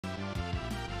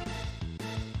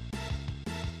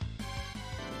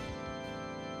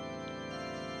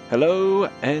Hello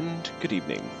and good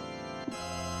evening.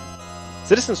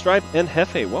 Citizen Stripe and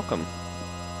Hefe, welcome.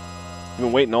 You've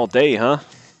been waiting all day, huh?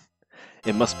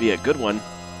 It must be a good one.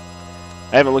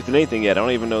 I haven't looked at anything yet. I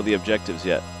don't even know the objectives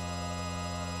yet.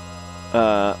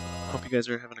 Hope you guys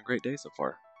are having a great day so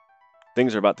far.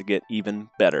 Things are about to get even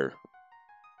better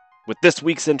with this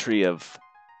week's entry of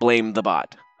Blame the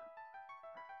Bot.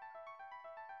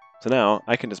 So now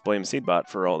I can just blame Seedbot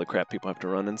for all the crap people have to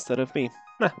run instead of me.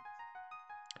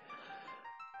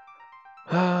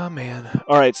 Oh, man.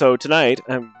 Alright, so tonight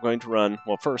I'm going to run,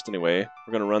 well, first anyway,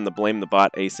 we're going to run the Blame the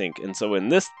Bot async. And so in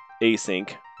this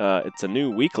async, it's a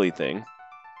new weekly thing.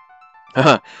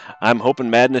 I'm hoping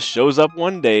Madness shows up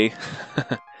one day.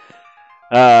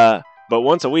 But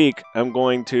once a week, I'm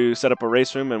going to set up a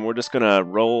race room, and we're just going to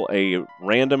roll a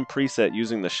random preset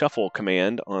using the shuffle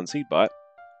command on Seedbot,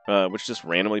 which just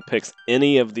randomly picks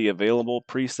any of the available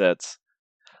presets,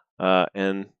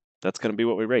 and that's going to be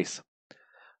what we race.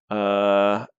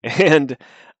 And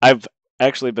I've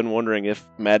actually been wondering if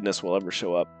Madness will ever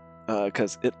show up,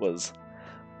 because it was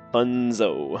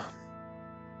funzo.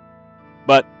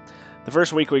 But the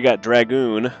first week we got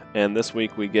Dragoon, and this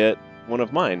week we get one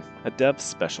of mine, a dev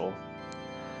special.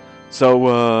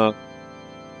 So,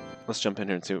 let's jump in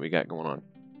here and see what we got going on.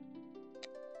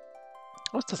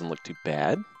 Oh, this doesn't look too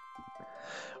bad.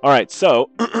 Alright, so,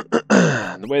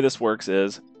 the way this works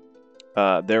is,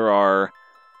 there are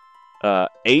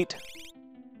 8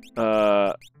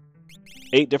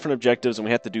 different objectives, and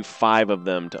we have to do 5 of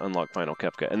them to unlock Final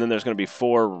Kefka. And then there's going to be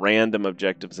 4 random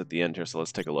objectives at the end here, so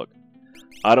let's take a look.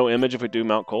 Auto image if we do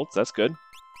Mount Colts, that's good.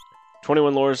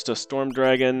 21 lures to Storm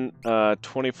Dragon,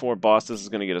 24 bosses is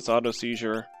going to get us auto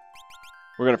seizure.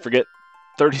 We're going to forget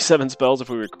 37 spells if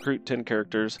we recruit 10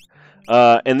 characters.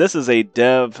 And this is a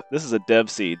dev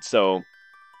seed, so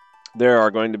there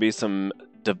are going to be some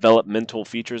developmental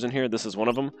features in here. This is one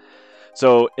of them.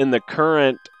 So in the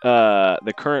current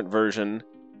version,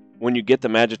 when you get the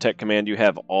Magitech command, you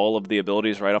have all of the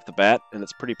abilities right off the bat, and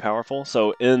it's pretty powerful.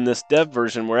 So in this dev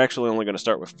version, we're actually only going to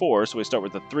start with 4. So we start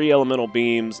with the 3 elemental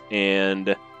beams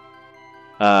and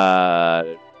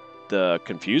the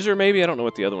Confuser, maybe? I don't know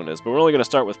what the other one is, but we're only going to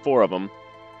start with 4 of them.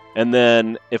 And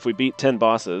then if we beat 10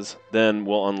 bosses, then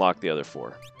we'll unlock the other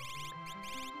 4.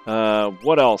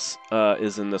 What else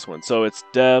is in this one? So it's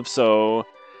dev, so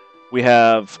we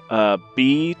have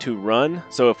B to run.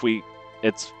 So if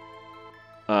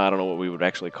I don't know what we would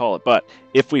actually call it, but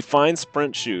if we find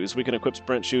sprint shoes, we can equip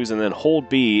sprint shoes and then hold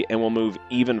B and we'll move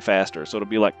even faster. So it'll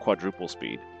be like quadruple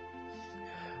speed.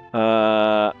 We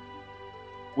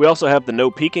also have the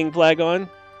no peeking flag on,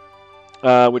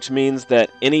 which means that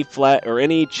any flag or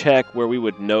any check where we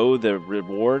would know the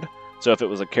reward, so if it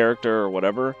was a character or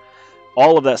whatever,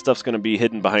 all of that stuff's going to be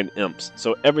hidden behind imps.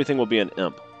 So everything will be an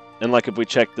imp. And like if we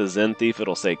check the Zen Thief,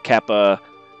 it'll say Kappa.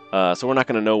 So we're not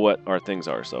going to know what our things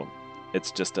are. So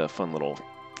it's just a fun little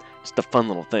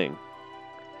thing.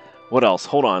 What else?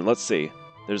 Hold on. Let's see.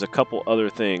 There's a couple other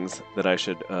things that I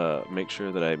should make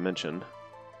sure that I mention.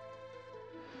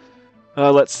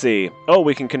 Let's see. Oh,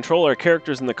 we can control our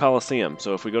characters in the Coliseum.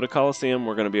 So if we go to Coliseum,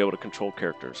 we're going to be able to control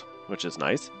characters, which is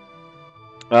nice.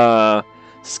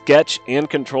 Sketch and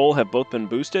Control have both been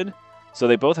boosted. So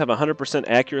they both have a 100%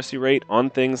 accuracy rate on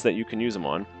things that you can use them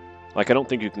on. Like, I don't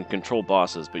think you can control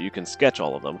bosses, but you can sketch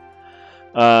all of them.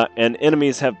 And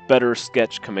enemies have better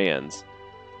sketch commands.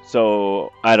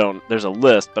 So, there's a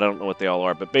list, but I don't know what they all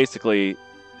are. But basically,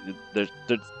 the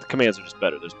commands are just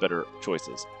better. There's better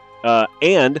choices.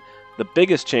 And the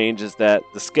biggest change is that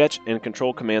the sketch and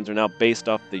control commands are now based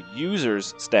off the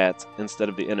user's stats instead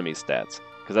of the enemy's stats.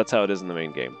 Because that's how it is in the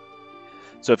main game.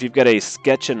 So if you've got a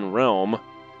Sketchin' Realm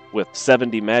with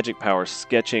 70 magic power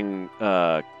sketching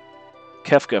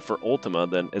Kefka for Ultima,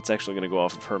 then it's actually going to go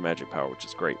off of her magic power, which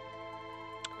is great.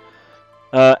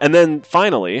 And then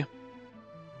finally,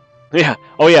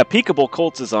 Peekable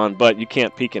Colts is on, but you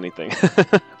can't peek anything.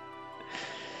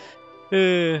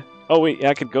 Oh wait,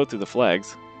 I could go through the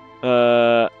flags.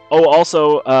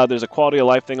 Also, there's a quality of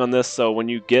life thing on this, so when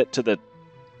you get to the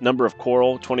number of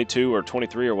coral, 22 or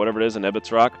 23 or whatever it is in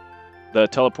Ebbets Rock, the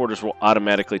teleporters will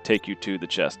automatically take you to the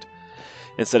chest,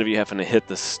 instead of you having to hit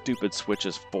the stupid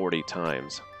switches 40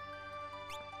 times.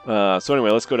 So anyway,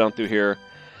 let's go down through here.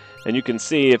 And you can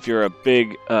see if you're a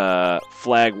big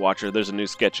flag watcher, there's a new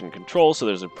sketch and control, so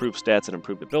there's improved stats and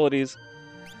improved abilities.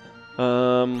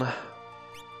 Let's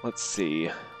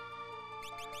see.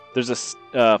 There's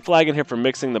a flag in here for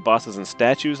mixing the bosses and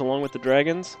statues along with the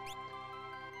dragons.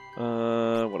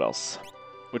 What else?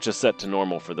 Which is set to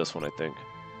normal for this one, I think.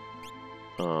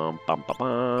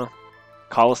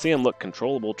 Coliseum, look,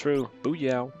 controllable, true.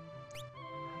 Booyah.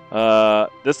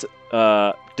 This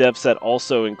dev set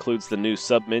also includes the new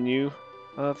sub-menu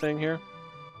thing here.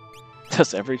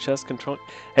 Does every chest control?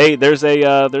 Hey, there's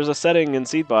a setting in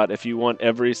Seedbot if you want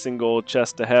every single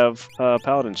chest to have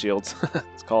paladin shields.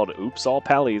 It's called Oops All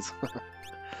Pallies.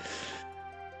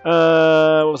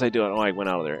 What was I doing? Oh, I went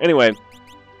out of there. Anyway,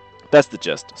 that's the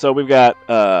gist. So we've got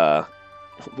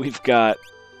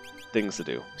things to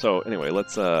do. So anyway,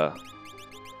 let's I've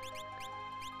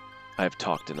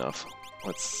talked enough.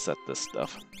 Let's set this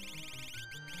stuff.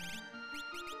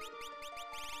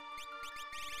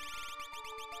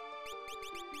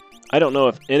 I don't know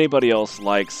if anybody else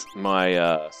likes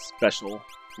my special,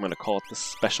 I'm going to call it the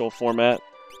special format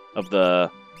of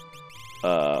the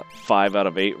 5 out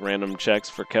of 8 random checks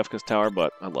for Kefka's Tower,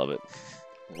 but I love it.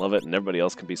 I love it, and everybody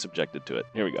else can be subjected to it.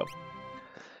 Here we go.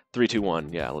 3, 2,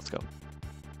 1. Yeah, let's go.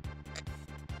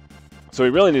 So we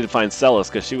really need to find Celis,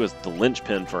 because she was the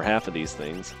linchpin for half of these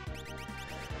things.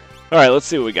 Alright, let's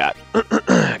see what we got.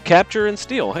 Capture and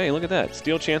steal. Hey, look at that.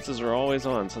 Steal chances are always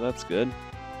on, so that's good.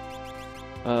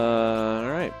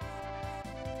 Alright.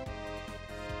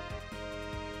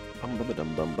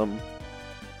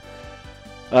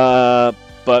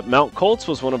 But Mount Colts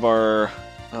was one of our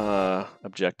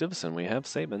objectives, and we have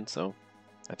Sabin, so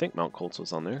I think Mount Colts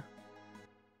was on there.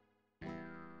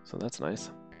 So that's nice.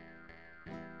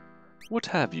 What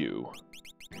have you?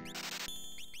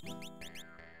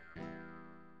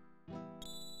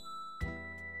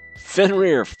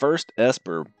 Fenrir, first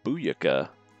Esper, Booyaka.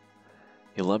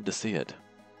 You love to see it.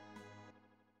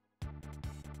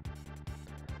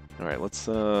 Alright, let's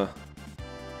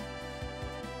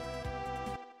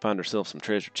find ourselves some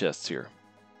treasure chests here.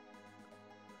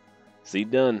 See,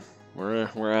 done.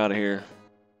 We're out of here.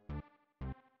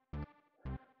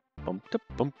 Bum da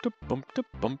bum da bum da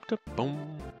bum da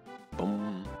bum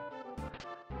bum.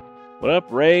 What up,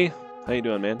 Ray? How you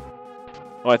doing, man?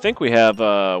 Oh, I think we have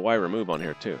Y remove on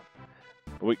here too.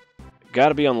 We got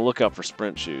to be on the lookout for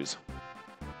sprint shoes.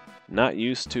 Not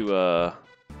used to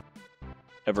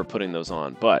ever putting those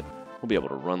on, but we'll be able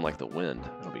to run like the wind.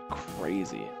 It'll be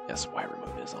crazy. Yes, Y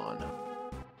remove is on.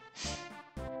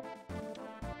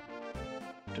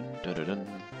 Dun, dun, dun, dun.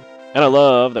 And I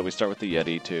love that we start with the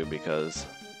Yeti too, because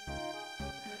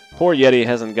poor Yeti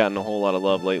hasn't gotten a whole lot of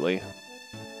love lately.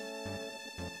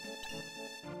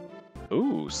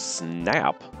 Ooh,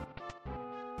 snap.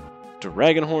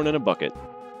 Dragon horn in a bucket.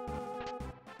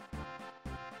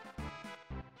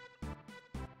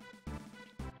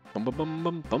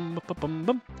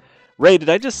 Ray, did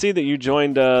I just see that you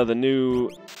joined the new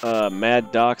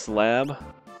Mad Doc's lab?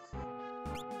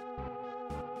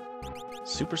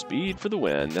 Super speed for the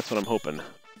win. That's what I'm hoping.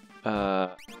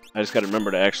 I just got to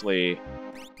remember to actually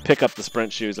pick up the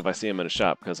sprint shoes if I see them in a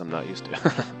shop, because I'm not used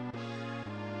to.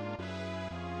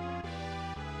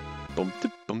 But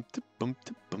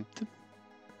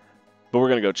we're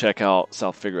going to go check out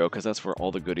South Figaro, because that's where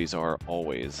all the goodies are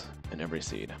always in every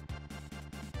seed.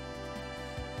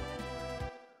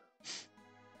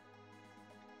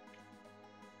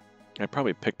 I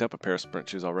probably picked up a pair of sprint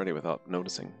shoes already without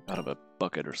noticing, out of a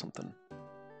bucket or something.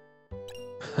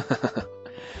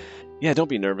 Yeah, don't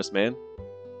be nervous, man.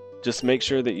 Just make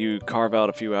sure that you carve out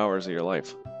a few hours of your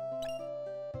life.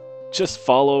 Just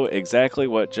follow exactly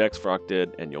what Jax Frock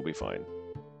did, and you'll be fine.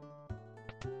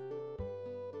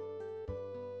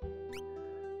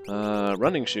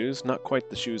 Running shoes, not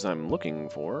quite the shoes I'm looking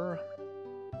for.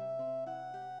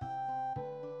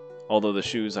 Although the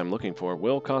shoes I'm looking for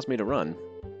will cause me to run.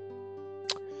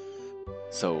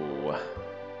 So,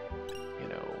 you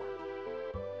know.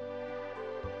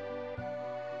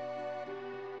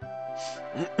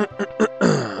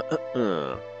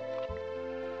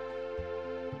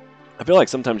 I feel like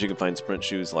sometimes you can find sprint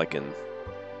shoes like in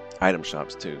item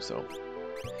shops too, so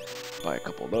buy a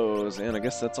couple of those, and I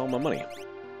guess that's all my money.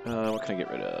 What can I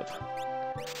get rid of?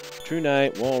 True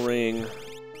Knight, Wall Ring,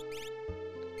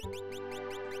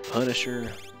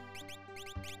 Punisher,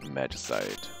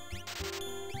 Magicite.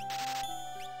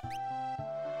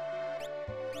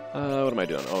 What am I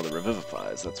doing? Oh, the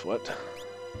Revivifies, that's what.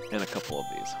 And a couple of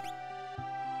these.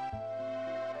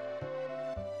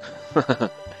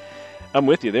 I'm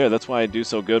with you there. That's why I do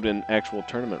so good in actual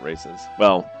tournament races.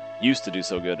 Well, used to do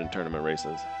so good in tournament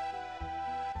races.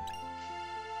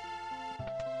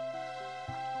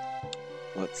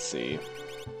 Let's see.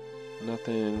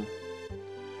 Nothing.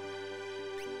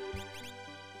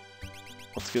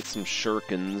 Let's get some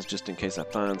shurikens just in case I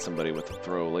find somebody with a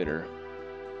throw later.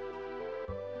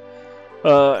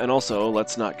 And also,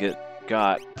 let's not get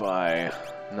got by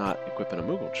not equipping a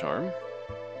Moogle Charm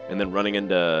and then running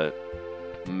into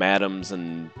madams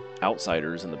and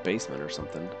outsiders in the basement or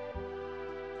something.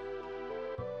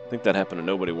 I think that happened to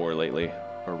Nobody War lately.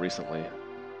 or recently.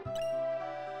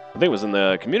 I think it was in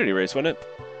the community race, wasn't it?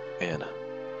 Man,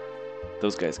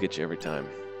 those guys get you every time.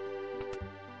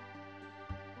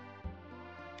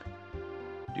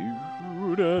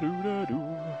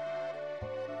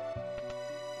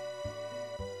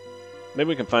 Maybe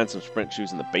we can find some sprint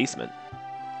shoes in the basement.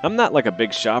 I'm not like a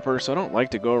big shopper, so I don't like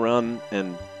to go around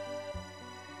and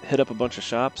hit up a bunch of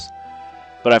shops.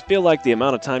 But I feel like the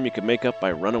amount of time you could make up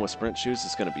by running with sprint shoes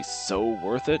is going to be so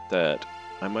worth it that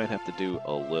I might have to do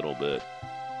a little bit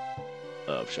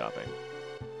of shopping.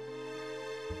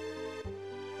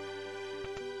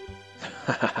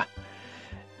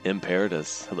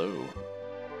 Imperatus, hello.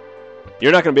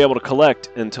 You're not going to be able to collect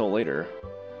until later.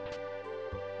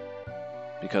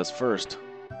 Because first,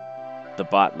 the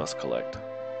bot must collect.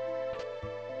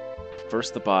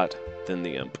 First the bot, then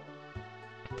the imp.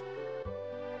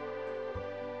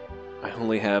 I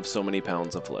only have so many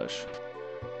pounds of flesh.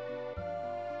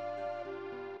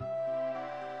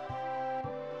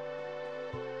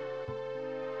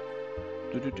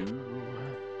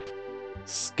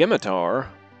 Scimitar.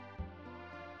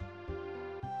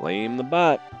 Blame the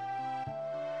bot.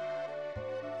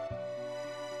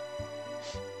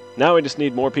 Now we just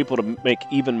need more people to make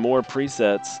even more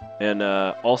presets, and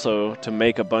also to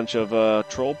make a bunch of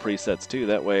troll presets too.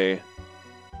 That way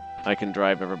I can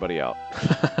drive everybody out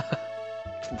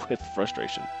with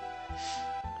frustration.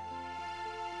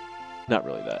 Not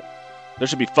really that. There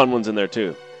should be fun ones in there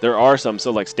too. There are some,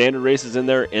 so like standard races in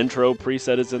there, intro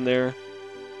preset is in there.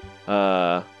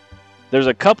 There's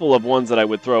a couple of ones that I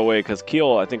would throw away because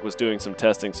Keel, I think, was doing some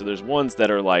testing. So there's ones that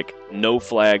are like no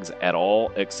flags at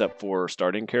all except for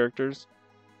starting characters.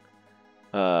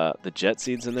 The jet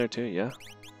seed's in there too, yeah.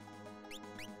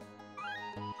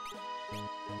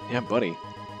 Yeah, buddy.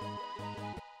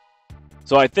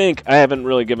 So I think, I haven't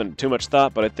really given too much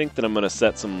thought, but I think that I'm going to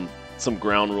set some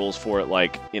ground rules for it.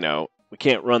 Like, you know, we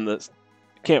can't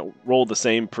roll the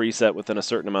same preset within a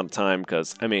certain amount of time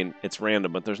because, I mean, it's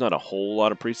random, but there's not a whole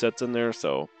lot of presets in there,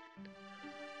 so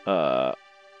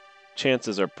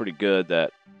chances are pretty good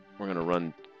that we're going to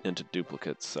run into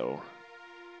duplicates, so,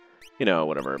 you know,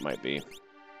 whatever it might be.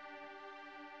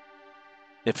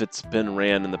 If it's been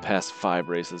ran in the past 5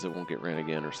 races, it won't get ran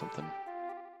again or something.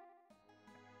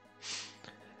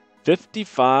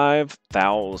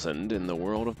 55,000 in the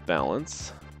world of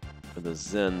balance for the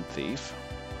Zen Thief.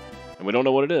 And we don't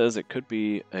know what it is. It could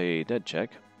be a dead check.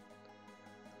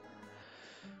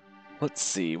 Let's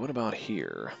see. What about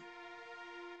here?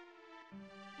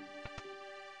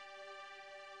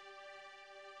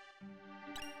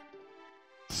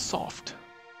 Soft.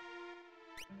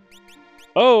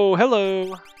 Oh,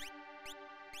 hello.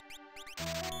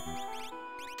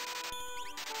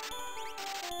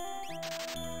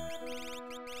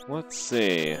 Let's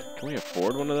see. Can we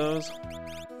afford one of those?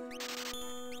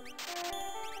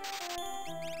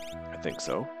 I think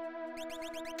so.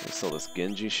 Let's sell this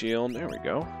Genji shield. There we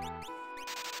go.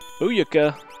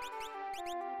 Booyaka!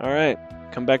 Alright,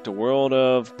 come back to World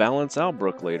of Balance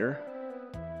Albrook later.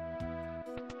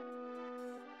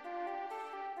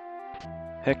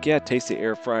 Heck yeah, tasty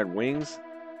air-fried wings.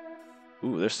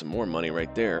 Ooh, there's some more money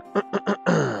right there.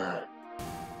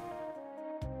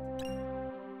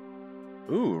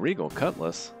 Ooh, Regal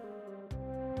Cutlass.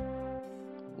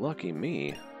 Lucky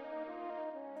me.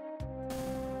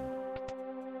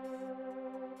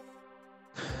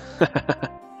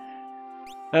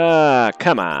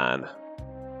 Come on.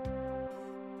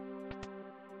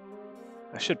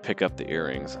 I should pick up the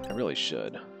earrings. I really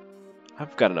should.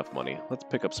 I've got enough money. Let's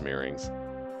pick up some earrings.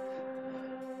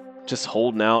 Just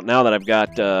holding out. Now that I've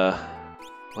got,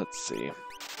 let's see. Get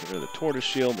rid of the Tortoise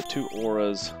Shield, the 2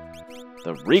 auras,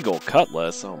 the Regal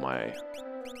Cutlass. Oh my.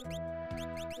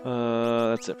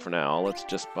 That's it for now. Let's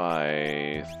just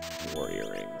buy 4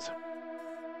 earrings.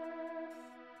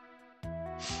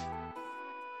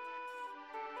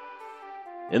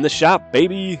 In the shop,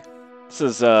 baby! This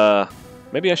is,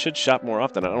 maybe I should shop more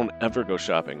often. I don't ever go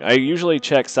shopping. I usually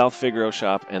check South Figaro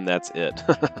shop, and that's it.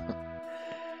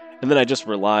 And then I just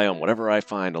rely on whatever I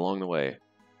find along the way.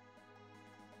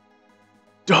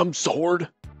 Dumb sword!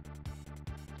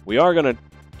 We are going to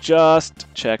just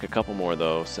check a couple more,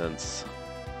 though, since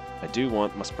I do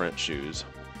want my sprint shoes.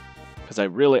 Because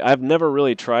I've never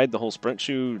really tried the whole sprint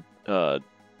shoe, whatever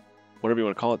you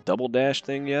want to call it, double dash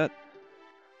thing yet.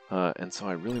 And so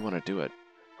I really want to do it.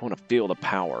 I want to feel the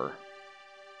power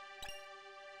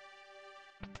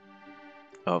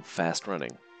of fast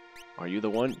running. Are you the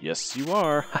one? Yes, you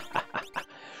are.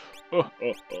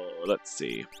 Let's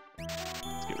see.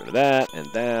 Let's get rid of that and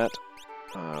that.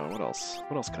 What else?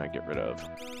 What else can I get rid of?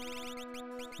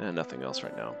 Nothing else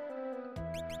right now.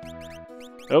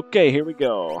 Okay, here we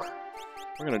go.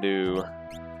 We're gonna do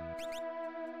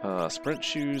sprint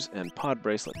shoes and pod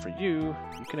bracelet for you.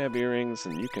 You can have earrings,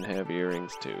 and you can have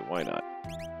earrings too. Why not?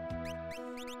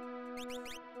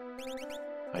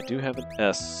 I do have an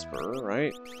Esper,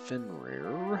 right?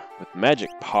 Fenrir with magic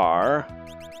par.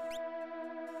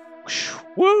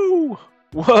 Woo!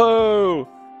 Whoa!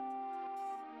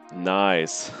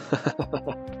 Nice.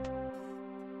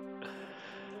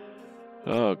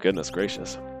 Oh, goodness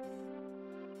gracious.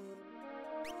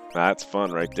 That's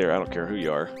fun right there. I don't care who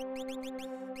you are.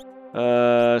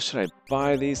 Should I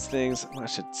buy these things? I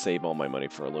should save all my money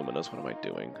for Illuminas. What am I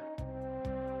doing?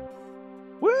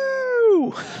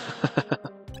 Woo!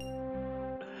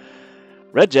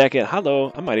 Red jacket,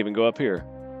 hello. I might even go up here.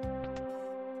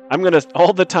 I'm gonna,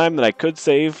 all the time that I could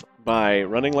save by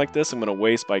running like this, I'm gonna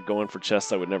waste by going for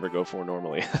chests I would never go for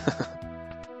normally.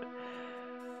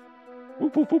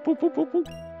 Whoop, whoop, whoop, whoop, whoop, whoop.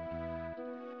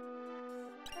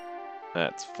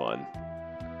 That's fun.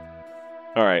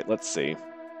 All right, let's see.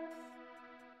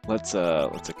 Let's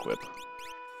equip.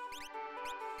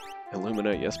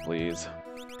 Illumina, yes please.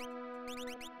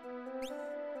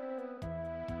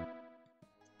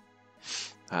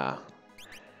 Ah.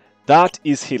 That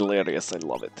is hilarious, I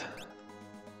love it.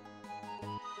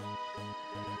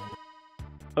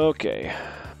 Okay.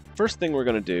 First thing we're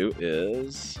gonna do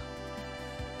is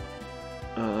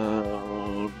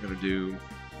we're gonna do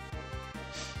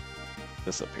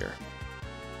this up here.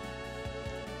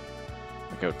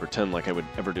 Like I would pretend like I would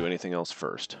ever do anything else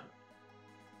first.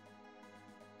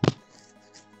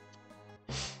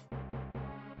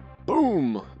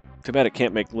 Boom! Too bad it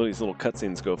can't make these little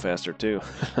cutscenes go faster too.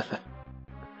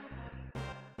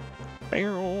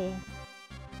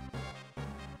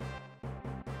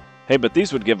 Hey, but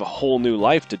these would give a whole new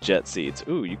life to jet seeds.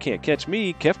 Ooh, you can't catch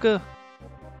me, Kefka.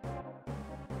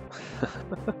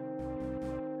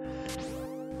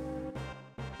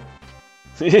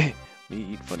 Me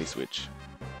eat funny switch.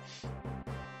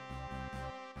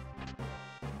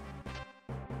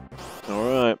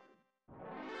 Alright.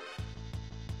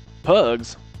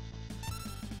 Pugs.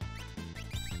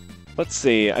 Let's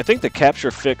see. I think the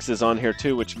capture fix is on here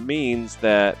too, which means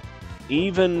that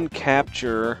even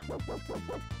capture...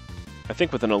 I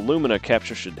think with an Illumina,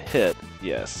 capture should hit.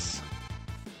 Yes.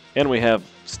 And we have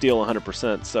steel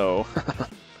 100%, so... we're going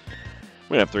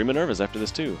to have 3 Minervas after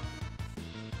this too.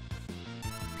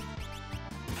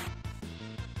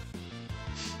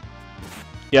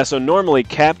 Yeah, so normally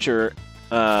capture,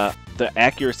 the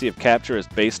accuracy of capture is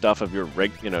based off of your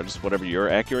just whatever your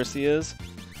accuracy is,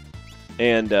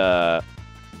 and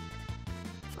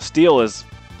steel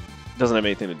doesn't have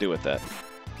anything to do with that.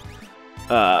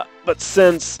 But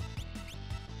since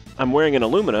I'm wearing an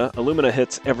Illumina, Illumina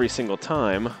hits every single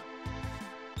time,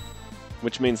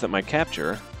 which means that my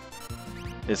capture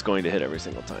is going to hit every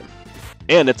single time,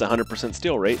 and it's 100%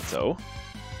 steel rate, so.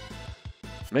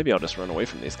 Maybe I'll just run away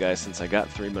from these guys since I got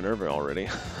 3 Minerva already.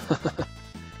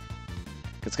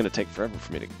 It's going to take forever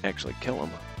for me to actually kill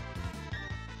them.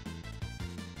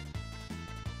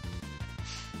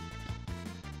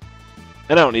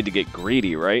 And I don't need to get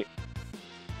greedy, right?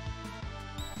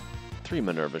 3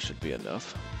 Minerva should be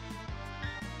enough.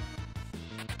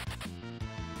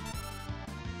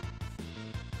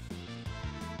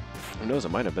 Who knows,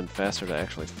 it might have been faster to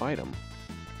actually fight them.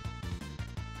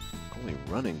 Only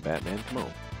running, Batman, come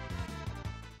on.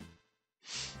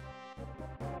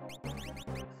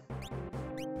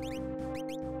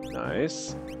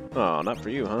 Nice. Oh, not for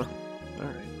you, huh?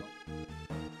 Alright.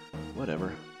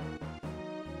 Whatever.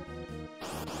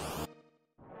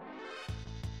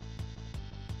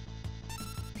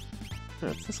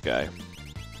 That's this guy.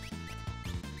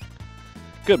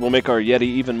 Good, we'll make our Yeti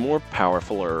even more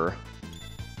powerfuler.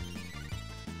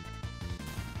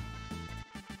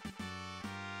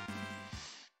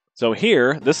 So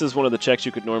here, this is one of the checks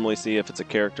you could normally see if it's a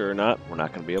character or not. We're not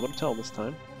going to be able to tell this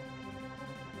time.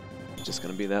 It's just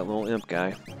going to be that little imp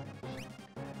guy.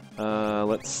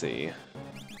 Let's see.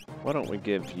 Why don't we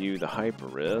give you the Hyper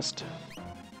Wrist?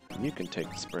 And you can take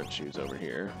the Sprint Shoes over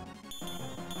here.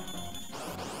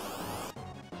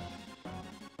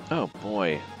 Oh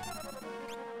boy.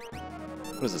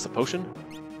 What is this, a potion?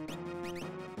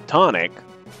 Tonic?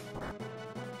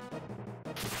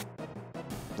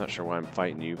 Not sure why I'm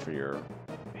fighting you for your...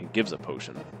 He gives a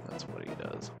potion. That's what he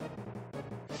does.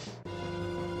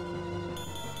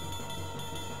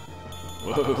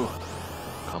 Whoa!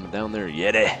 Calm down there,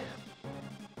 Yeti!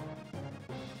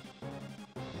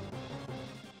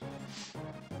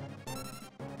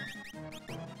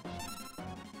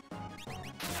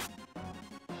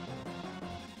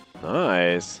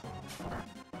 Nice!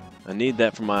 I need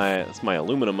that for my... That's my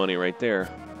Illumina money right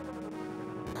there.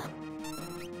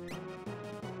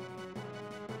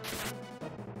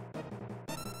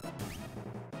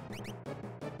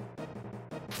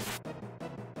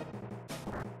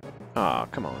 Aw,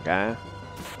 come on, guy.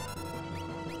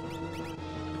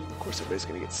 Of course, everybody's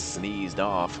gonna get sneezed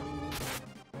off.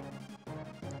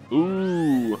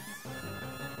 Ooh!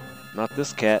 Not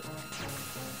this cat.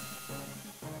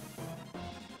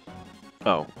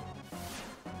 Oh.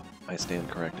 I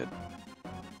stand corrected.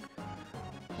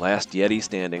 Last Yeti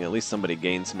standing. At least somebody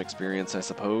gained some experience, I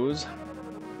suppose.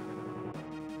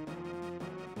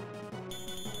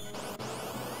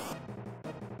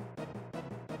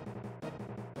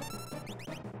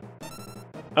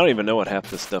 I don't even know what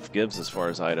half this stuff gives as far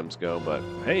as items go, but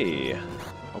hey,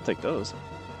 I'll take those.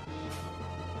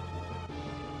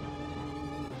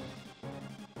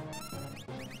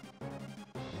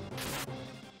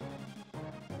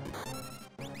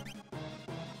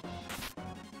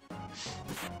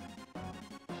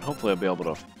 Hopefully I'll be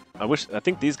able to... I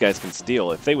think these guys can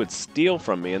steal. If they would steal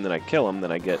from me and then I kill them,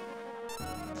 then I get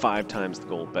 5 times the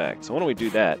gold back. So why don't we do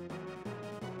that?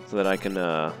 So that I can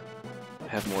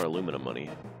have more aluminum money.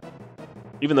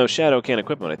 Even though Shadow can't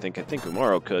equip it, I think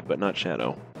Umaro could, but not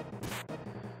Shadow.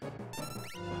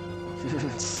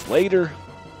 Slater!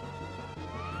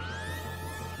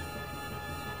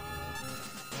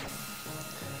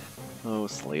 Oh,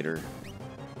 Slater.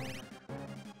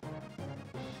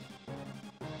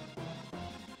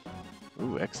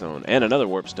 Ooh, X-Zone. And another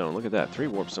Warp Stone. Look at that. 3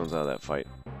 Warp Stones out of that fight.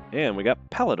 And we got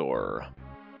Palador.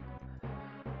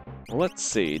 Well, let's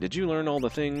see. Did you learn all the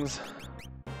things?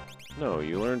 No,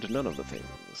 you learned none of the things.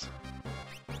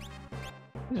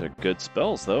 These are good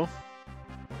spells, though.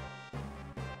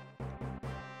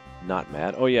 Not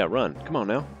mad. Oh, yeah, run. Come on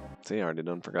now. See, I already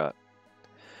done forgot.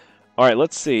 Alright,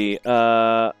 let's see.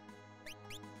 Mount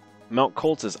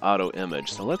Colt's is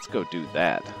auto-image, so let's go do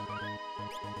that.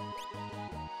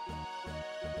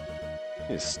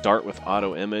 You start with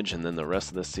auto-image and then the rest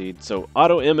of the seed. So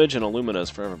auto-image and Illumina is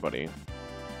for everybody.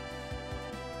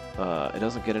 It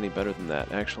doesn't get any better than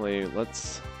that. Actually,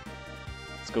 let's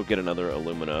go get another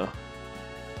Illumina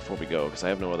before we go, because I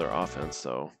have no other offense,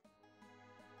 so...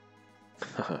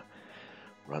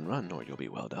 Run, run, or you'll be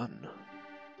well done.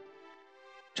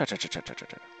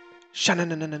 Cha-cha-cha-cha-cha-cha-cha.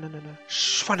 Sha-na-na-na-na-na-na.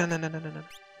 Shwa-na-na-na-na-na-na.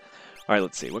 Alright,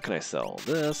 let's see. What can I sell?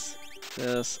 This.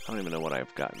 I don't even know what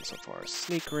I've gotten so far.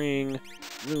 Sneak Ring,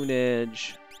 Rune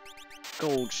Edge,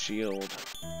 Gold Shield.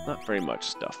 Not very much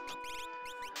stuff.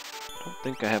 Don't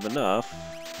think I have enough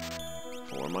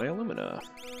for my Illumina.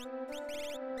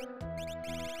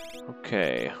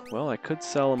 Okay, well, I could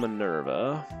sell a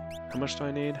Minerva. How much do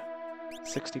I need?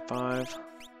 65.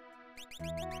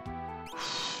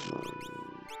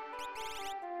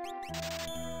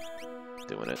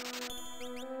 Doing it.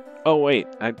 Oh, wait.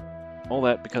 All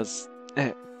that because...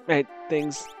 right,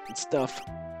 things and stuff.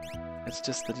 It's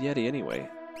just the Yeti anyway.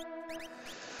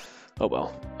 Oh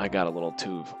well, I got a little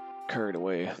too carried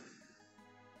away.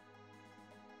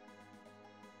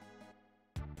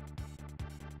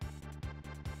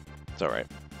 It's alright.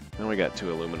 Then we got 2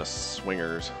 Illumina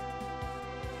Swingers.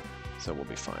 So we'll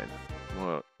be fine.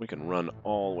 Well, we can run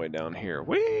all the way down here.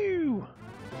 Woo!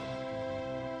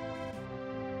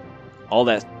 All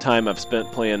that time I've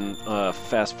spent playing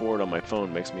fast forward on my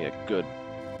phone makes me a good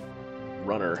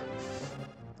runner,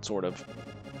 sort of.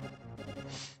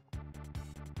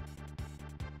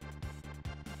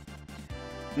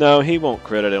 No, he won't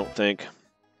crit, I don't think.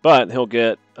 But he'll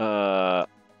get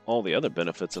all the other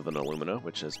benefits of an Illumina,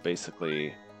 which is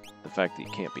basically the fact that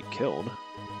you can't be killed.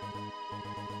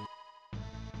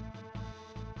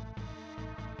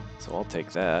 So I'll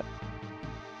take that.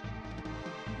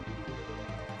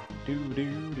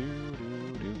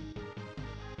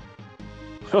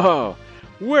 Oh,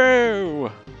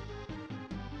 whoa!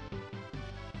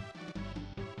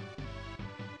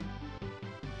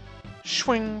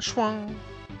 Swing, swung.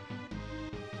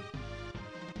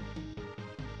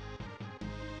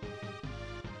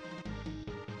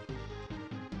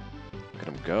 Look at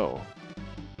him go.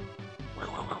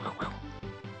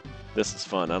 This is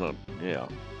fun. Yeah.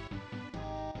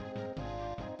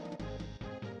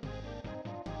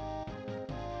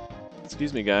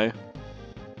 Excuse me, guy.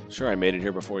 Sure, I made it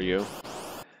here before you.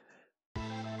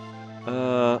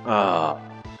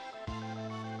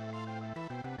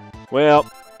 Well,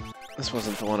 this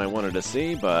wasn't the one I wanted to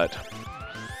see, but...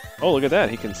 Oh, look at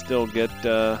that. He can still get,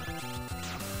 Alright,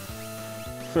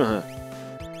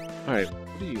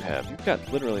 what do you have? You've got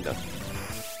literally nothing.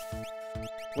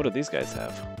 What do these guys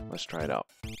have? Let's try it out.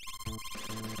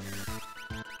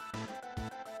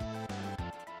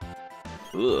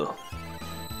 Ugh.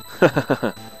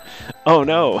 Oh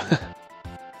no!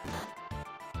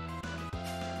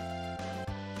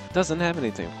 Doesn't have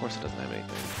anything. Of course it doesn't have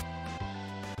anything.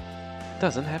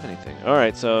 Doesn't have anything.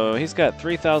 Alright, so he's got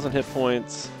 3,000 hit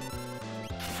points.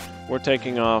 We're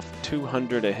taking off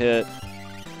 200 a hit.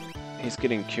 He's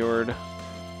getting cured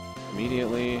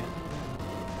immediately.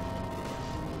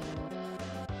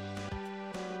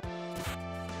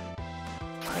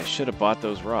 I should have bought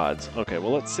those rods. Okay,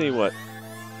 well, let's see what...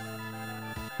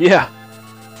 Yeah!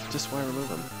 Just why remove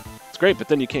them? It's great, but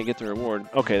then you can't get the reward.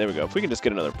 Okay, there we go. If we can just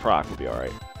get another proc, we'll be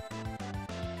alright.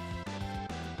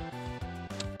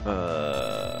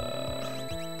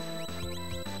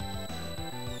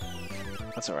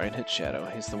 That's alright, hit Shadow.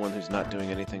 He's the one who's not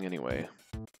doing anything anyway.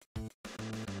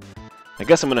 I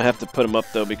guess I'm gonna have to put him up,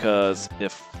 though, because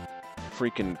if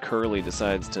freaking Curly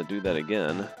decides to do that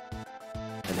again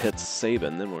and hits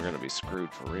Sabin, then we're gonna be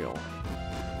screwed for real.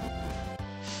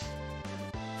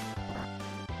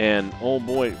 And, oh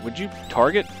boy, would you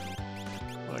target?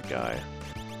 What a guy.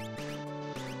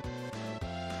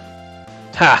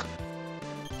 Ha!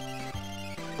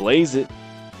 Blaze it.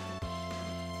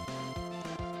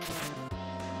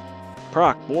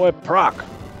 Proc, boy, proc!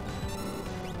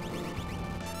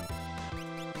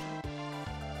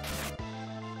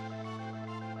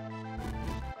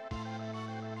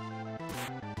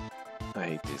 I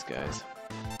hate these guys.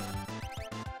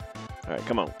 Alright,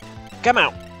 come on. Come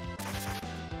out!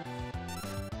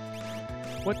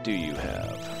 What do you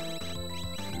have?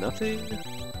 Nothing?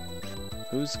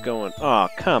 Who's going... Aw, oh,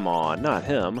 come on, not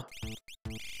him.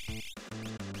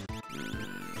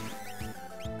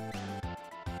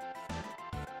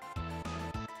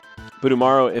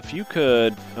 Budumaro, if you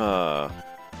could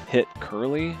hit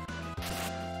Curly,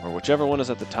 or whichever one is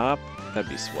at the top, that'd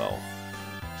be swell.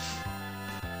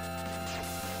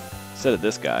 Instead of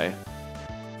this guy.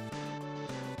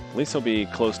 At least he'll be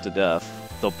close to death.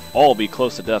 They'll all be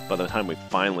close to death by the time we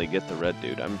finally get the red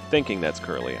dude. I'm thinking that's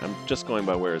Curly. I'm just going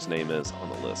by where his name is on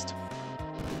the list.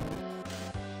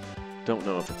 Don't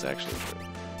know if it's actually true.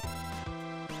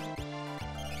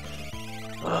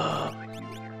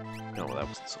 No, that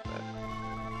wasn't so bad.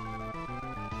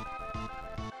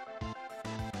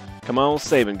 Come on,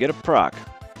 Sabin, get a proc.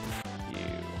 You.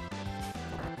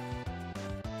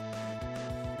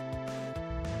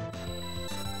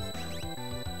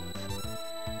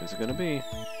 Who's it gonna be?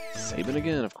 Sabin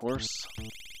again, of course.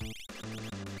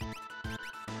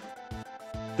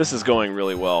 This is going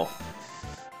really well.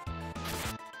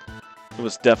 It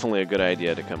was definitely a good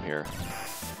idea to come here.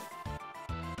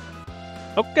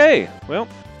 Okay, well,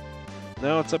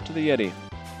 now it's up to the Yeti.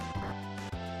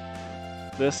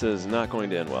 This is not going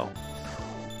to end well.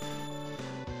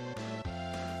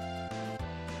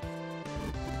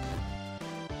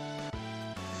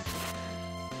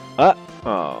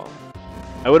 Oh.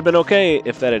 I would have been okay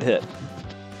if that had hit.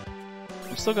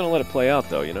 I'm still going to let it play out,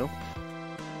 though, you know?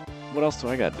 What else do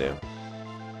I got to do?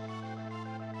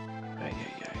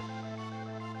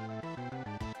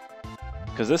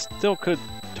 Because this still could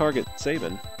target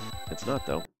Sabin. It's not,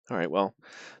 though. Alright, well,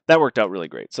 that worked out really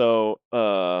great. So,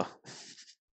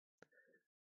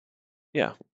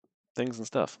 yeah, things and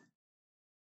stuff.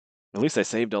 At least I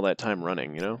saved all that time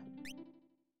running, you know?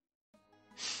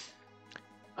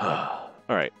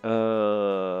 Alright,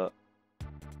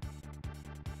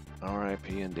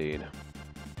 R.I.P. indeed.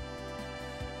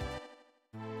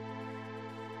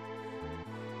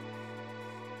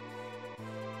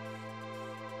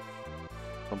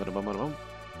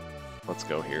 Let's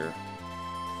go here.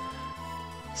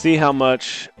 See how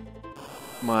much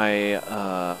my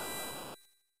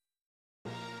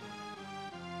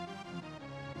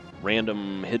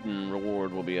random hidden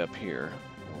reward will be up here.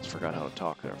 I almost forgot how to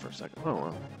talk there for a second. Oh,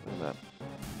 well, look at that.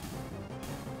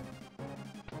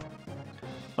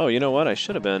 Oh, you know what? I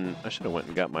should have went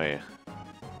and got my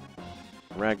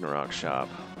Ragnarok shop.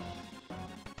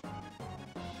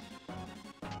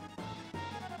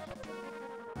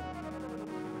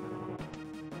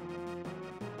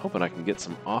 Hoping I can get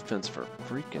some offense for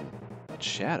freaking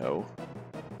Shadow.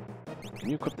 Can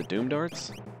you equip the Doom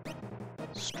Darts?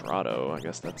 Strato, I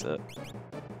guess that's it.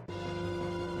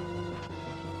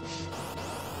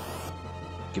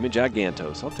 Give me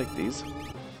Gigantos, I'll take these.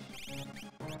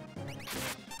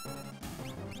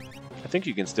 I think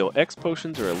you can steal X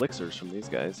potions or elixirs from these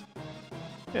guys.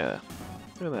 Yeah,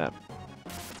 look at that.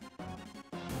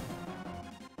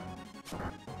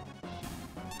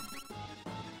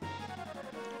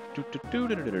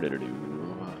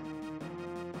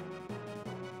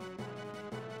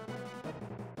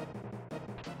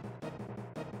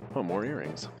 Oh, more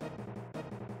earrings.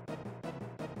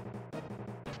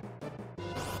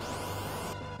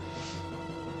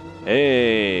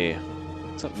 Hey!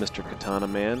 What's up, Mr. Katana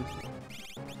Man?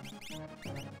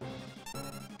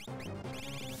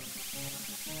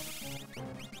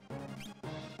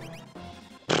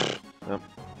 Well,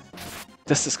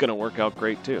 This is going to work out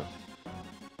great, too.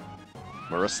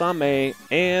 Murasame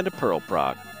and a Pearl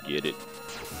proc. Get it.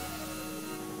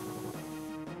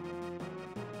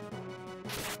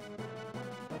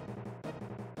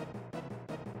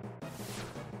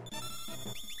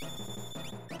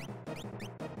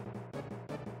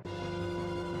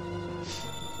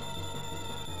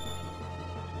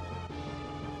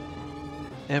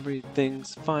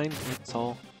 Everything's fine, it's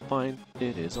all fine,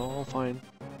 it is all fine.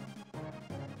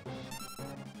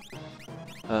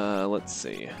 Let's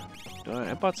see.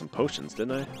 I bought some potions,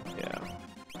 didn't I? Yeah.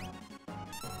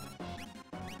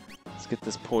 Let's get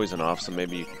this poison off so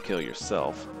maybe you can kill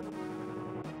yourself.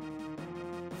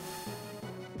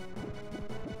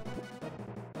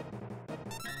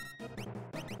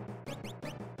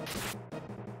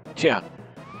 Yeah,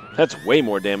 that's way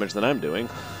more damage than I'm doing.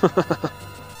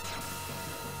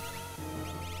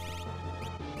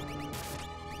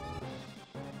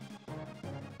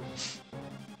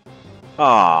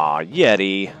 Aw,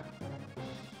 Yeti.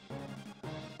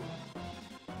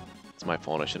 It's my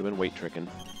fault. I should have been weight tricking.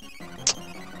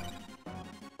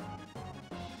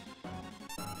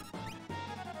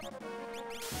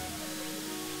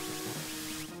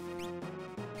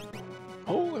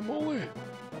 Holy moly.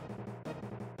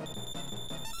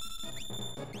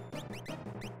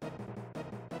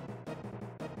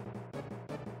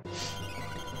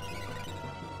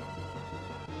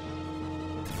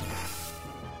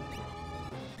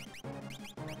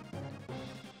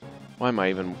 Why am I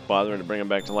even bothering to bring him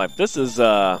back to life? This is,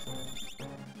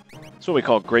 it's what we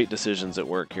call great decisions at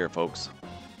work here, folks.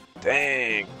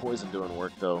 Dang, poison doing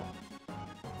work, though.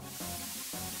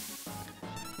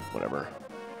 Whatever.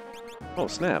 Oh,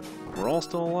 snap. We're all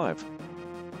still alive.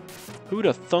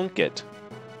 Who'da thunk it?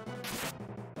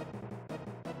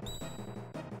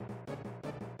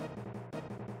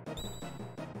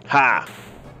 Ha!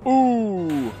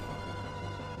 Ooh!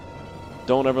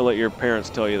 Don't ever let your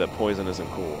parents tell you that poison isn't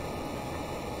cool.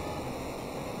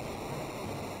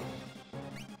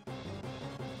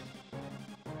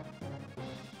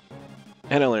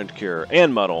 And I learned Cure.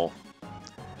 And Muddle.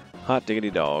 Hot diggity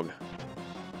dog.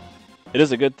 It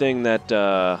is a good thing that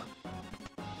the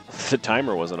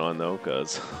timer wasn't on, though,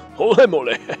 because... Holy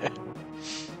moly!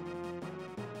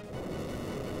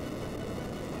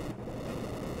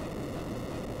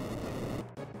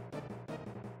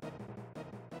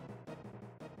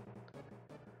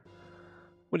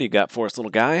 What do you got for us, little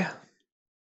guy?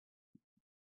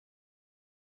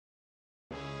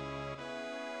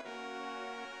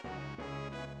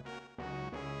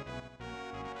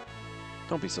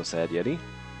 Don't be so sad, Yeti.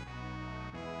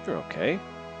 You're okay.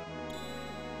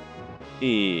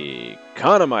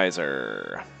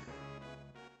 Economizer.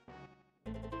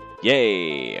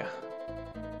 Yay.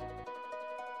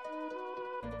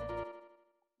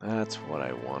 That's what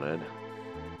I wanted.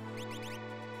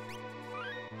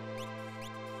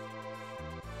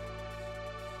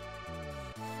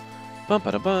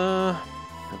 Bum-ba-da-ba.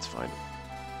 That's fine.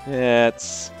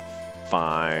 It's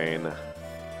fine.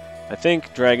 I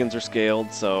think dragons are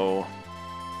scaled, so...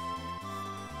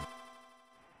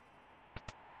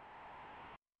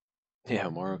 Yeah,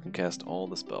 Mario can cast all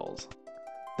the spells.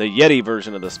 The Yeti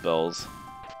version of the spells,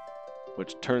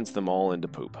 which turns them all into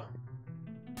poop.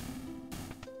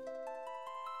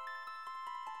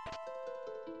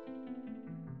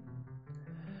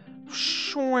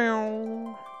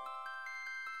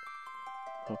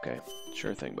 Okay,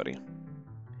 sure thing, buddy.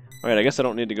 Alright, I guess I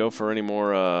don't need to go for any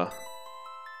more,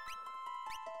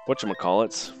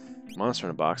 whatchamacallits. Monster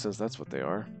in boxes, that's what they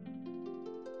are.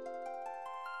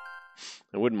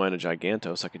 I wouldn't mind a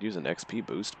Gigantos. I could use an XP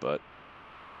boost, but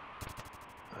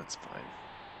that's fine.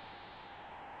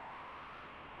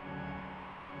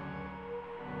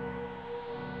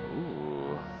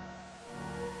 Ooh.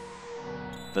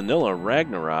 Vanilla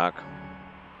Ragnarok.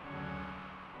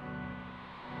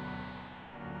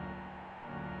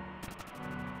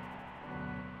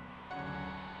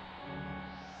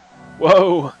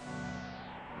 Whoa!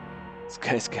 This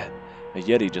guy's got a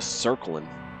Yeti just circling.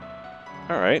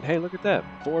 Alright, hey, look at that.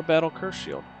 4 battle curse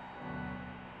shield.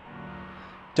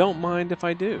 Don't mind if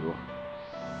I do.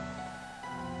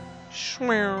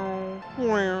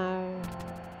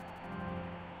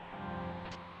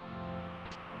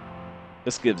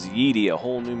 This gives Yeety a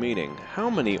whole new meaning. How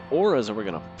many auras are we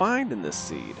going to find in this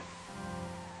seed?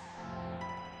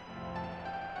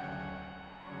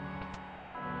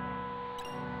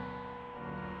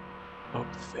 Oh,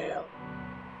 fail.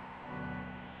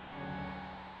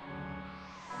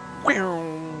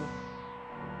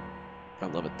 I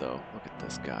love it, though. Look at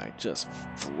this guy. Just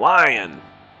flying.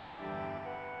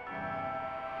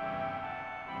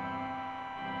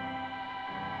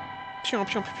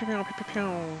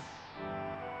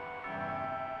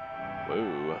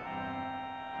 Whoa.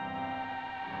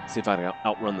 See if I can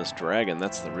outrun this dragon.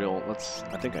 That's the real...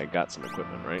 I think I got some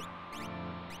equipment, right?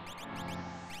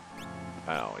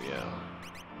 Oh, yeah.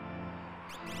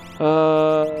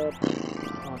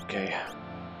 Okay.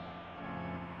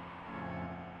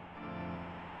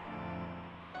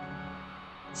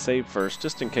 Save first,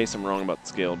 just in case I'm wrong about the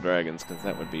scaled dragons, because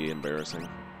that would be embarrassing.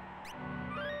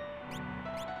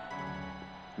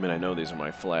 I mean, I know these are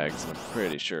my flags, and I'm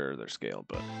pretty sure they're scaled,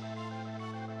 but...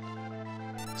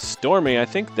 Stormy, I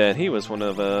think that he was one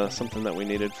of something that we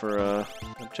needed for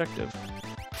objective.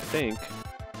 I think.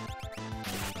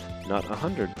 Not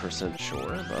 100%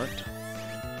 sure, but...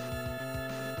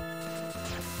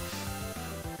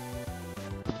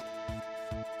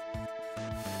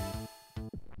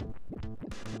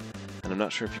 And I'm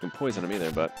not sure if you can poison him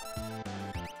either, but...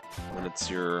 When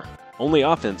it's your only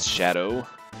offense, Shadow...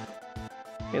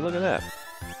 Hey, look at that.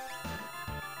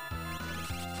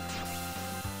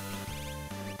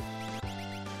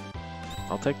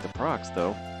 I'll take the procs,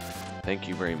 though. Thank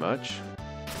you very much.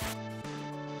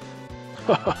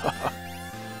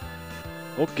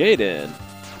 Okay, then.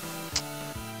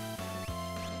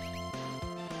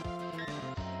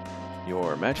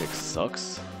 Your magic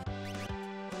sucks.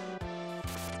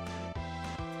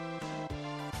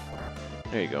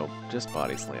 There you go. Just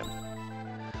body slam.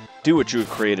 Do what you were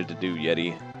created to do,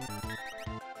 Yeti.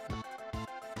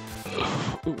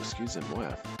 Ooh, excuse him.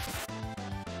 Wow.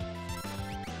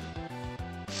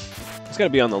 Just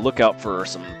gotta be on the lookout for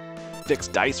some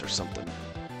fixed dice or something.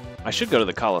 I should go to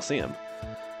the Coliseum,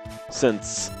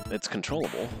 since it's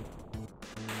controllable.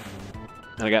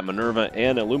 And I got Minerva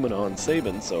and Illumina on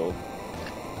Sabin, so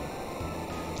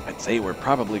I'd say we're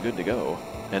probably good to go.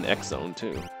 And X-Zone,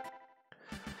 too.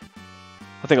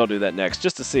 I think I'll do that next,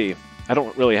 just to see. I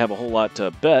don't really have a whole lot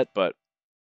to bet, but...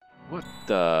 What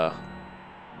the...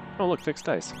 Oh, look, fixed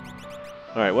dice.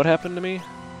 Alright, what happened to me?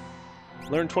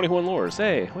 Learn 21 lores.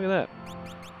 Hey, look at that.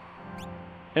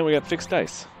 And we got fixed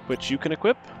dice, which you can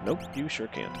equip? Nope, you sure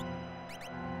can't.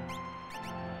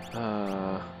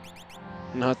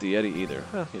 Not the Yeti either.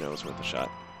 Huh, you know, it's worth a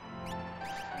shot.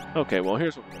 Okay, well,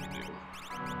 here's what we're going to do.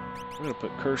 We're going to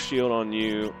put Curse Shield on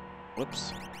you.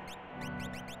 Whoops.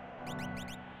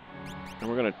 And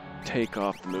we're going to take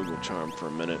off the Moogle Charm for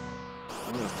a minute.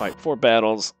 I'm going to fight 4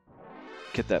 battles,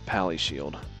 get that Pally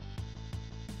Shield.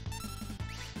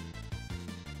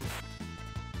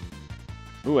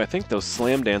 Ooh, I think those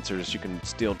Slam Dancers you can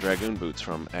steal Dragoon Boots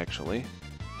from, actually.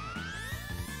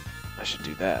 I should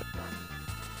do that.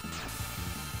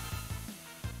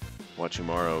 Watch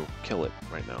Umaro kill it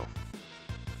right now.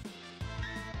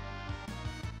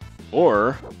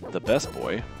 Or, the best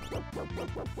boy.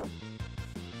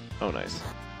 Oh, nice.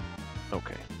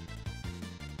 Okay.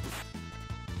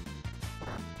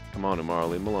 Come on, Umaro,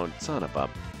 leave him alone. Son of a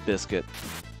biscuit.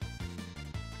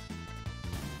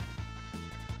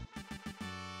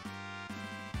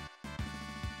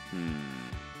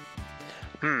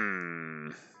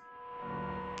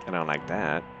 I don't like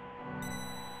that.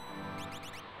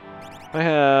 I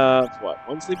have, what,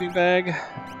 1 sleeping bag?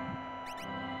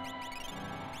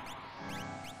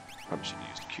 Probably should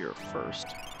use Cure first.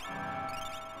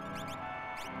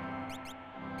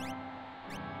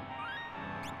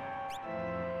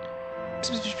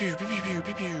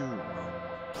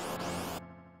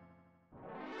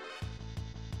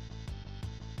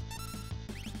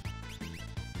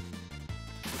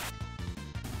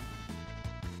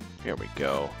 Here we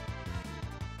go.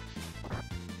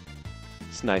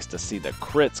 It's nice to see the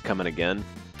crits coming again.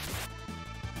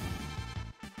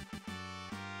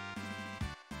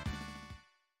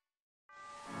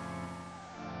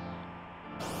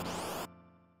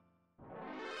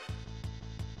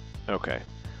 Okay,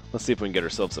 let's see if we can get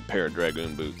ourselves a pair of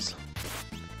Dragoon Boots.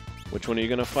 Which one are you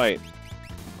gonna fight?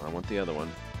 I want the other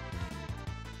one.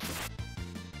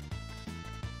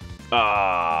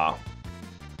 Ah,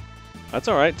 that's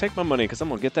alright, take my money, because I'm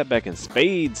gonna get that back in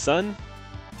spades, son.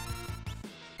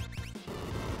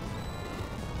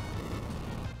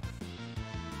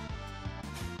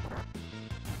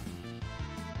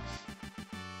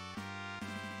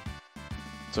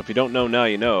 So if you don't know, now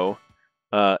you know.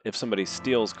 If somebody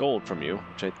steals gold from you,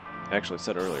 which I actually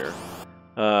said earlier,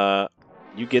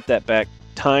 you get that back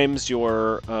times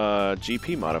your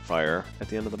GP modifier at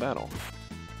the end of the battle.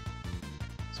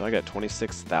 So I got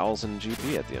 26,000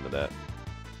 GP at the end of that.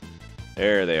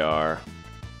 There they are.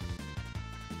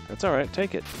 That's alright,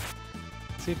 take it.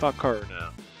 See if I'll card now.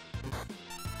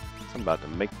 I'm about to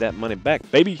make that money back,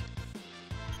 baby!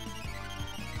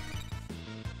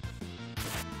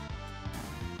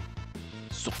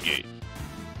 Suck it.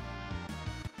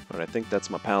 I think that's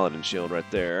my paladin shield right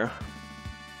there.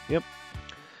 Yep.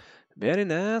 Very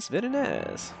nice, very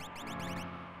nice.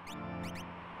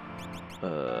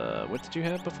 What did you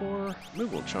have before?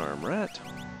 Moogle Charm, right?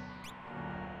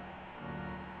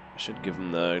 I should give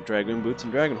him the Dragoon Boots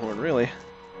and Dragon Horn, really.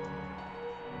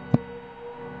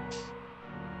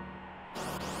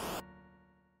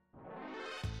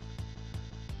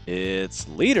 It's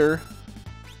Leader.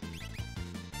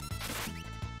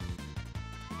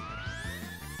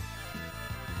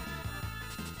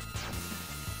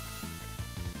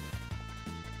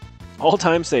 All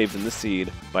time saved in this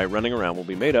seed by running around will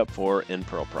be made up for in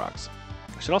Pearl procs.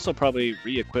 I should also probably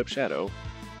re-equip Shadow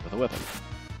with a weapon.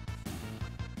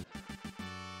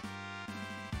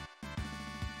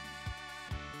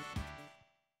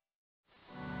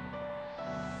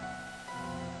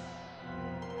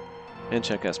 And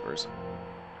check Espers.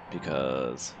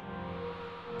 Because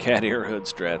cat ear hood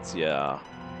strats, yeah.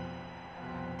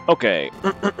 Okay.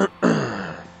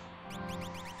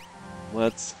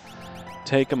 Let's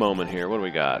take a moment here. What do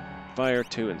we got? Fire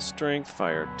 2 in Strength,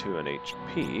 Fire 2 in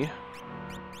HP.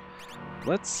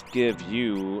 Let's give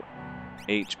you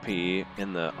HP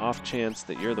in the off chance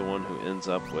that you're the one who ends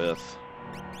up with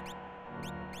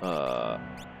that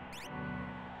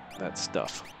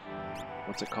stuff.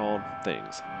 What's it called?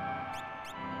 Things.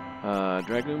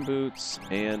 Dragoon Boots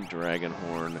and Dragon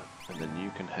Horn, and then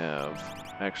you can have,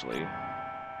 actually,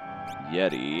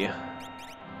 Yeti.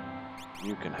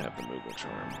 You can have the Moogle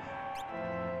Charm.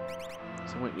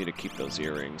 So I want you to keep those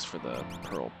earrings for the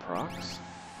Pearl procs,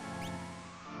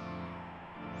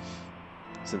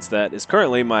 since that is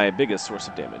currently my biggest source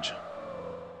of damage.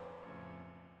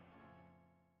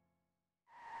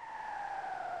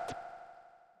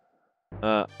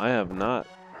 I have not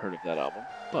heard of that album,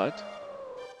 but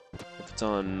if it's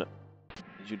on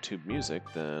YouTube Music,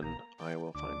 then I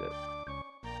will find it.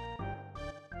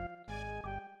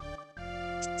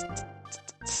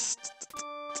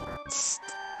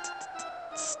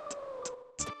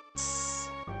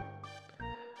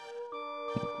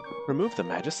 Remove the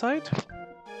Magicite?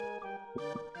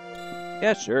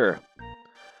 Yeah, sure.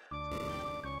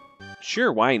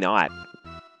 Sure, why not?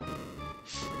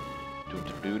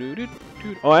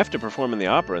 Oh, I have to perform in the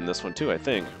opera in this one too, I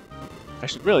think. I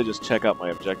should really just check out my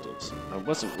objectives. I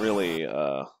wasn't really,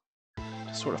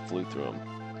 just sort of flew through them.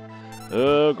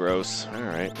 Oh, gross.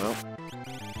 Alright, well,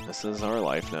 this is our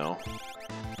life now.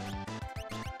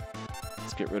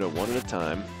 Let's get rid of one at a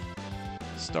time,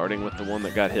 starting with the one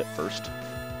that got hit first.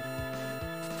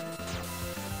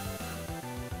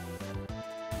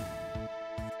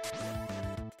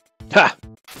 Ha!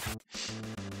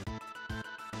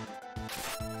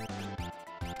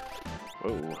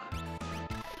 Whoa.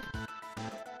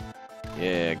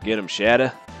 Yeah, get him,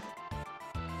 Shadow.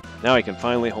 Now he can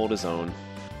finally hold his own.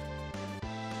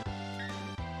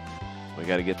 We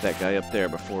gotta get that guy up there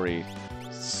before he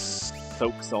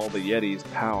soaks all the Yeti's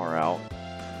power out.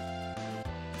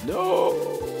 No!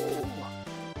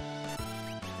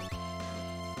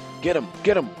 Get him,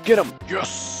 get him, get him!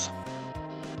 Yes!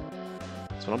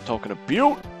 That's what I'm talking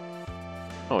about.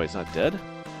 Oh, he's not dead?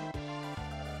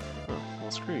 Oh, well,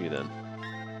 screw you then.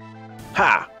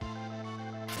 Ha!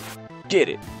 Get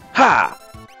it! Ha!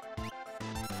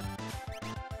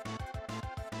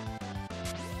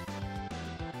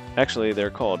 Actually,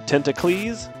 they're called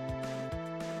tentacles.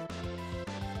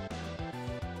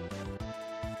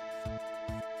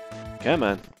 Come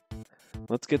on.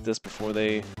 Let's get this before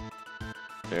they...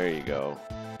 There you go.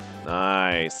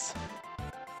 Nice.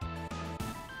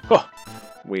 Oh,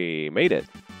 we made it.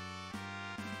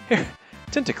 Here,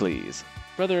 Tentacles,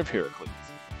 brother of Heracles.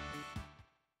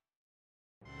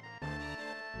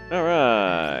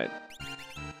 Alright.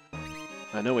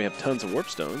 I know we have tons of warp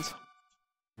stones.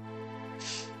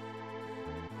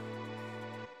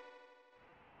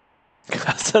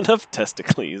 That's enough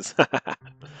testicles.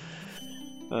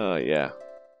 Oh, yeah.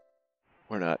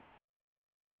 We're not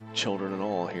children at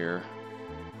all here.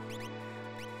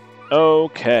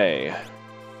 Okay.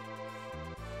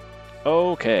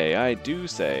 Okay, I do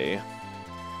say,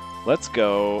 let's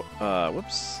go,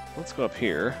 whoops, let's go up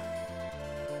here,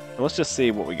 and let's just see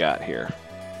what we got here,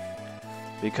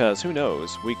 because who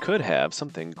knows, we could have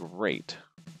something great,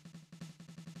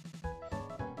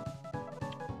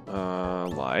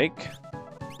 like,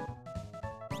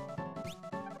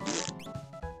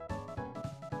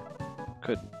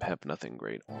 could have nothing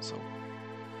great also.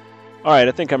 Alright,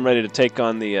 I think I'm ready to take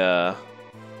on the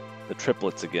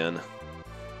triplets again.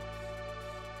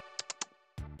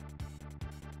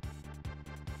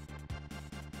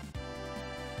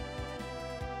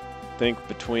 Think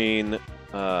between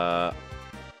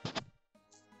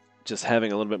just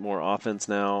having a little bit more offense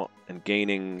now and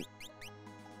gaining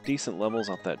decent levels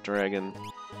off that dragon,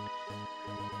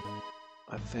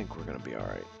 I think we're going to be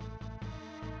alright.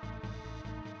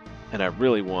 And I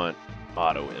really want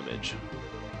auto image,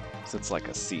 because it's like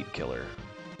a seed killer.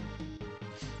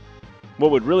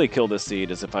 What would really kill this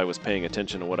seed is if I was paying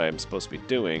attention to what I'm supposed to be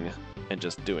doing and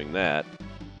just doing that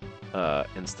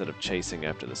instead of chasing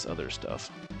after this other stuff.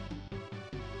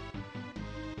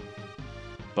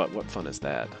 But what fun is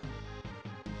that?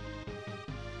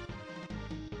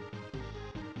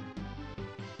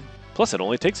 Plus, it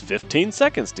only takes 15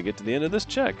 seconds to get to the end of this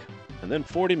check, and then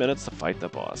 40 minutes to fight the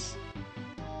boss.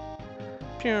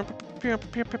 Boom,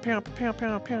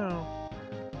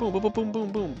 boom, boom, boom,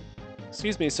 boom, boom.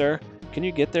 Excuse me, sir. Can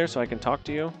you get there so I can talk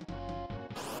to you?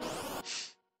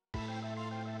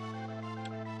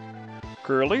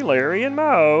 Curly, Larry, and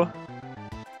Moe.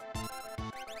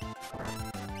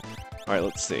 Alright,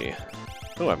 let's see.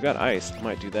 Oh, I've got ice. I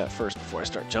might do that first before I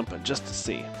start jumping, just to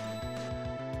see.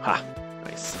 Ha!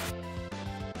 Nice.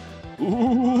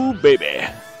 Ooh, baby!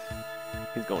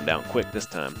 He's going down quick this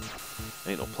time.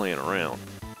 Ain't no playing around.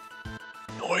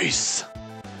 Nice!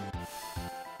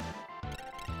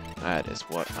 That is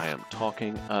what I am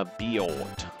talking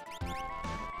about.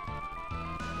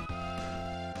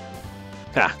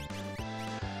 Ha!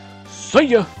 See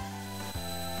ya!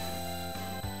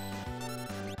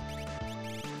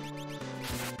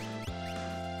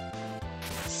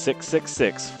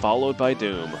 "666" followed by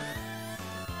doom.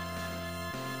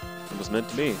 It was meant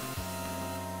to be.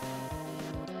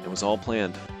 It was all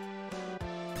planned.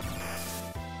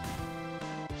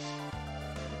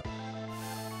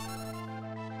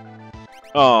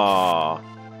 Aww.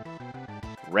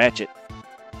 Ratchet.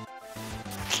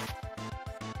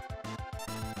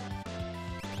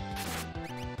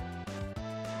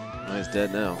 He's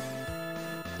dead now.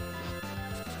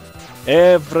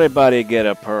 Everybody get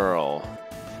a pearl.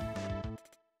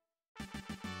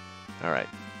 Alright.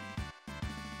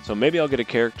 So maybe I'll get a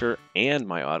character and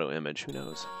my auto image. Who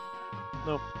knows?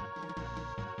 Nope.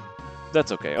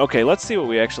 That's okay. Okay, let's see what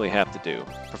we actually have to do.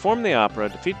 Perform the opera,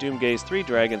 defeat Doomgaze, 3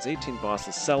 dragons, 18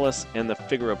 bosses, Celis, and the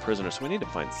Figaro prisoner. So we need to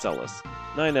find Celis.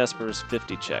 9 espers,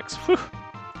 50 checks. Whew.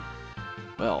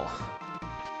 Well,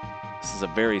 this is a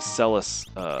very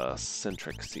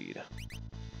Celis-centric seed.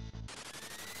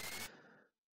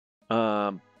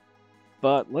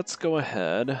 But let's go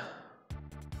ahead.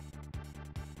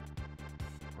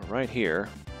 We're right here.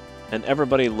 And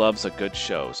everybody loves a good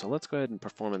show, so let's go ahead and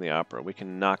perform in the opera. We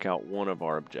can knock out one of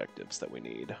our objectives that we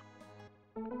need.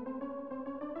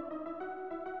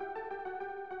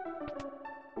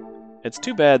 It's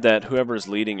too bad that whoever's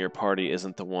leading your party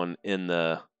isn't the one in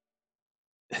the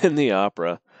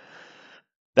opera.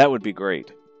 That would be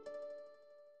great.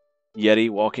 Yeti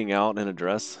walking out in a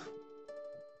dress.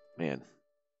 Man.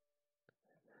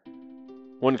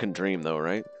 One can dream though,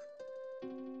 right?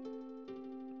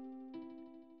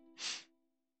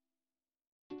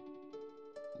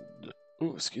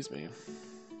 Ooh, excuse me.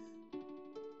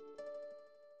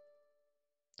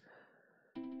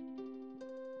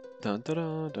 Dun, dun,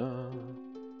 dun, dun.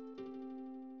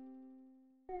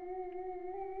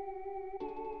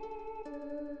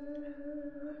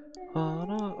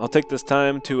 I'll take this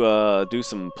time to do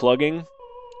some plugging.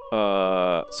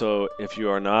 So if you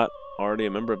are not already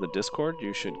a member of the Discord,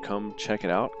 you should come check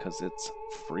it out because it's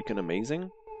freaking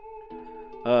amazing.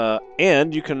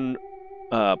 And you can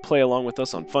play along with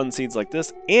us on fun seeds like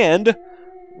this, and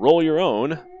roll your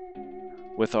own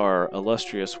with our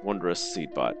illustrious, wondrous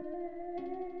seed bot,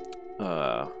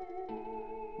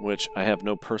 which I have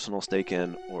no personal stake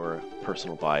in or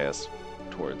personal bias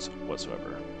towards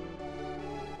whatsoever.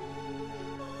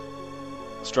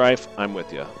 Strife, I'm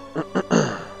with you.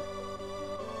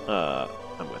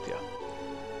 I'm with you.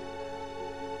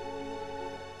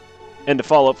 And to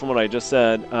follow up from what I just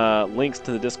said, links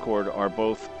to the Discord are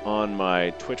both on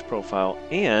my Twitch profile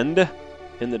and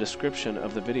in the description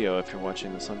of the video if you're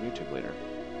watching this on YouTube later.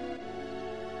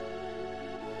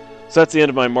 So that's the end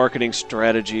of my marketing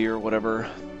strategy or whatever.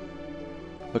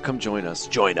 But come join us.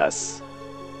 Join us.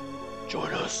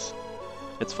 Join us.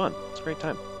 It's fun. It's a great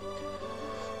time.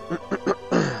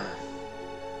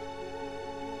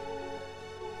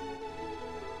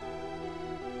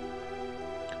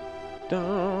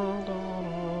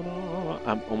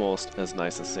 I'm almost as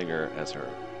nice a singer as her.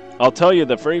 I'll tell you,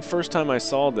 the very first time I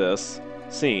saw this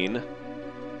scene,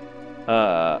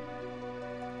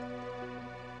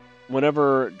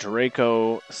 whenever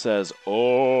Draco says,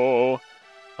 "Oh,"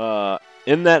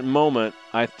 in that moment,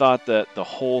 I thought that the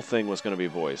whole thing was going to be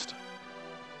voiced.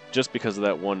 Just because of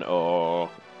that one, "Oh."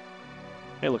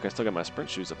 Hey, look, I still got my sprint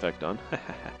shoes effect on.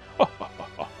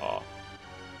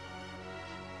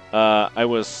 I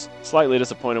was slightly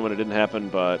disappointed when it didn't happen,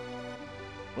 but...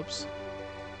 Whoops.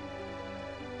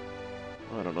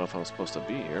 Well, I don't know if I'm supposed to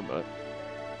be here, but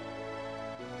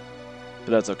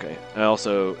that's okay. I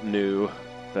also knew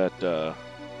that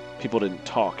people didn't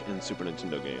talk in Super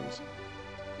Nintendo games.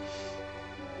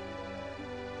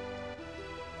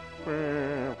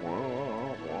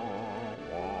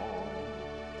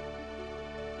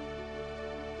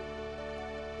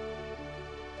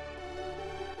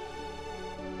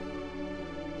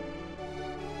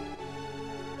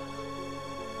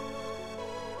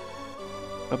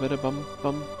 Bum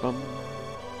bum bum.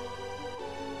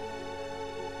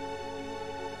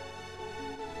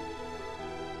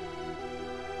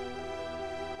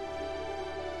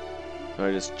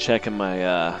 Sorry, just checking my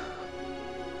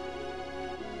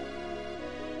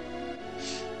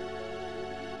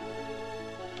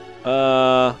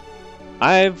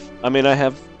I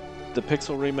have the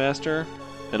Pixel remaster,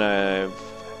 and I've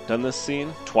done this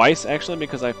scene twice actually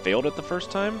because I failed it the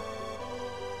first time.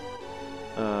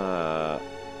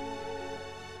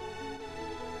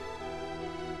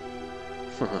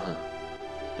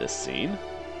 This scene.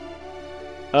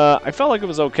 I felt like it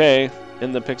was okay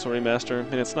in the Pixel remaster. I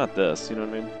mean, it's not this, you know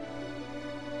what I mean?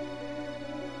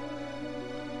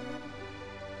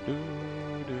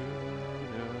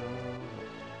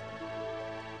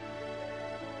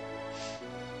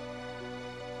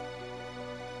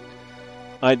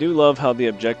 I do love how the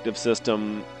objective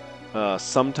system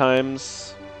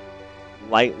sometimes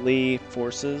lightly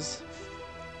forces.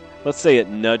 Let's say it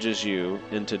nudges you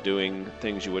into doing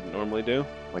things you wouldn't normally do,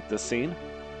 like this scene.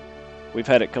 We've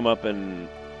had it come up in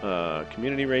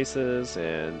community races,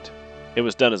 and it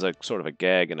was done as a sort of a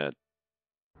gag in a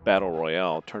Battle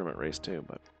Royale tournament race too,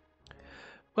 but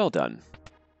well done.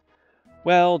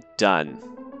 Well done.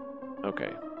 Okay.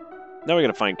 Now we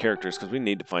gotta find characters, because we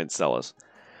need to find Celis.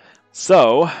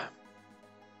 So...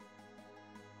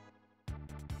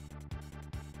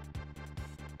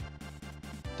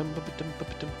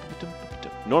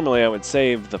 Normally I would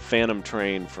save the Phantom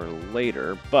Train for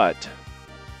later, but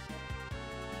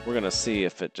we're going to see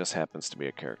if it just happens to be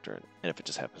a character, and if it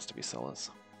just happens to be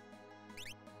Celis.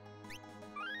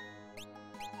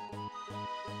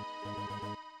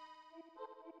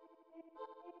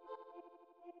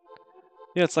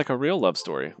 Yeah, it's like a real love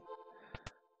story.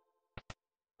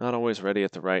 Not always ready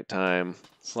at the right time.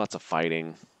 It's lots of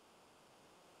fighting.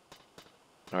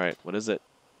 Alright, what is it?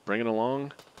 Bring it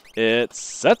along. It's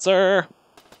Setzer!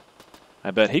 I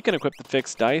bet he can equip the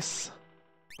fixed dice.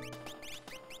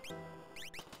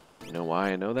 You know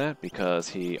why I know that? Because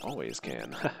he always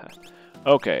can.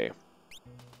 Okay.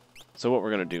 So what we're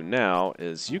going to do now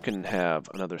is you can have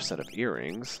another set of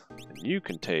earrings, and you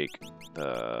can take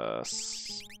the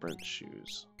sprint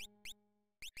shoes.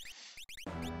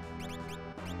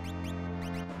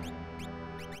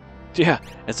 Yeah,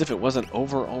 as if it wasn't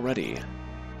over already.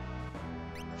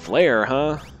 Flare,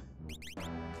 huh?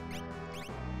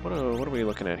 What are we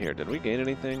looking at here? Did we gain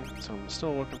anything? So I'm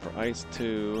still looking for Ice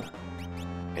 2.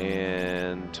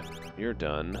 And you're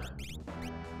done.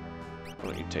 Why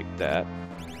don't you take that?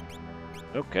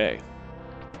 Okay.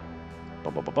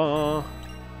 Ba-ba-ba-ba.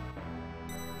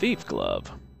 Thief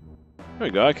Glove. There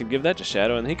we go. I could give that to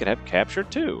Shadow, and he could have Capture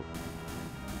too.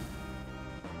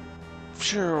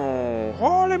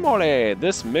 Holy moly!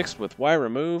 This mixed with Y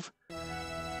Remove.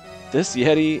 This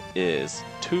Yeti is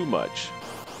too much.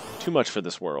 Too much for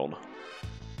this world.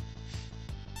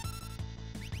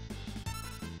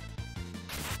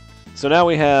 So now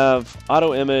we have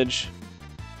Auto Image,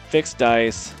 Fixed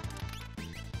Dice,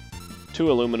 2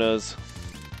 Illuminas.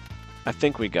 I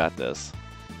think we got this.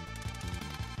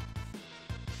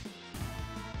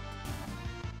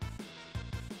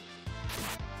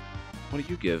 What do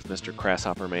you give, Mr.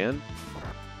 Grasshopper Man?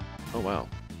 Oh wow,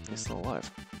 he's still alive.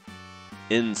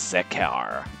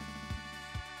 Insekar.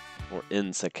 Or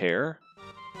Insekare.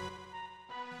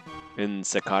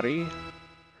 Insekari.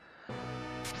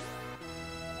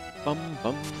 Bum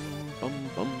bum bum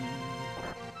bum.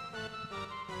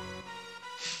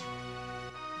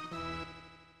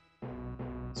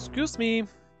 Excuse me.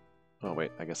 Oh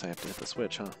wait, I guess I have to hit the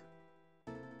switch, huh?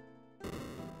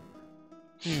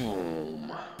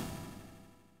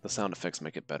 The sound effects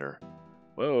make it better.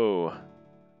 Whoa.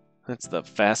 That's the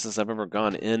fastest I've ever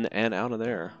gone in and out of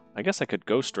there. I guess I could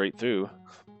go straight through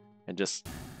and just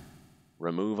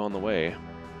remove on the way.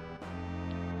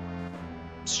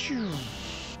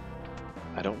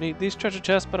 I don't need these treasure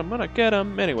chests, but I'm gonna get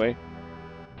them anyway.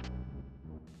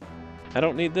 I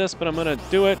don't need this, but I'm gonna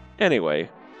do it anyway.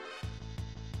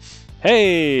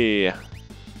 Hey!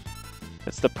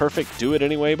 It's the perfect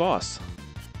do-it-anyway boss.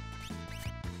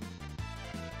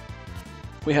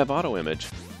 We have auto image.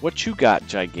 What you got,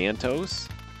 Gigantos?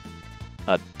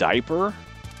 A diaper?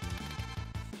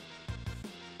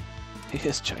 He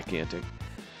is gigantic.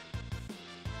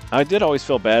 I did always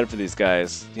feel bad for these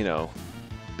guys, you know,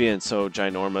 being so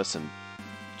ginormous and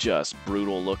just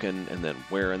brutal looking and then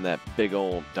wearing that big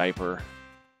old diaper.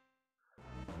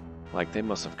 Like, they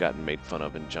must have gotten made fun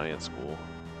of in giant school.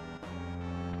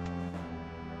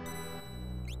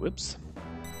 Whoops.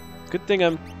 Good thing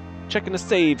I'm checking the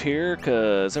save here,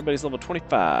 because everybody's level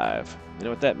 25. You know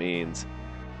what that means.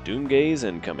 Doomgaze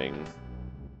incoming.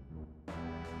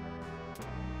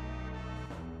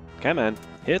 Come on,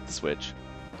 hit the switch.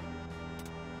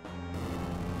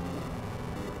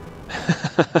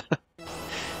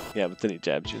 Yeah, but then he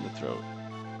jabs you in the throat.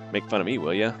 Make fun of me,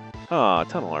 will ya? Aw,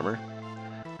 tunnel armor.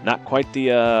 Not quite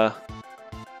the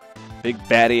big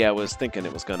baddie I was thinking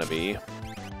it was gonna be.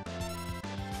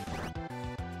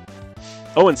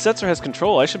 Oh, and Setzer has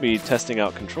control. I should be testing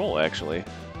out control, actually,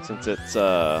 since it's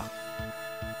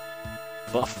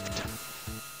buffed.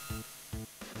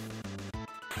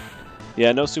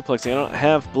 Yeah, no suplexing. I don't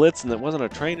have blitz, and it wasn't a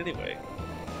train anyway.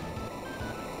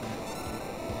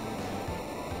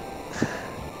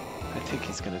 I think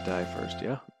he's gonna die first,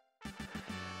 yeah?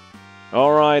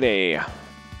 Alrighty.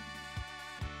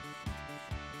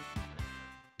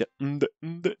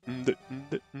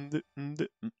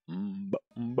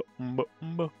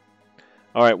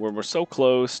 Alright, we're so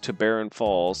close to Barren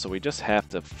Falls, so we just have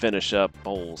to finish up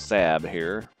old Sab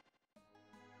here.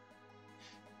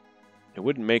 It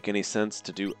wouldn't make any sense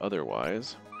to do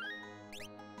otherwise.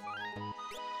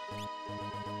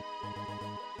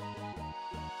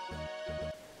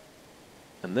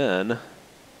 And then...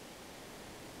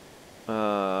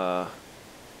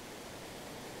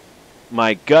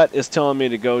 my gut is telling me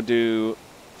to go do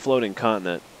Floating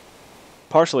Continent.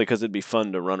 Partially because it'd be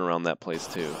fun to run around that place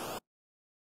too.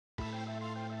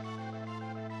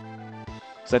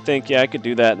 So I think, yeah, I could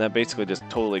do that, and that basically just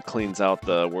totally cleans out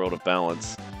the World of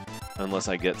Balance. Unless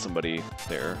I get somebody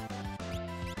there.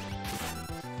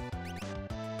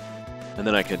 And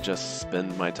then I could just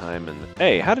spend my time and...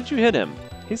 Hey, how did you hit him?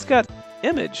 He's got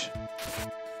image.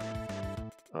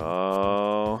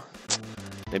 Oh...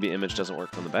 Maybe image doesn't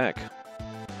work from the back.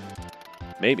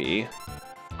 Maybe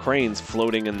cranes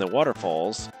floating in the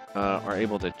waterfalls are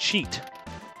able to cheat.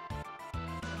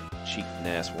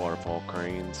 Cheating-ass waterfall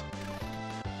cranes.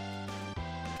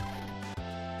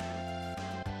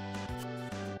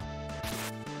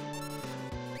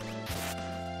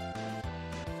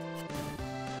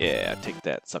 Yeah, take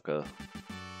that, sucker.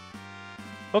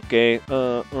 Okay,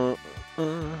 Maybe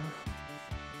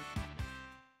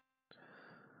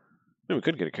we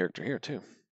could get a character here, too.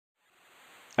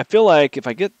 I feel like if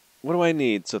I get... What do I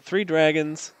need? So 3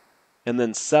 dragons, and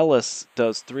then Celis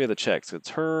does 3 of the checks.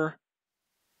 It's her,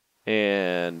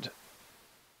 and...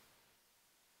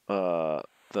 the...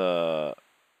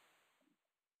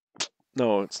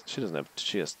 No, she doesn't have...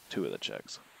 She has 2 of the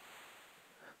checks.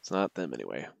 It's not them,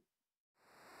 anyway.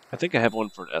 I think I have one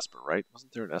for an Esper, right?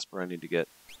 Wasn't there an Esper I need to get?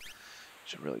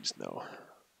 Should really just know.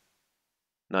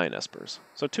 9 Espers.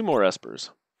 So 2 more Espers.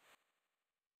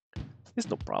 It's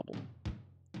no problem.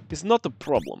 It's not a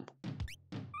problem.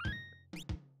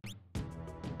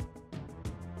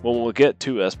 Well, we'll get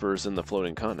 2 Espers in the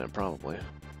Floating Continent, probably.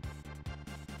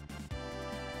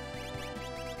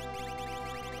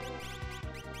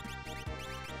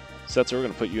 Setzer, we're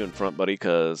going to put you in front, buddy,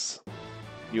 because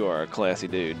you are a classy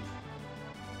dude.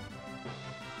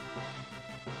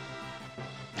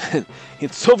 In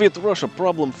Soviet Russia,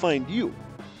 problem find you.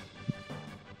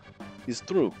 It's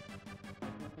true.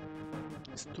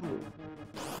 It's true.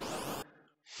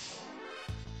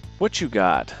 What you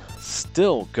got?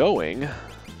 Still going.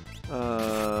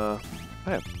 I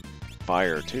have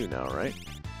fire too now, right?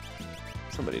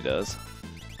 Somebody does.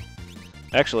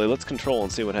 Actually, let's control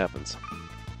and see what happens.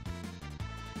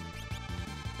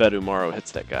 Bet Umaro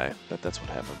hits that guy. Bet that's what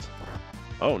happens.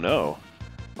 Oh no.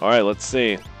 Alright, let's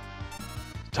see.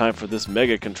 Time for this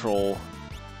mega control.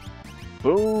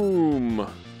 Boom!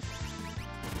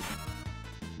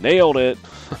 Nailed it!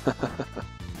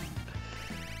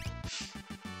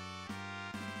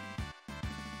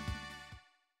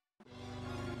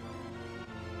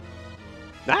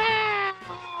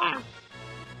 Ah!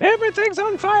 Everything's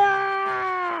on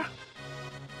fire!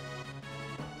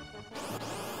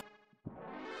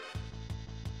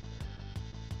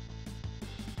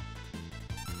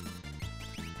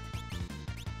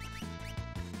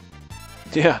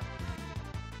 Yeah.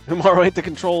 Umaro ate the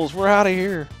controls. We're out of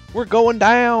here. We're going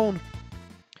down.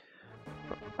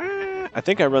 I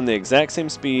think I run the exact same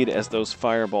speed as those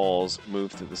fireballs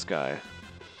move through the sky.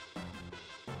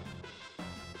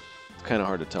 It's kind of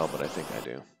hard to tell, but I think I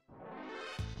do.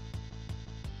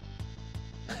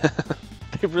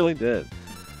 They really did.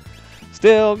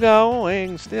 Still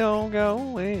going, still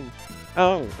going.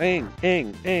 Oh, ing.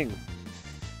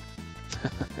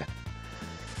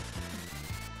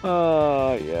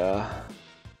 Oh, yeah.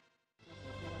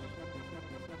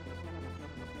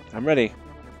 I'm ready.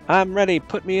 I'm ready.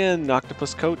 Put me in,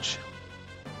 Octopus Coach.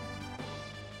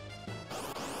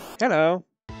 Hello.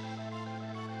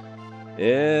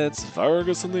 It's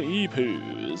Vargas and the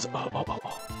E-Poos.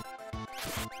 Oh.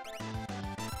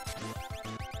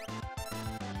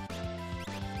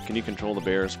 Can you control the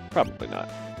bears? Probably not.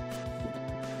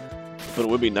 But it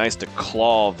would be nice to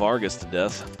claw Vargas to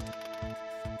death.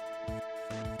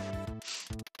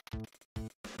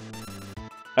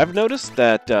 I've noticed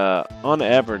that, on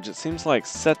average, it seems like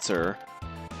Setzer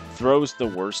throws the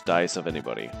worst dice of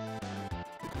anybody.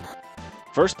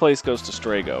 First place goes to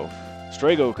Strago.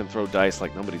 Strago can throw dice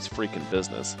like nobody's freaking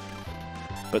business.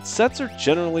 But Setzer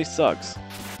generally sucks.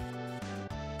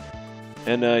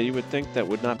 And you would think that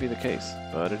would not be the case,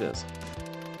 but it is.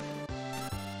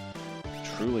 It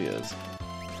truly is.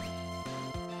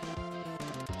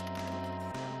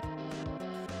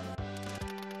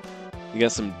 You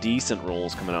got some decent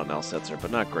rolls coming out now, Setzer,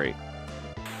 but not great.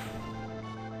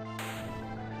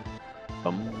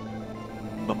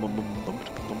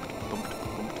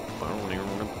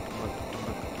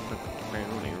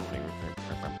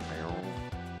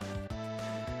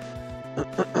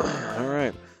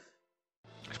 Alright.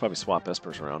 I should probably swap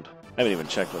Espers around. I haven't even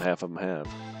checked what half of them have.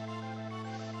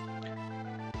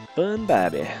 Fun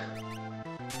baby.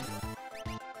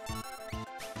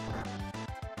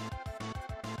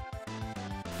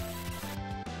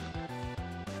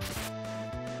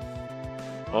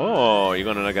 Oh,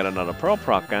 you're gonna get another Pearl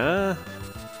Proc, huh?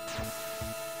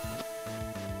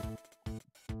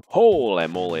 Holy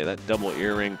moly, that double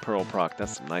earring Pearl Proc,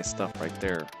 that's some nice stuff right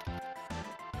there.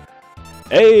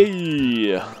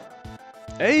 Hey!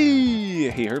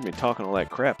 Hey! He heard me talking all that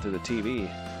crap through the TV.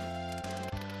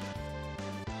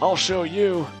 I'll show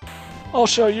you. I'll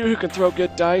show you who can throw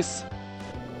good dice.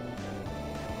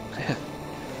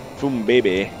 Boom,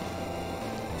 baby.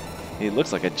 He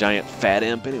looks like a giant fat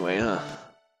imp anyway, huh?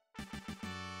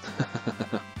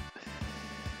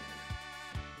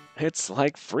 It's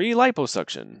like free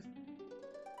liposuction.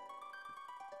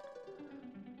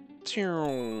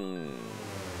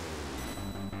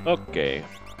 Okay.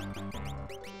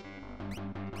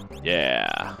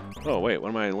 Yeah. Oh, wait, what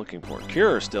am I looking for?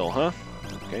 Cure still, huh?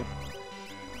 Okay.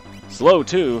 Slow,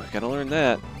 too. Gotta learn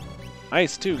that.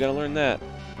 Ice, too. Gotta learn that.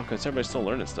 Okay, so everybody's still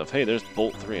learning stuff. Hey, there's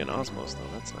Bolt 3 and Osmos, though.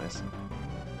 That's nice.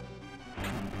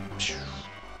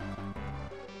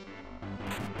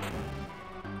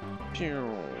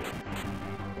 Pew.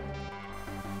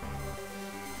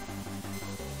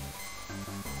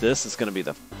 This is going to be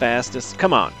the fastest,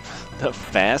 come on, the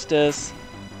fastest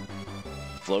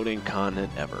floating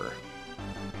continent ever.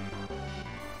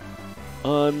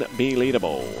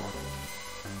 Unbelievable.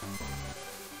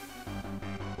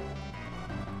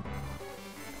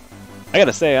 I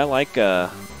gotta say, I like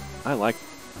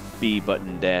B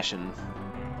button dashing.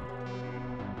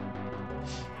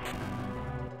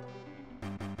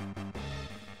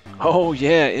 Oh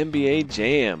yeah, NBA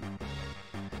Jam.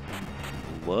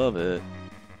 Love it.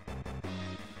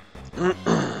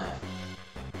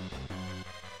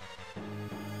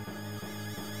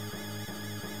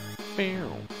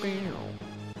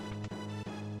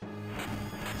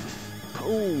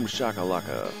 Boom,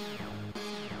 shakalaka.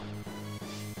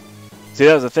 See,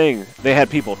 that was the thing. They had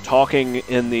people talking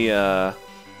in the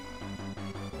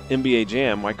NBA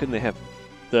Jam. Why couldn't they have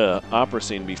the opera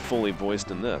scene be fully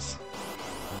voiced in this?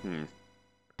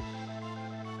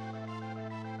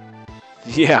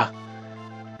 Yeah.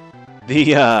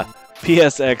 The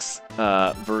PSX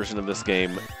version of this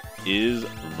game is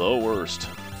the worst.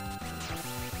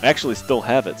 I actually still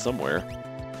have it somewhere.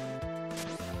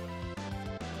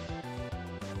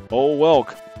 Oh,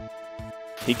 Welk.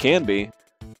 He can be.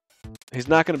 He's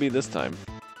not going to be this time.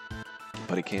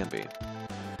 But he can be.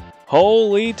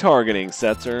 Holy targeting,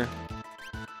 Setzer.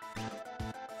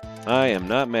 I am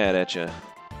not mad at you.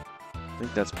 I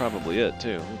think that's probably it,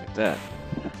 too. Look at that.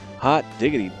 Hot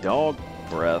diggity dog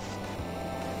breath.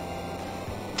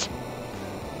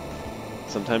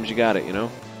 Sometimes you got it, you know?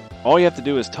 All you have to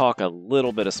do is talk a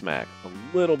little bit of smack.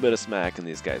 A little bit of smack and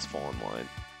these guys fall in line.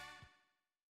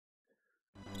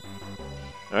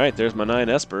 Alright, there's my 9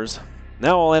 Espers.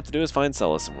 Now all I have to do is find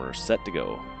Celis and we're set to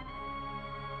go.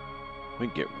 We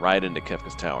can get right into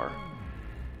Kefka's tower.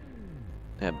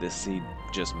 Have this seed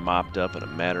just mopped up in a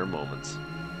matter of moments.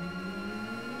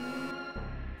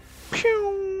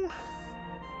 Pew!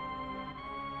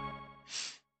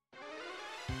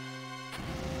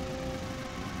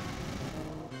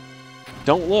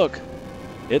 Don't look.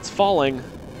 It's falling.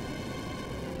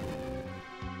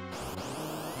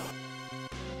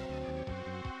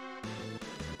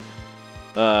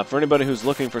 For anybody who's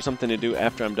looking for something to do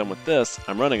after I'm done with this,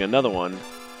 I'm running another one.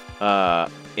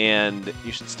 And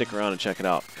you should stick around and check it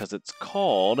out, because it's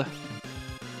called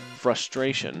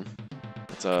Frustration.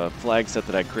 It's a flag set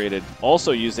that I created,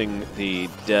 also using the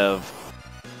dev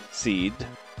seed,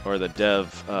 or the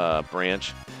dev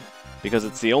branch, because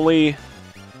it's the only...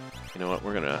 You know what,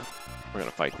 we're gonna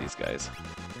fight these guys.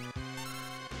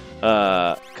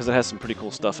 Because it has some pretty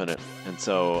cool stuff in it. And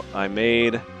so I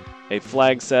made a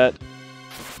flag set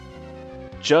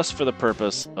just for the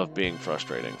purpose of being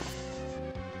frustrating.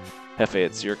 Hefe,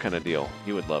 it's your kind of deal.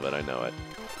 You would love it, I know it.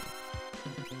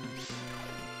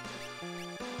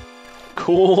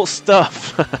 Cool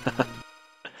stuff!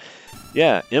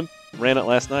 Yeah, Imp ran it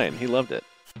last night and he loved it.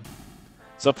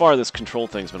 So far, this control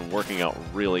thing's been working out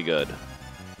really good.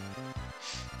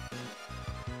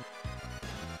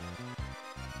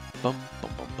 Bum, bum,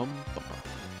 bum, bum, bum.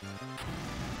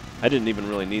 I didn't even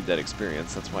really need that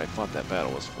experience. That's why I fought that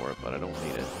battle was for it, but I don't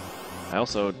need it. I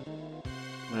also...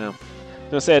 Well... I was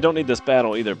gonna say I don't need this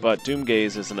battle either, but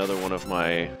Doomgaze is another one of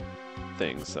my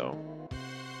things, so...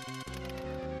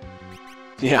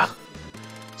 Yeah.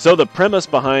 So the premise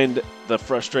behind the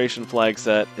Frustration flag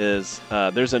set is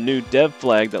there's a new dev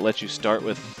flag that lets you start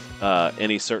with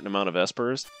any certain amount of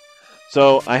espers.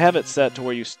 So I have it set to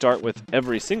where you start with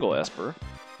every single esper.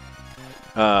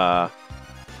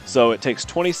 So it takes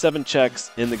 27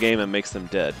 checks in the game and makes them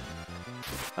dead.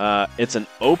 It's an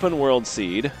open world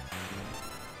seed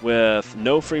with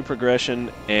no free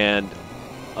progression and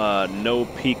no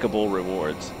peakable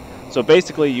rewards. So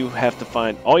basically you have to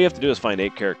find, all you have to do is find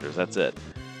 8 characters, that's it.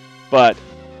 But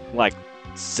like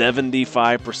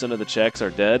 75% of the checks are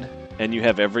dead and you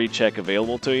have every check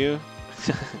available to you.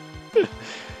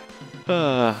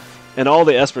 And all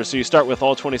the espers, so you start with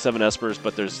all 27 espers,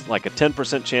 but there's like a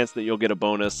 10% chance that you'll get a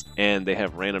bonus, and they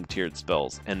have random tiered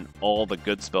spells, and all the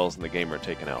good spells in the game are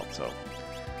taken out, so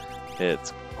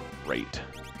it's great.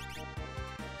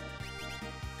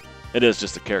 It is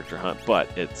just a character hunt, but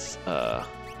it's,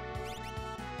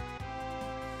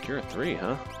 Cura 3,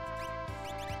 huh?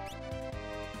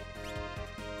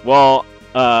 Well,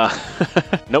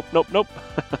 nope, nope, nope.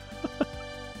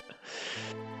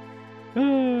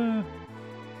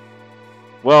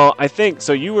 Well, I think,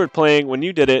 so you were playing, when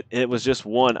you did it, it was just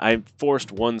one. I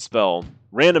forced one spell.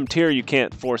 Random tier, you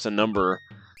can't force a number,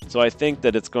 so I think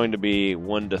that it's going to be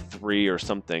 1 to 3 or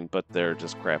something, but they're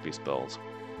just crappy spells.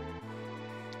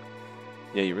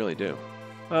 Yeah, you really do.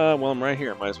 Well, I'm right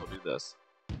here. I might as well do this.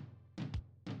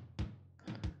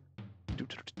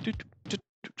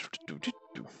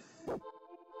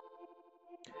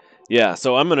 Yeah,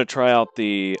 so I'm going to try out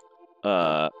the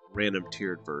random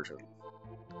tiered version.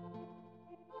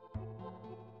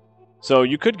 So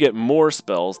you could get more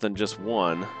spells than just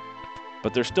one,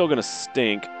 but they're still going to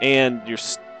stink, and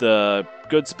the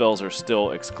good spells are still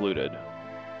excluded.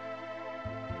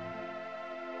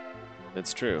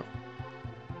 It's true.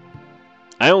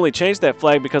 I only changed that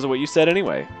flag because of what you said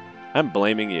anyway. I'm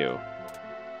blaming you.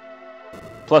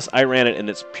 Plus, I ran it in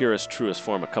its purest, truest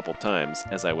form a couple times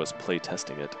as I was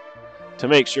playtesting it, to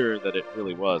make sure that it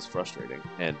really was frustrating,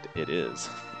 and it is.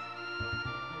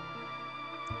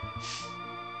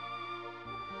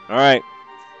 Alright,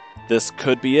 this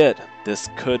could be it. This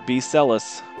could be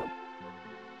Celis.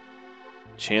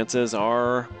 Chances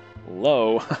are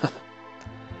low.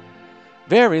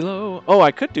 Very low. Oh,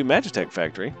 I could do Magitech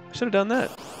Factory. I should have done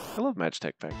that. I love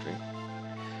Magitech Factory.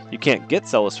 You can't get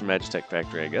Celis from Magitech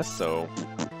Factory, I guess, so...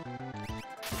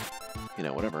 You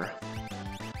know, whatever.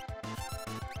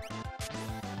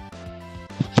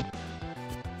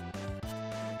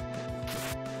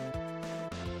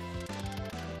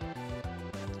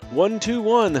 One, 2,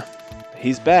 1.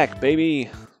 He's back, baby.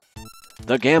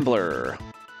 The Gambler.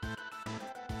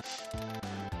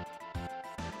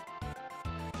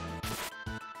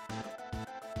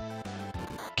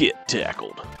 Get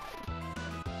tackled.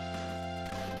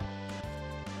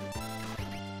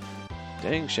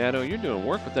 Dang, Shadow, you're doing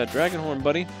work with that dragon horn,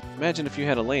 buddy. Imagine if you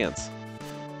had a lance.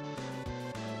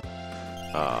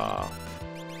 So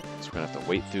we're gonna have to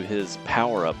wait through his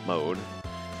power-up mode.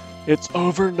 It's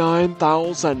over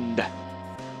 9,000.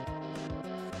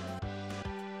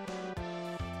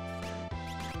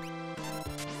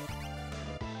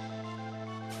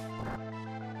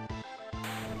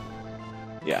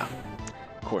 Yeah.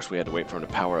 Of course, we had to wait for him to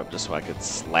power up just so I could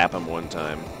slap him one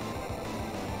time.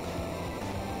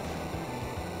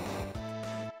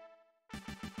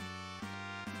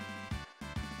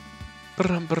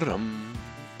 Brum, brum.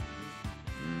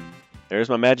 There's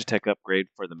my Magitech upgrade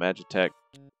for the Magitech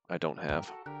I don't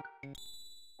have.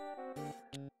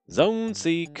 Zone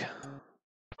Seek.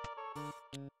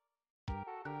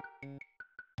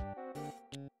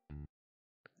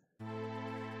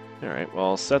 Alright,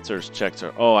 well, Setzer's checks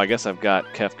are... Oh, I guess I've got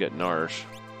Kefka and Narsh.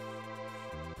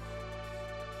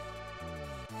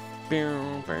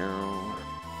 Oh,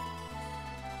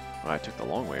 I took the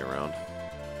long way around.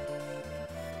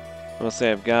 I'll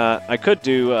say I've got... I could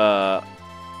do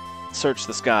Search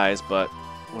the Skies, but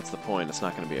what's the point? It's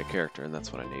not going to be a character, and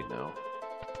that's what I need now.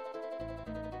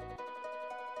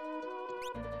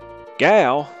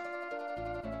 Gal!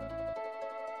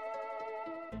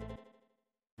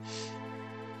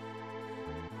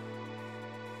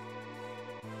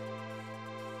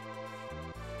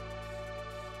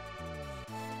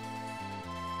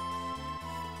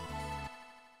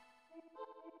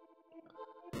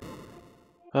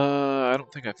 I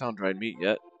don't think I found dried meat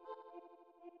yet.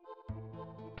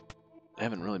 I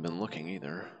haven't really been looking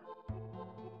either.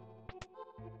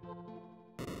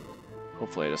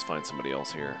 Hopefully I just find somebody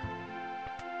else here.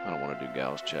 I don't want to do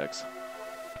Gal's checks.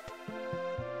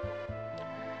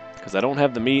 Because I don't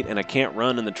have the meat and I can't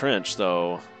run in the trench,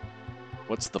 so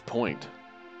what's the point?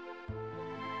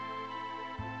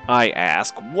 I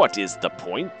ask, what is the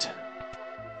point?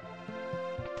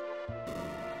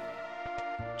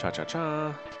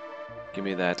 Cha-cha-cha. Give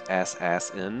me that ass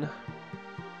in.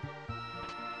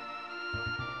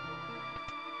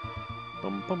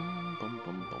 Bum bum bum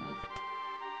bum bum.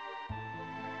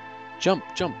 Jump,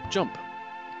 jump, jump.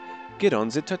 Get on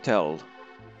the turtle.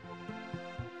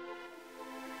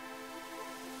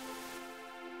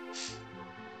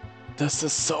 This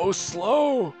is so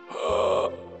slow.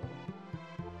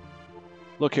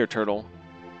 Look here, turtle.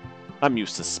 I'm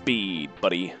used to speed,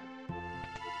 buddy.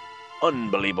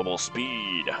 Unbelievable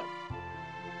speed.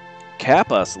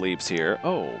 Kappa sleeps here.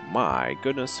 Oh my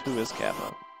goodness, who is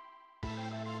Kappa?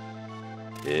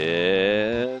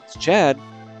 It's Chad.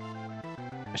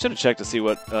 I should have checked to see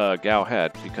what Gao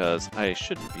had, because I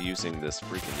shouldn't be using this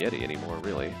freaking Yeti anymore,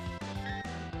 really.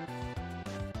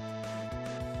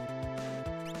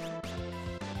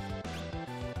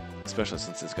 Especially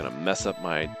since it's going to mess up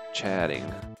my chatting.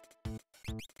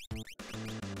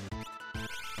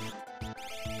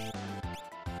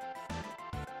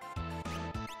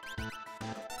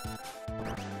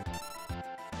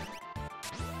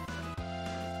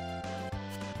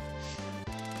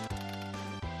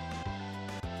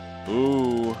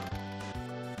 Ooh.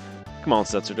 Come on,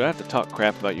 Setzer. Do I have to talk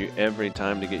crap about you every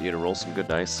time to get you to roll some good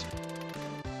dice?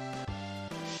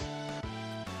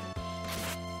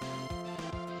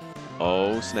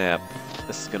 Oh, snap.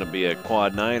 This is going to be a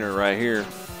quad niner right here.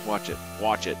 Watch it.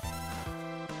 Watch it.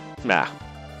 Nah.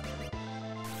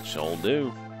 Shall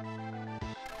do.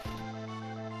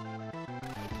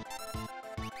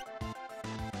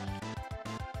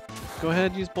 Go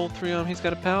ahead, use bolt 3 on him. He's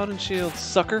got a paladin shield,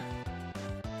 sucker.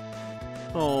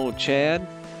 Oh, Chad.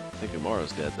 I think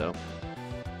Umaro's dead, though.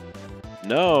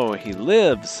 No, he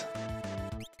lives.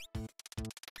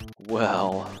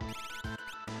 Well.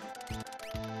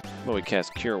 Well, we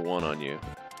cast Cure 1 on you.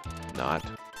 Not.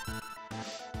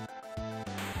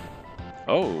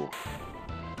 Oh.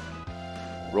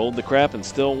 Rolled the crap and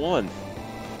still won.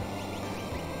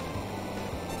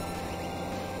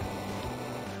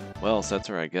 Well,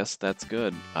 Setzer, I guess that's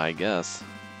good. I guess.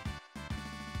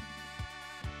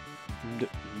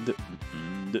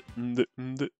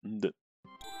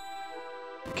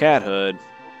 Cat Hood.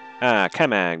 Ah,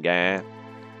 come on, guy.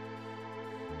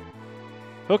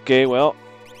 Okay, well.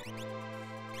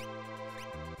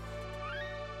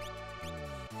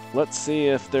 Let's see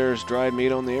if there's dried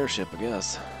meat on the airship, I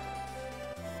guess.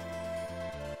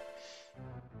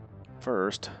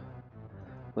 First,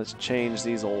 let's change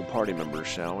these old party members,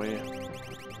 shall we?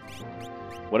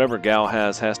 Whatever Gal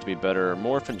has to be better.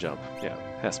 Morph and jump. Yeah,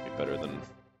 has to be better than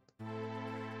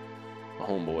a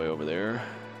homeboy over there.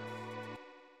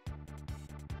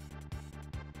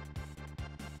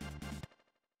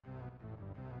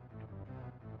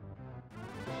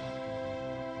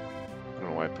 I don't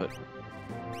know why I put...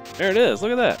 There it is,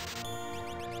 look at that.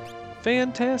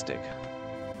 Fantastic.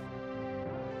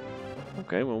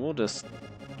 Okay, well, we'll just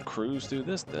cruise through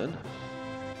this then.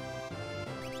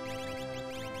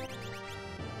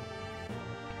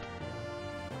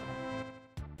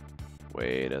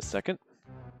 Wait a second.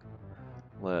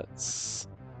 Let's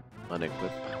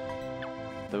unequip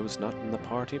those not in the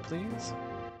party, please.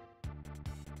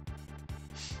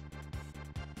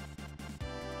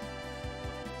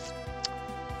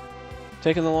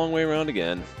 Taking the long way around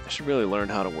again. I should really learn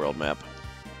how to world map.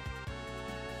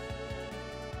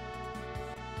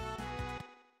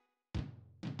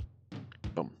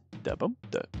 Da bum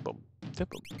da bum da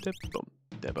bum da bum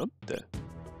da bum da.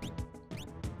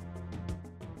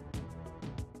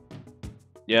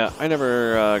 Yeah, I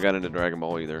never got into Dragon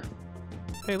Ball either.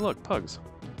 Hey, look, pugs.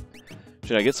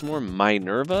 Should I get some more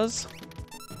Minervas?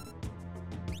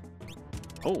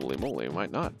 Holy moly,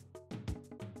 might not.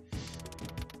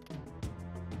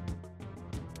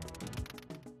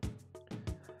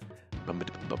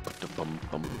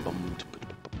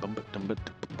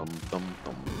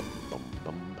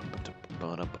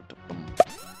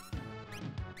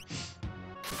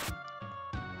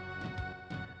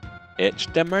 It's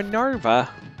the Minerva.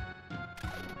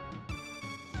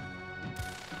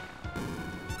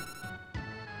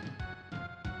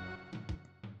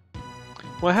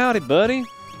 Well, howdy, buddy.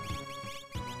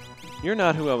 You're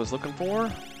not who I was looking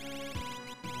for.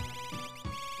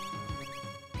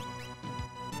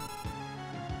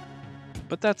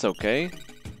 But that's okay.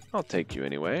 I'll take you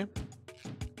anyway.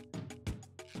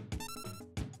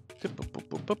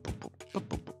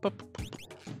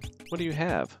 What do you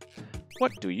have?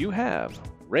 What do you have?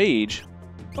 Rage?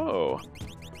 Oh.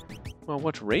 Well,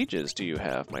 what rages do you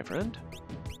have, my friend?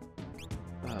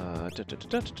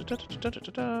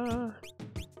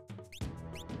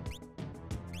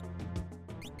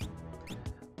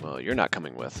 Well, you're not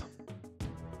coming with.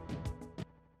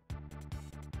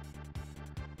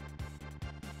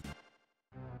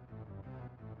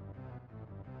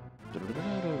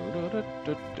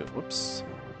 Whoops.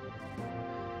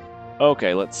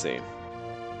 Okay, let's see.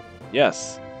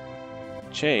 Yes.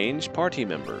 Change party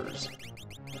members.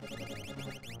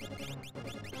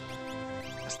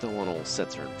 I still want old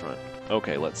Setzer in front.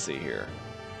 Okay, let's see here.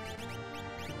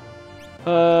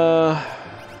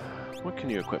 What can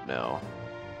you equip now?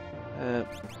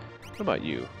 What about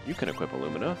you? You can equip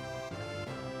Illumina.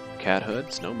 Cat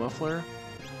Hood, Snow Muffler.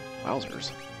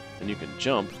 Wowzers. And you can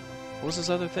jump. What was this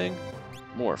other thing?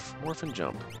 Morph. Morph and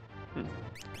jump.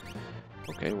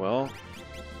 Okay, well.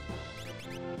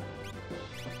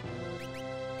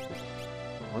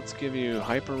 Let's give you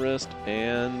Hyper Wrist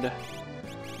and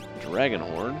Dragon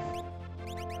Horn.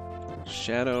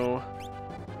 Shadow.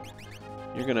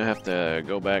 You're gonna have to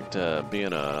go back to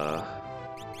being a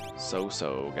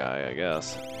so-so guy, I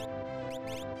guess.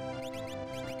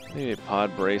 Maybe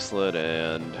Pod Bracelet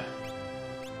and...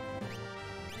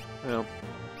 Well,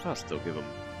 I'll still give him...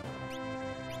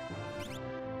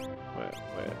 Wait.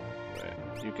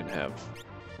 You can have...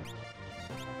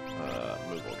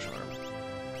 Moogle Charm.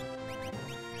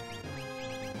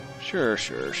 Sure.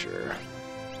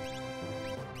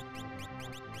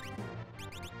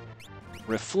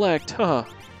 Reflect, huh?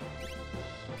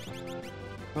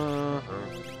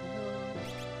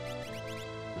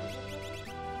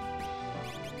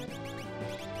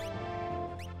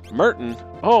 Merton?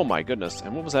 Oh my goodness.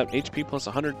 And what was that? HP plus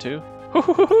 100 too?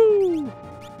 Hoo-hoo-hoo-hoo!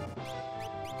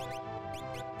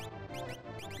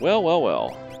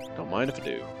 Well. Don't mind if I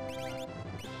do.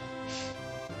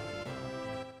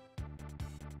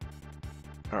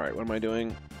 Alright, what am I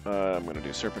doing? I'm gonna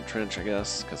do Serpent Trench, I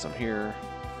guess, because I'm here.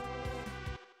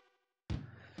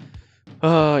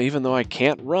 Even though I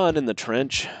can't run in the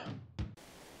trench.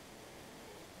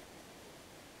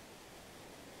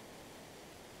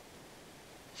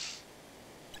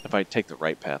 If I take the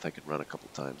right path, I could run a couple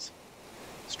times.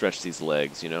 Stretch these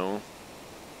legs, you know?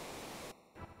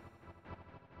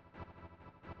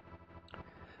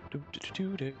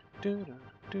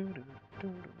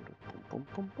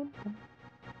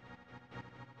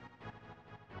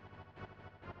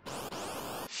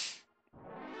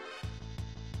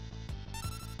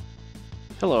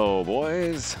 Hello,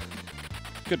 boys.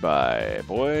 Goodbye,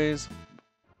 boys.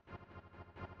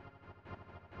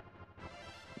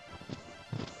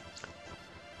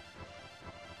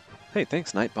 Hey,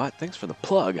 thanks, Nightbot. Thanks for the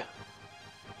plug.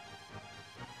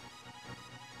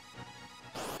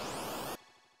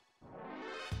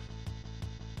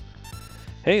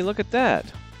 Hey, look at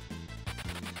that.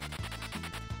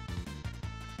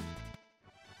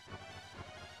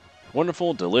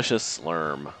 Wonderful, delicious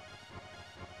slurm.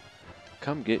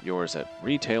 Come get yours at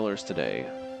retailers today.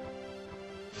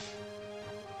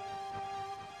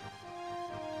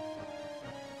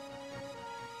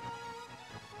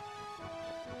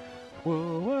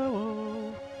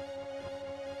 Whoa.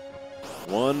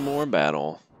 One more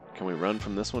battle. Can we run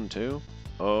from this one too?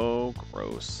 Oh,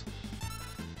 gross.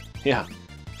 Yeah,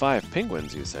 5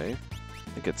 penguins, you say? I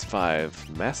think it's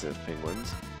 5 massive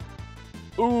penguins.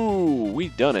 Ooh, we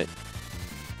done it.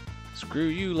 Screw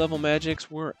you, level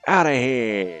magics. We're out of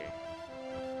here.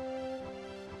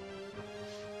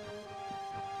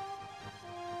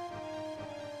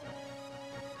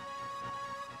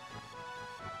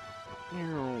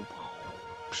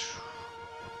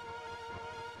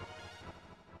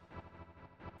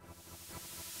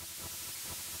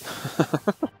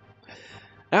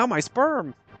 Ow, my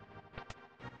sperm!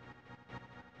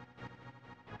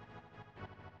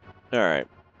 Alright.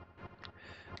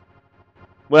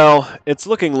 Well, it's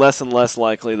looking less and less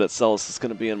likely that Celis is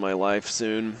going to be in my life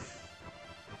soon.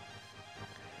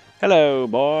 Hello,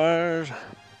 boys!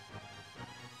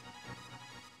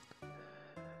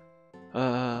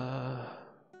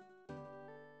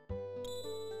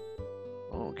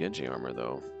 Oh, Genji armor,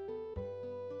 though.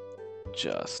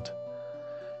 Just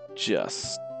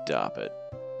stop it.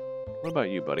 What about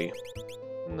you, buddy?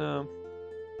 No.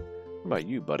 What about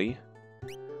you, buddy?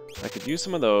 I could use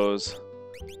some of those.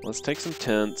 Let's take some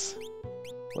tents.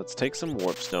 Let's take some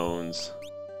warp stones.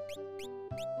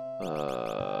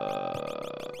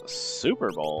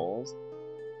 Super balls.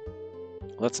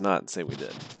 Let's not say we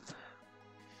did.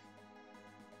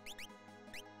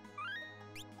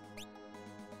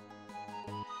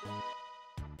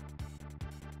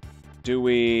 Do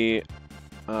we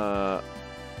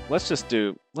let's just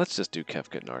do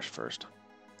Kefka and Narsh first.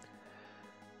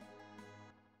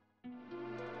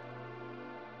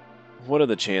 What are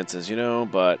the chances, you know,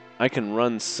 but I can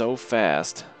run so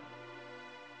fast.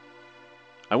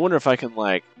 I wonder if I can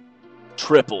like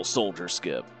triple soldier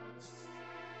skip.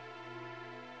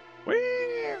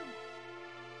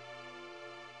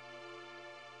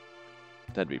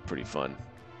 That'd be pretty fun.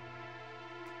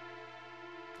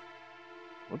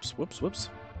 Whoops, whoops, whoops.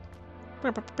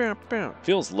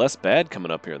 Feels less bad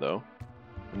coming up here, though,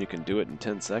 when you can do it in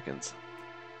 10 seconds.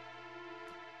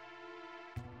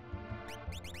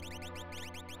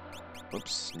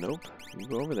 Whoops, nope. You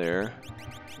go over there.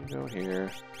 You go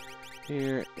here.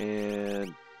 Here,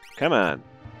 and... Come on!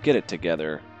 Get it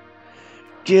together.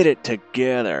 Get it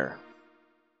together!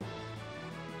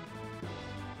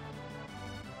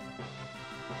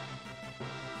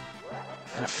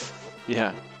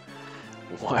 Yeah.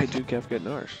 Why do Kefka and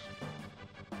Narsh?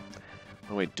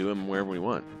 Oh wait, do him wherever we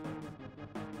want.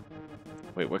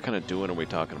 Wait, what kind of doing are we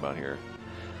talking about here?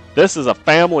 This is a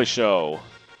family show!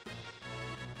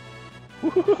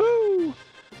 Woohoo!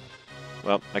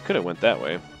 Well, I could have went that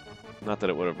way. Not that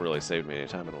it would have really saved me any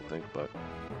time, I don't think, but...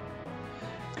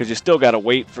 Because you still gotta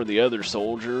wait for the other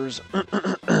soldiers.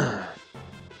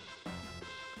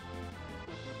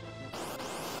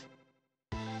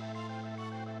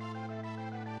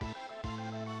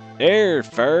 Air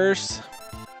first.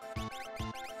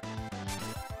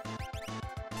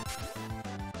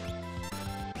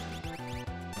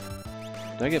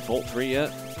 Did I get Volt 3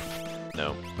 yet?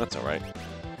 No, that's alright.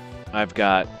 I've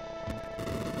got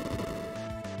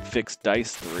Fixed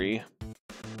Dice 3.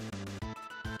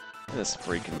 This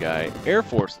freaking guy. Air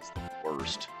Force is the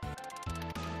worst.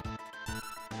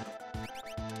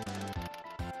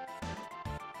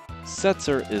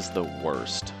 Setzer is the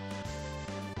worst.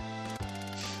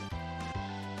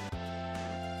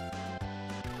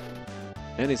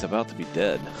 And he's about to be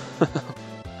dead.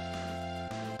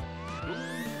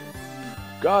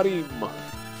 Got him! I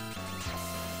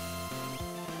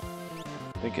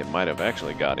think it might have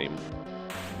actually got him.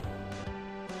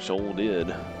 Sure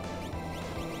did.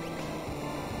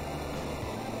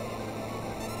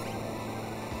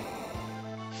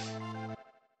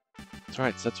 That's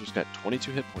right, Setzer's got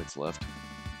 22 hit points left.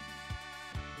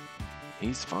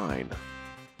 He's fine.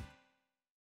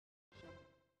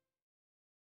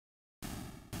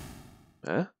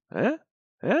 Huh? Huh?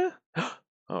 Huh?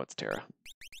 Oh, it's Terra.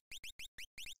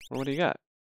 Well, what do you got?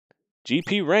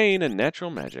 GP Rain and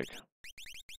Natural Magic.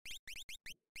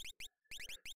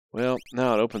 Well,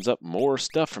 now it opens up more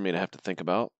stuff for me to have to think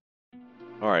about.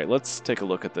 Alright, let's take a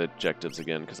look at the objectives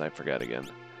again, because I forgot again.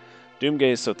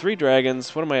 Doomgaze, so 3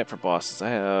 dragons. What am I at for bosses? I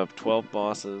have 12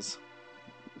 bosses.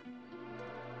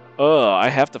 I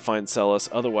have to find Celis,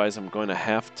 otherwise I'm going to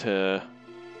have to...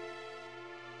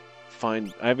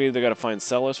 I've either got to find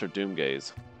Celis or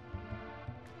Doomgaze.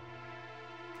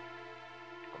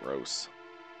 Gross.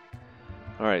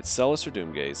 Alright, Celis or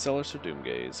Doomgaze. Celis or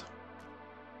Doomgaze.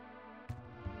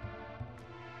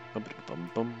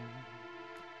 Bum-ba-da-bum-bum.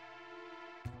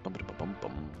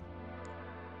 Bum-ba-da-bum-bum.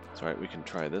 It's alright, we can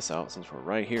try this out since we're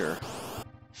right here.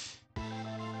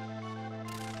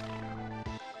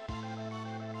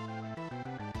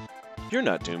 You're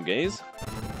not Doomgaze.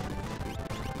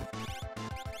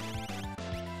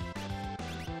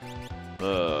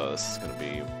 This is gonna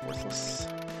be worthless.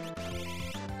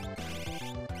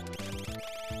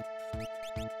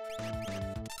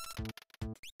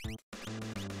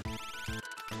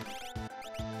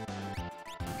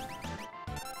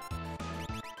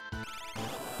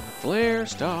 Flare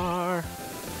Star!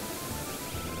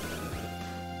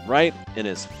 Right in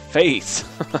his face!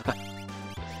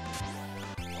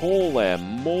 Holy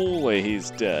moly,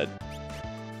 he's dead.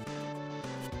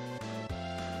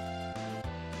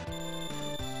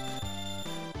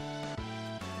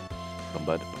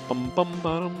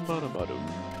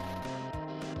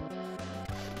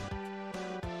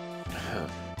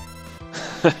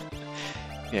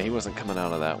 Yeah, he wasn't coming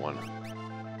out of that one.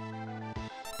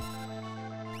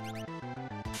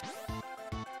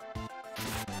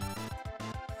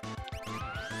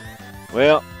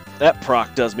 Well, that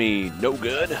proc does me no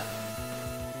good.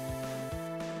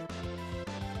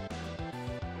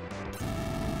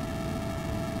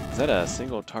 Is that a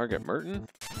single target Merton?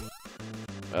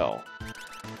 Well,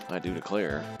 I do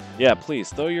declare. Yeah,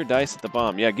 please, throw your dice at the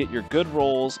bomb. Yeah, get your good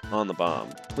rolls on the bomb.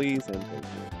 Please and thank you.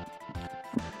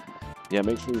 Yeah,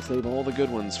 make sure you save all the good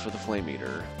ones for the Flame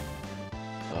Eater.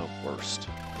 The worst.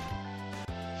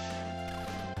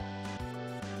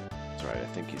 That's right, I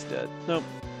think he's dead. Nope,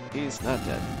 he's not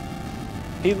dead.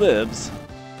 He lives.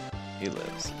 He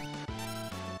lives.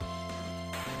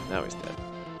 Now he's dead.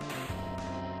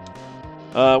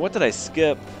 What did I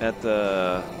skip at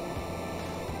the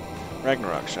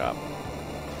Ragnarok shop?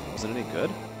 Was it any good?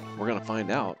 We're gonna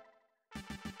find out.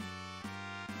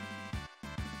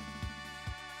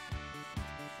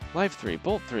 Life 3,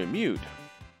 Bolt 3, Mute.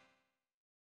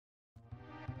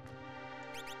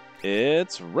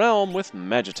 It's Realm with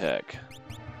Magitech.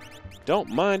 Don't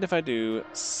mind if I do.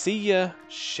 See ya,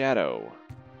 Shadow.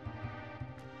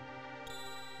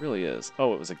 Really is.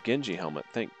 Oh, it was a Genji helmet.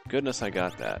 Thank goodness I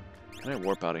got that. Can I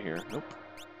warp out of here? Nope.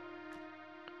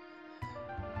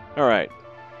 Alright.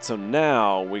 So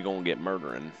now we gonna get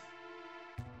murdering.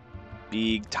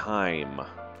 Big time.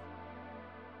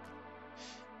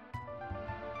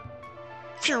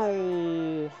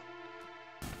 Phew!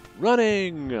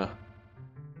 Running!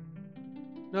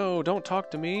 No, don't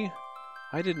talk to me.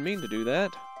 I didn't mean to do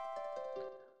that.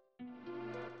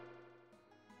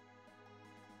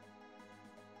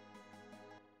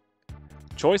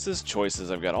 Choices,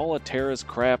 choices. I've got all of Terra's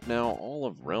crap now, all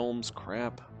of Realm's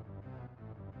crap.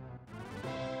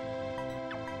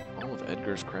 All of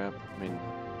Edgar's crap. I mean...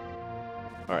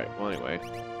 Alright, well anyway.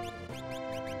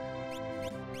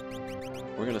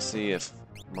 We're gonna see if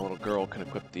my little girl can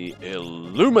equip the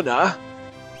Illumina.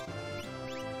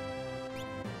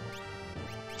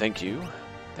 Thank you.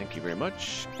 Thank you very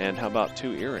much. And how about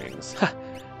 2 earrings?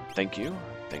 Thank you.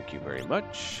 Thank you very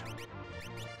much.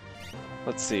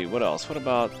 Let's see, what else? What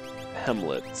about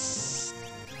Hemlets?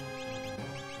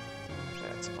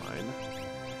 That's fine.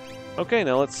 Okay,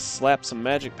 now let's slap some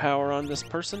magic power on this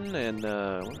person and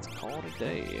let's call it a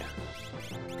day.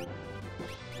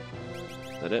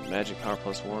 Is that it? Magic power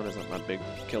 +1? Is that my big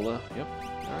killer? Yep.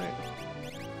 Alright.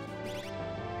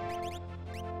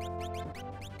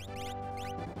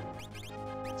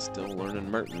 Still learning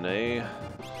Merton, eh?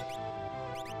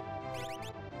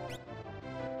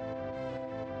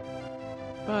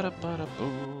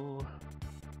 Ba-da-ba-da-boo.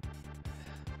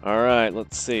 Alright,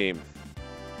 let's see.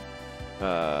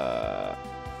 We're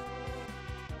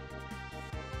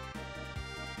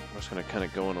just gonna kind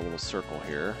of go in a little circle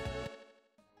here.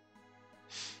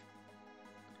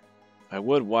 I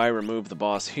would Y remove the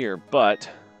boss here, but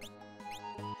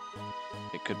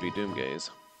it could be Doomgaze.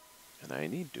 And I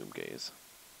need Doomgaze.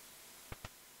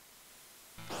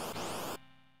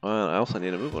 Well, I also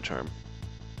need a Moogle Charm.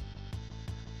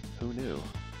 Who knew?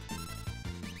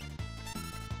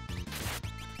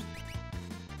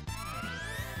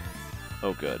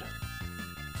 Oh, good.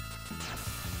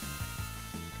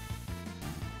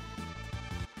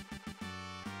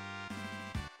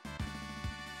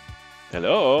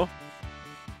 Hello?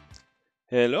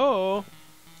 Hello?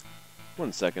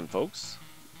 1 second, folks.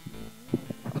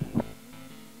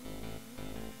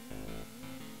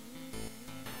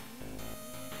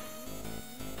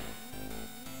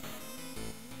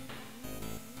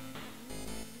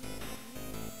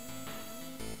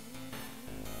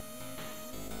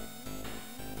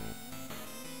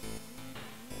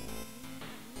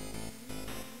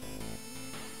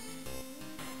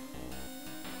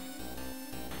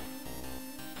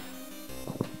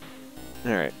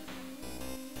 Alright.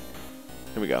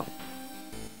 Here we go.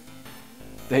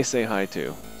 They say hi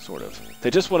too, sort of. They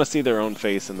just want to see their own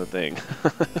face in the thing.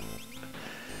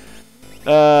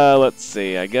 Let's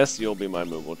see. I guess you'll be my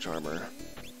Moogle Charmer.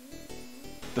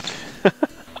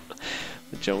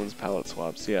 The Jones palette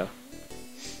swaps, yeah.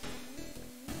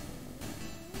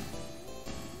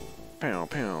 Pow,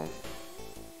 pow.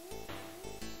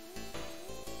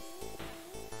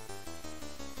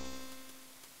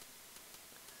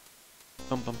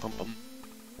 Bum, bum, bum, bum.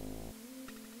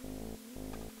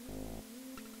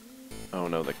 Oh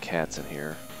no, the cat's in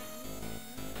here.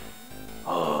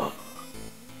 Oh.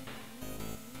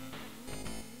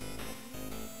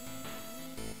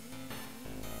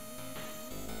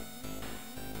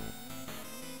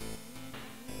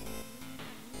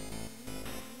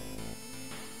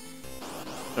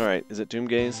 Alright, is it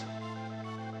Doomgaze?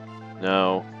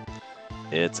 No,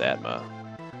 it's Atma.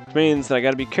 Which means that I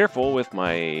gotta be careful with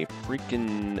my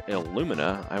freaking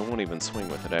Illumina. I won't even swing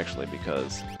with it, actually,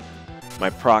 because my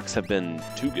procs have been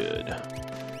too good.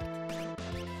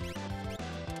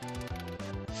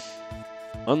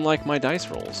 Unlike my dice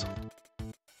rolls.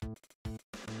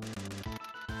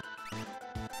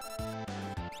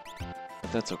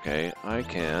 But that's okay. I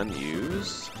can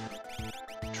use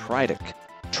Tridic.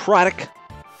 Tridic!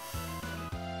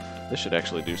 This should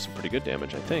actually do some pretty good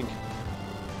damage, I think.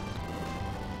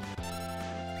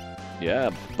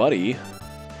 Yeah, buddy.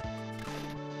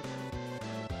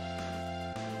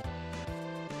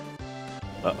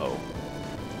 Uh-oh.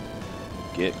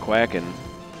 Get quacking.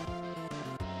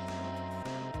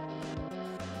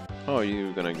 Oh,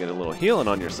 you gonna get a little healing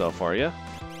on yourself, are ya?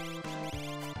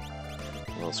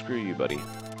 Well, screw you, buddy.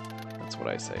 That's what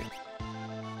I say.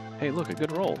 Hey, look, a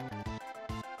good roll.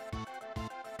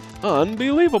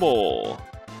 Unbelievable!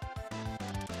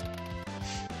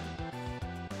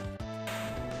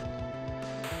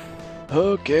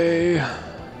 Okay.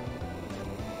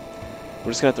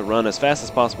 We're just gonna have to run as fast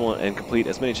as possible and complete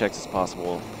as many checks as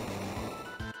possible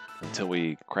until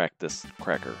we crack this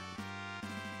cracker.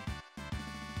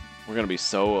 We're gonna be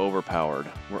so overpowered.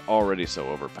 We're already so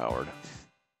overpowered.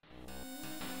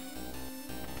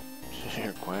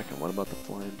 You're quacking. What about the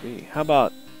flying bee? How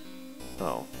about...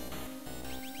 Oh.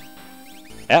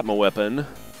 Atma weapon.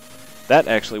 That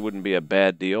actually wouldn't be a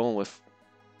bad deal if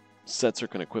Setzer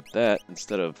can equip that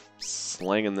instead of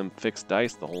slanging them fixed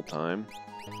dice the whole time.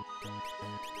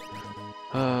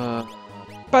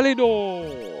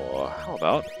 Palido! How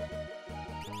about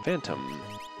Phantom?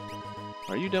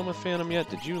 Are you done with Phantom yet?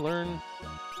 Did you learn?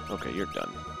 Okay, you're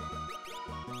done.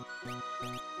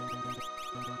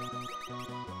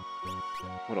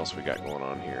 What else we got going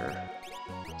on here?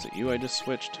 Is it you I just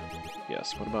switched?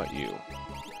 Yes, what about you?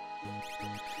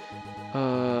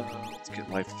 Let's get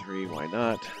life 3, why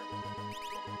not?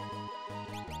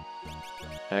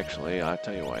 Actually, I'll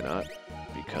tell you why not.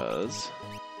 Because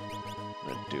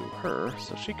I'm gonna do her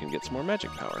so she can get some more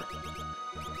magic power.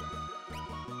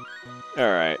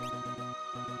 Alright.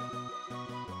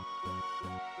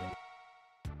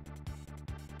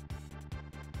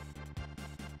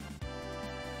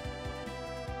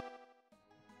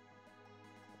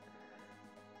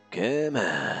 Come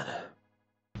on.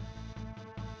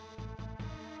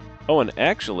 Oh, and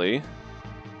actually,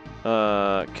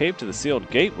 Cave to the Sealed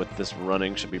Gate with this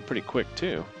running should be pretty quick,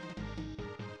 too.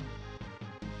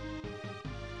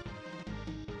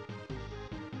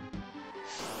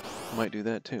 Might do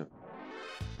that, too.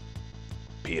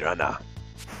 Piranha.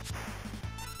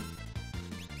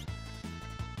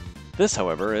 This,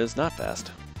 however, is not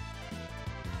fast.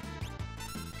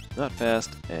 Not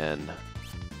fast, and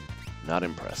not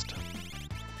impressed.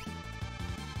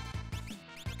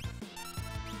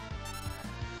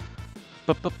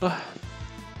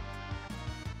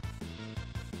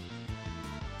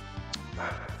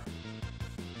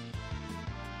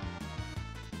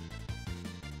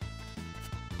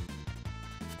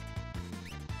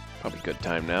 Probably good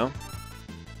time now.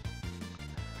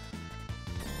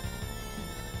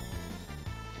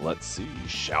 Let's see,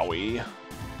 shall we?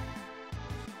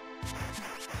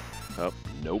 Oh,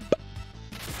 nope.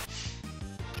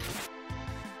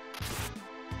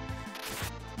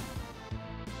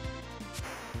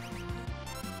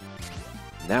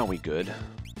 Now we good.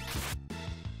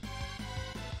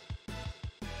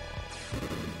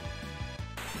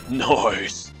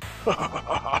 Nice!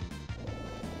 Alright,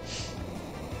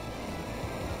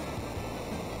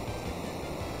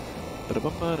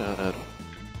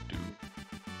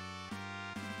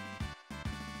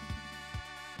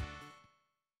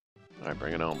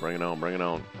 bring it on, bring it on, bring it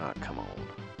on. Ah, come on.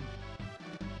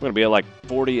 We're gonna be at like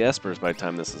 40 espers by the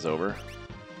time this is over.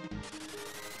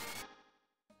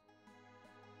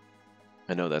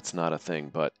 I know that's not a thing,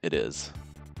 but it is.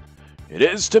 It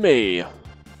is to me!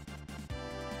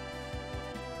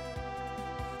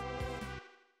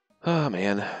 Oh,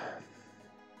 man.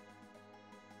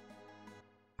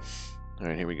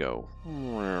 Alright, here we go.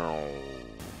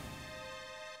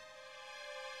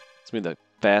 It's been the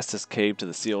fastest cave to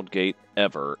the sealed gate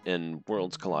ever in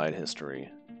Worlds Collide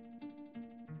history.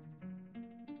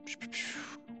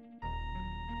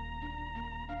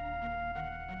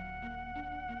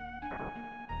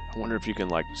 I wonder if you can,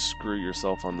 like, screw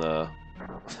yourself on the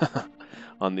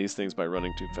on these things by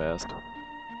running too fast.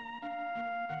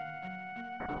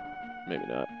 Maybe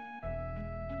not.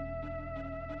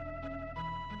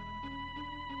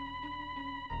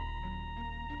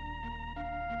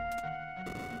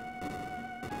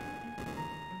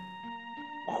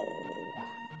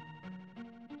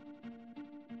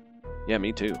 Yeah,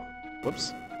 me too.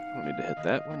 Whoops. I don't need to hit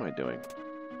that. What am I doing?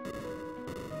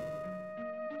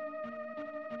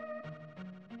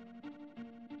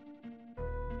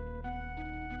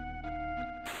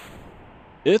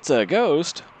 It's a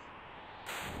ghost!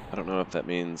 I don't know if that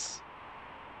means...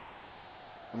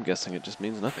 I'm guessing it just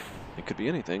means nothing. It could be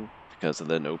anything because of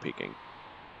the no peeking.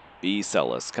 Be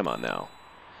Celis. Come on now.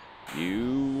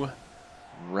 You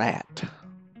rat.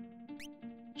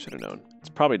 Should have known. It's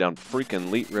probably down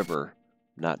freaking Leet River.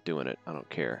 Not doing it. I don't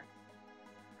care.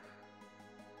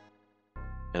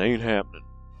 It ain't happening.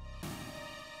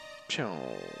 Pew.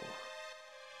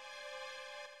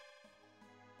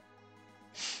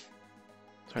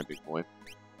 Sorry, big boy.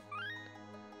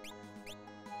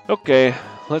 Okay,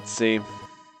 let's see.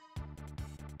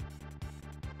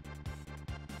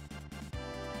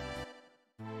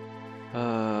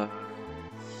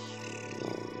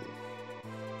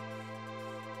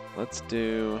 Let's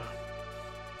do...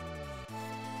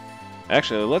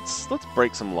 Actually, let's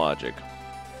break some logic.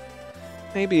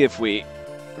 Maybe if we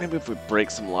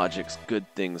break some logics, good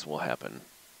things will happen.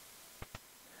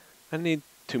 I need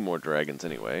 2 more dragons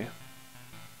anyway.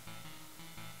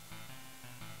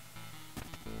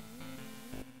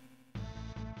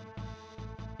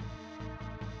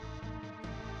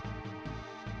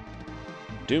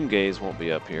 Doomgaze won't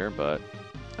be up here, but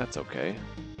that's okay.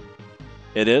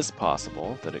 It is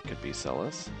possible that it could be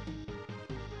Celis.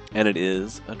 And it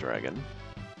is a dragon.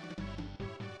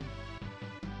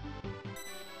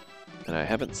 And I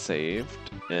haven't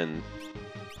saved in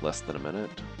less than a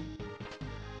minute.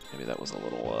 Maybe that was a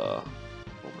little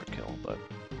overkill, but...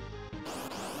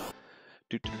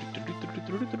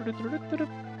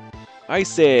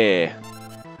 Icy!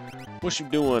 What you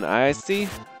doing, Icy?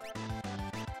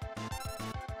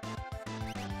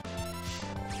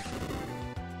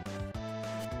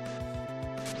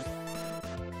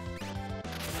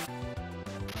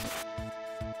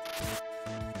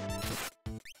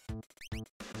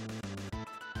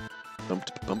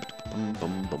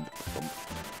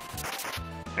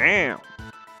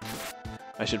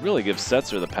 I should really give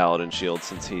Setzer the Paladin Shield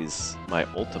since he's my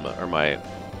ultimate, or my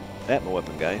Atma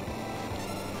weapon guy.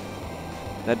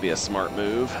 That'd be a smart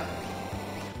move.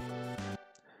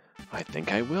 I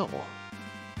think I will.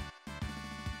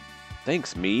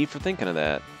 Thanks, me, for thinking of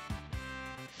that.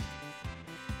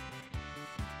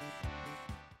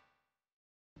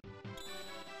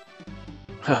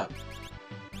 Huh.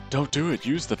 Don't do it.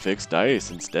 Use the fixed dice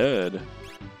instead.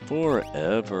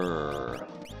 Forever.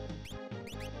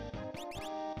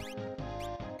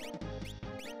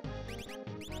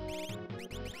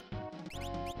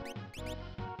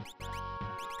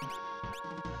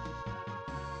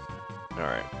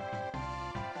 Alright.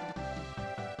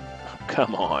 Oh,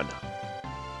 come on.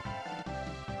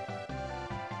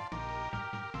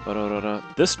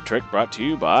 This trick brought to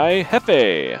you by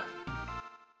Hefe.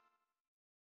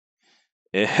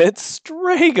 It's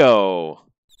Strago!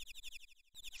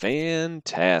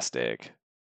 Fantastic.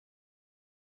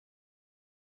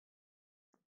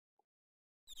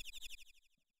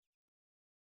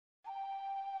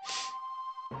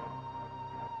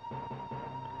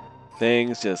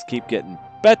 Things just keep getting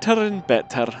better and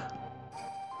better.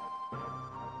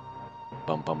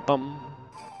 Bum bum bum.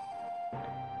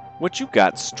 What you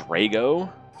got,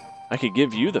 Strago? I could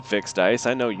give you the fixed dice.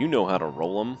 I know you know how to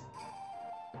roll them.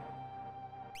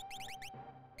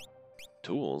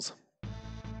 Tools.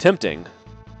 Tempting.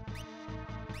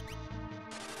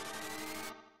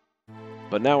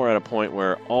 But now we're at a point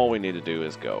where all we need to do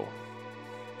is go.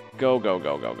 Go, go,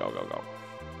 go, go, go, go, go.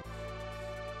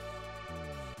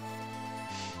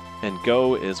 And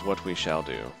go is what we shall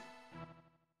do.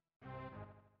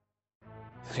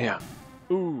 Yeah.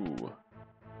 Ooh.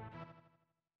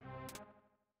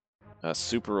 A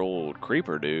super old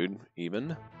creeper dude,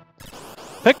 even.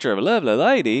 Picture of a lovely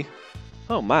lady.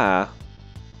 Oh my.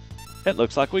 It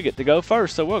looks like we get to go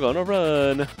first, so we're gonna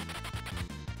run.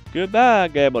 Goodbye,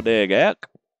 Gabblediggack.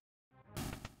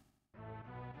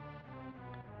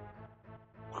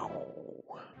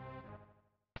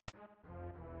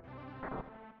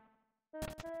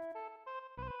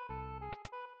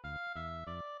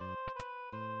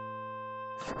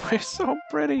 We're so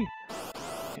pretty.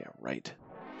 Yeah, right.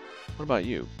 What about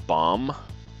you? Bomb?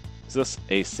 Is this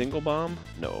a single bomb?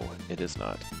 No, it is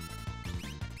not.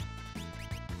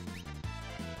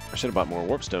 I should have bought more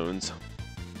warp stones.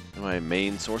 My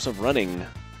main source of running.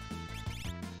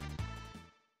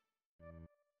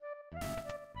 I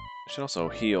should also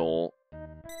heal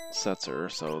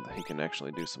Setzer so that he can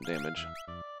actually do some damage.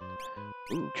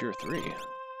 Ooh, Cure 3.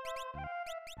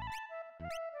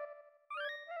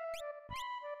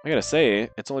 I gotta say,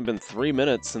 it's only been 3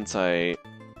 minutes since I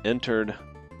entered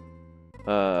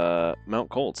Mount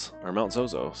Colts, or Mount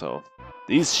Zozo, so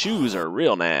these shoes are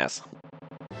real nice.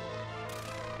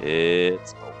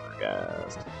 It's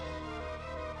Poltergeist.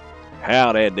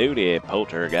 Howdy doody,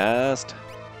 Poltergeist.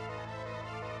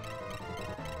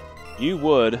 You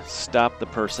would stop the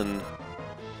person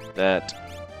that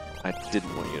I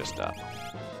didn't want you to stop.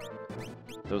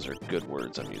 Those are good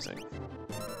words I'm using.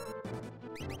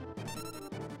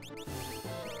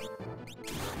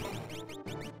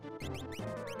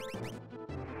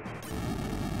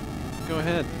 Go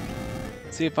ahead.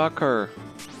 See if I occur.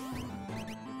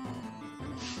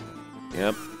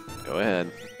 Yep, go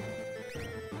ahead.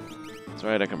 That's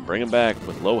right, I can bring him back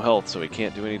with low health so he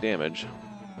can't do any damage.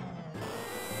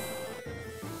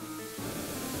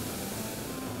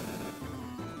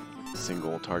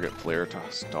 Single target flare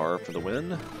star for the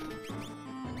win.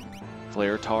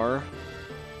 Flare tar.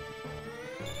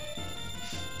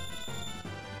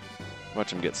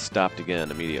 Watch him get stopped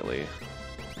again immediately.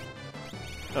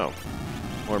 Oh.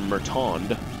 Or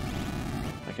Mertond.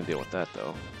 I can deal with that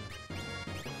though.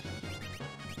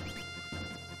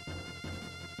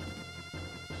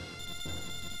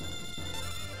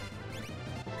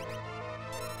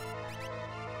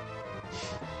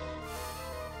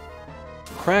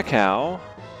 Krakow.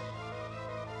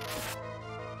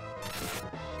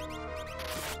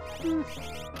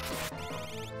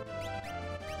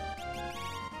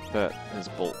 Bet his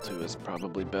Bolt 2 is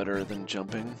probably better than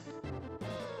jumping.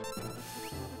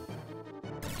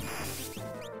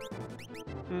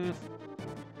 I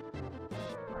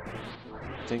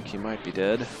think he might be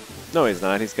dead. No, he's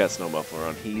not. He's got Snow Muffler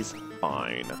on. He's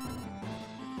fine.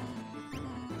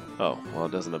 Oh, well,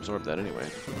 it doesn't absorb that anyway.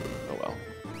 Oh well.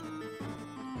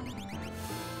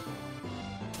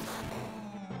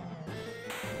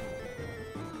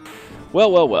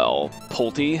 Well, well, well,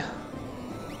 Polty.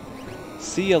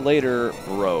 See ya later,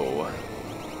 bro.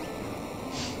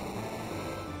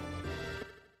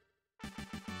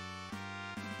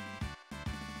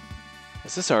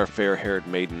 Is this our fair-haired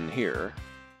maiden here?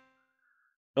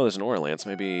 Oh, there's an Aura Lance.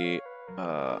 Maybe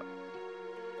my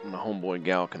homeboy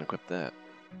Gal can equip that.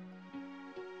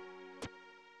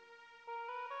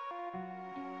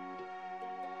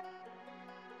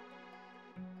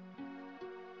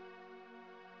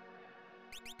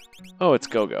 Oh, it's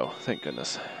Go-Go. Thank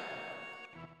goodness.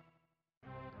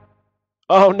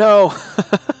 Oh, no!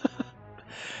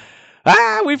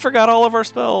 Ah, we forgot all of our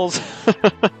spells!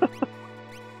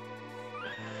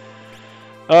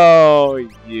 Oh,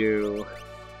 you.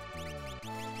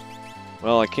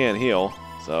 Well, I can't heal,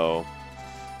 so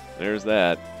there's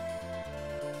that.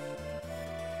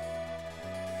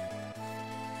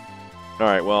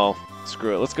 Alright, well,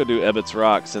 screw it. Let's go do Ebbett's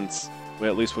Rock, since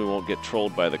at least we won't get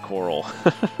trolled by the coral.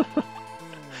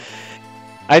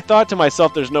 I thought to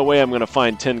myself, there's no way I'm going to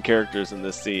find 10 characters in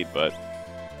this seed, but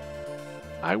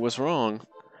I was wrong.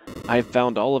 I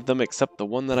found all of them except the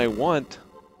one that I want.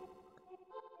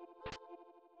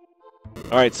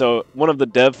 Alright, so one of the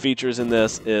dev features in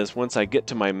this is once I get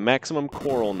to my maximum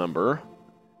coral number,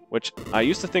 which I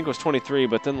used to think was 23,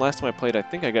 but then last time I played I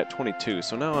think I got 22,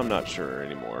 so now I'm not sure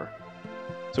anymore.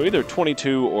 So either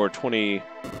 22 or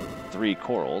 23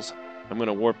 corals. I'm going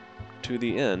to warp to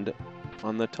the end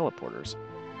on the teleporters.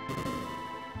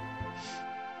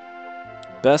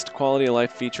 Best quality of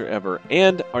life feature ever.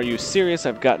 And are you serious?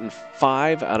 I've gotten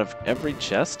 5 out of every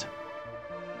chest?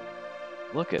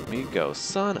 Look at me go,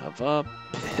 son of a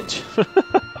bitch.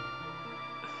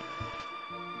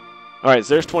 Alright,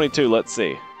 so there's 22, let's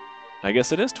see. I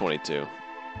guess it is 22.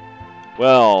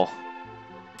 Well,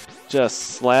 just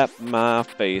slap my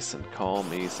face and call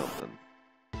me something.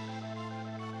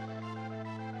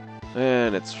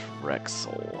 And it's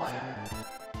Rexel.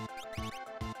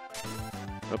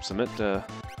 Oops, I meant to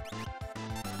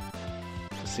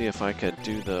see if I could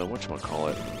do the,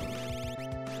 whatchamacallit,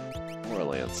 Aura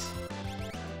Lance.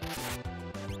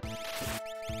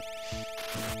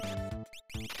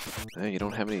 Hey, you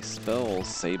don't have any spells,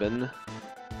 Sabin.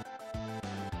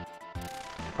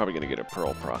 Probably gonna get a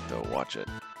Pearl proc though, watch it.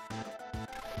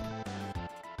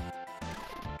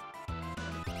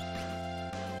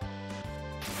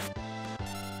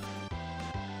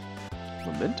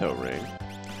 Memento ring?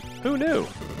 Who knew?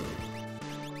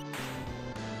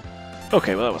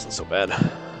 Okay, well that wasn't so bad.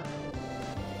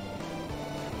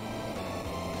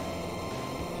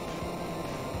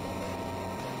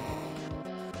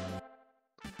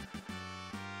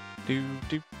 Do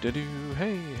do do do,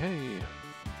 hey hey.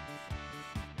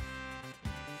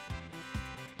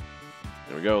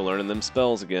 There we go, learning them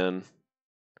spells again.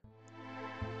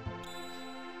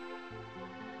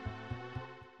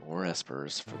 More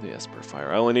espers for the esper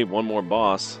fire. I only need one more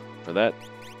boss for that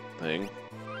thing.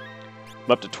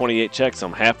 I'm up to 28 checks.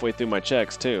 I'm halfway through my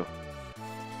checks, too.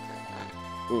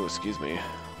 Ooh, excuse me.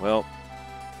 Well,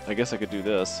 I guess I could do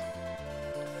this.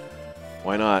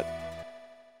 Why not?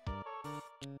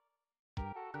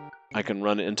 I can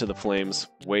run into the flames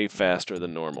way faster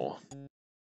than normal.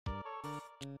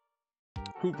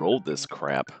 Who rolled this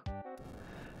crap?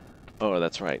 Oh,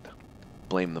 that's right.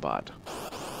 Blame the bot.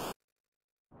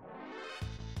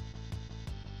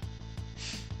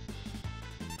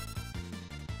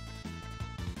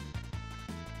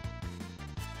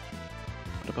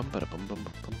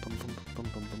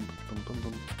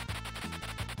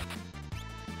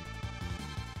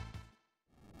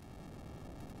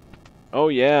 Oh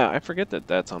yeah, I forget that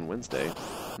that's on Wednesday.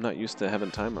 I'm not used to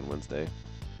having time on Wednesday.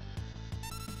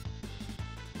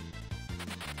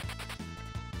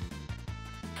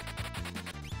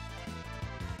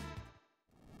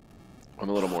 I'm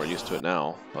a little more used to it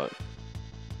now, but...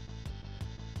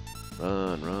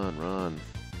 Run, run, run.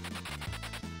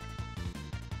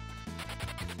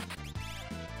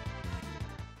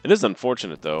 It is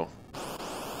unfortunate, though.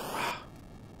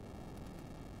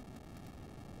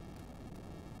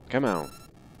 Come on.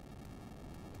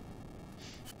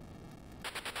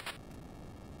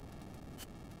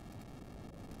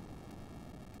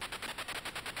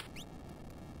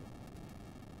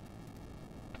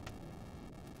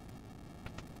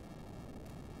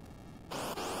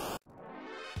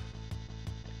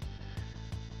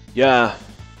 Yeah.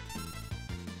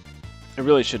 I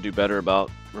really should do better about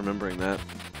remembering that.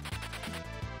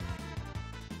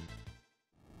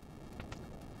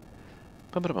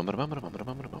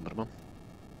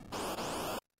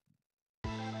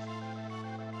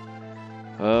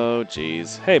 Oh,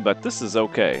 geez. Hey, but this is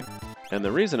okay. And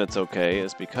the reason it's okay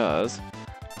is because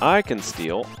I can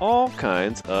steal all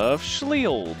kinds of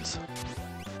shields.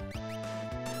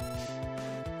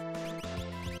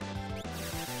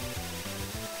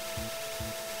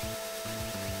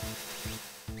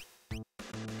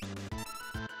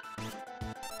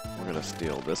 We're gonna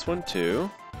steal this one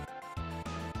too.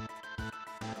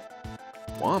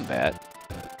 Wombat?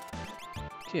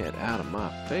 Get out of my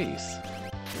face,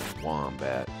 you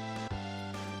wombat.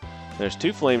 There's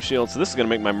 2 flame shields, so this is going to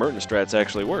make my Merton strats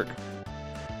actually work.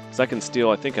 Because I can steal,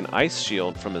 I think, an ice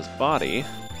shield from his body.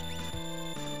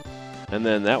 And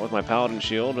then that with my paladin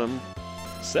shield, I'm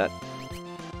set.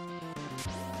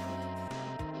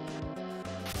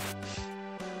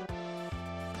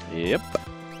 Yep.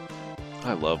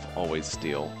 I love always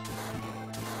steal.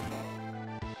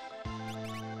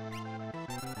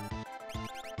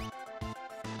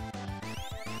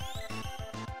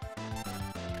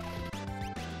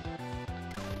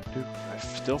 Dude, I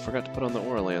still forgot to put on the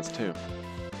Aura Lance, too.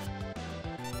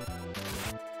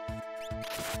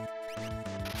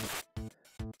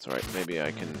 It's alright, maybe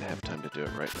I can have time to do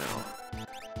it right now.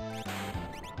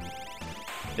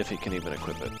 If he can even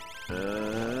equip it.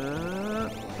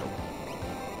 Nope.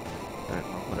 Alright,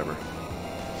 well, whatever.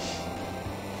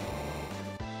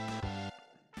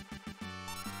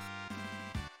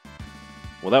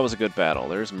 Well, that was a good battle.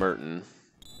 There's Merton.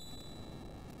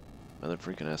 Another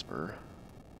freaking Esper.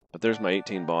 But there's my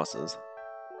 18 bosses.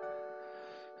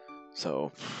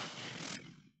 So...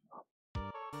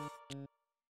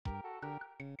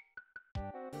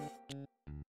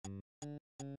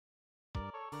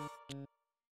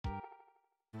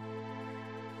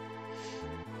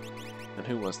 And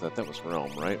who was that? That was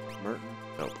Realm, right? Merton?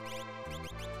 Nope.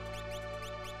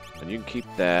 And you can keep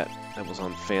that. That was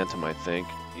on Phantom, I think.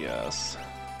 Yes.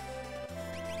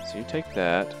 So you take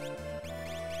that.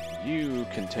 You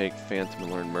can take Phantom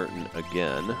and learn Merton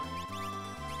again.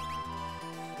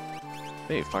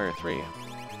 Hey, Fire 3.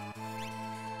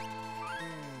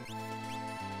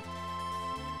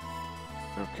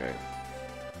 Okay.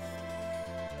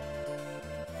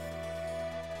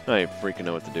 I ain't freaking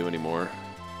know what to do anymore.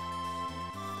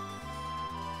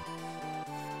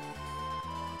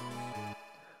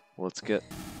 Let's get,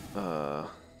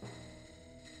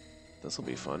 this'll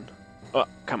be fun. Oh,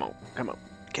 come on, come on,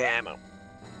 come on.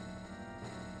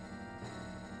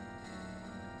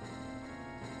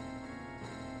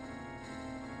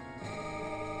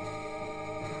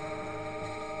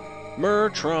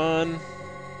 Mertron.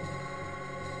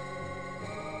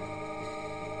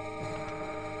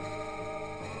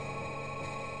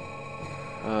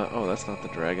 Oh, that's not the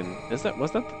dragon. Is that,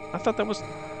 was that, I thought that was,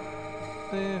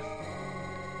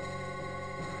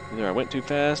 either I went too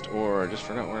fast, or I just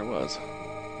forgot where I was.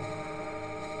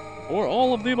 Or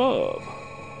all of the above.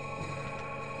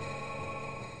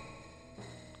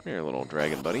 Come here, little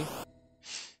dragon buddy.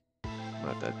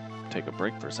 Not dead. take a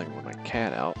break for a second with my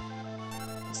cat out.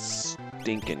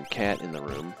 Stinking cat in the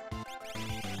room.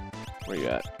 Where you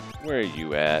at? Where are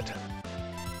you at?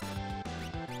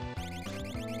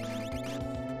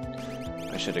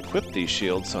 I should equip these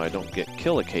shields so I don't get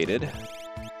killicated.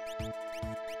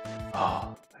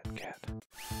 Oh, that cat.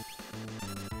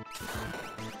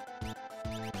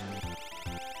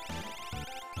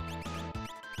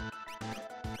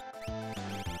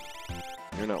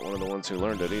 You're not one of the ones who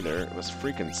learned it either. It was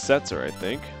freaking Setzer, I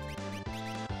think.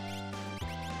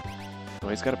 Oh,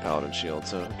 he's got a paladin shield,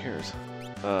 so who cares?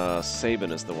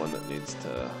 Sabin is the one that needs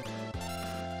to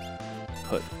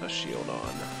put a shield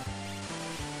on.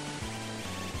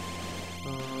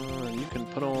 You can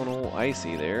put on old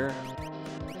Icy there.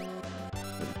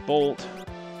 Good Bolt.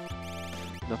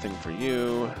 Nothing for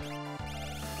you.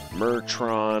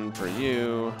 Murtron for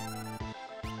you.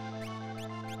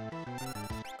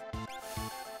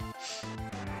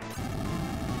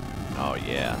 Oh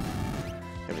yeah.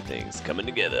 Everything's coming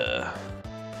together.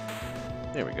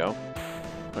 There we go.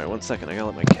 Alright, 1 second, I gotta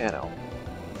let my cat out.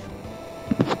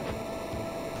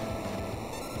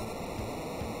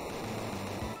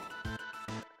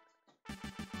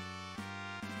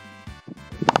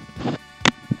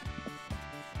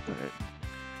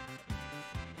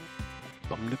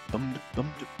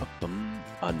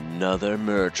 Another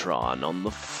Murtron on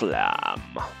the flam.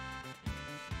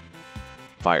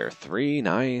 Fire 3,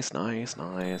 nice, nice,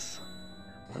 nice.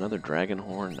 Another Dragon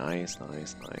Horn, nice,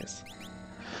 nice, nice.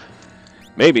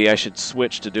 Maybe I should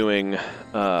switch to doing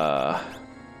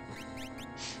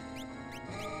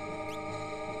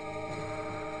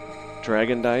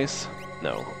Dragon Dice.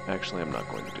 No, actually I'm not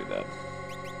going to do that.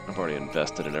 I've already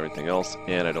invested in everything else,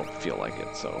 and I don't feel like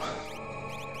it, so...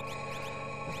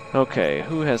 Okay,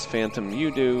 who has Phantom?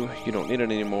 You do. You don't need it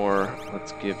anymore.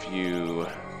 Let's give you...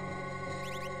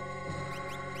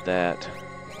 that.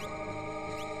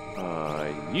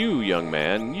 You, young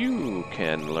man, you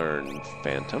can learn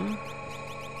Phantom.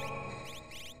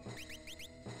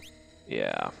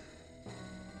 Yeah.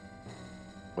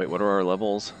 Wait, what are our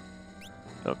levels?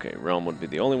 Okay, Realm would be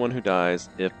the only one who dies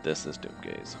if this is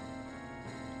Doomgaze.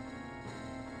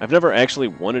 I've never actually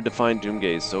wanted to find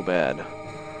Doomgaze so bad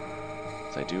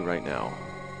as I do right now.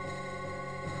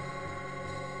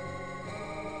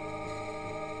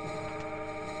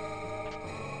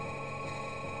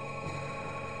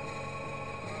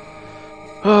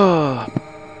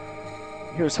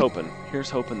 Here's hoping. Here's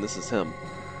hoping this is him.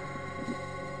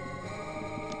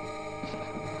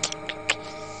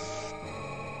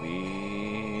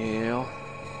 Well,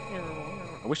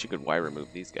 I wish you could wire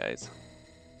remove these guys.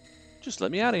 Just let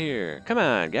me out of here. Come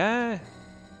on, guy.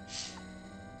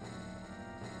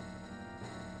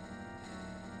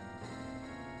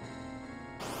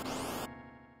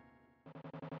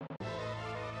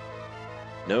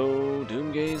 No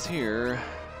Doomgaze here.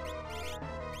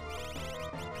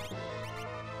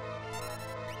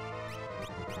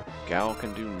 Gal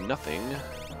can do nothing.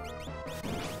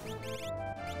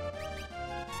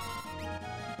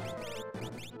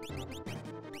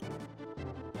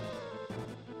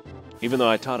 Even though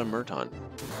I taught him Murton.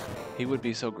 He would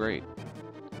be so great.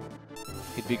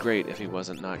 He'd be great if he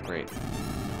wasn't not great.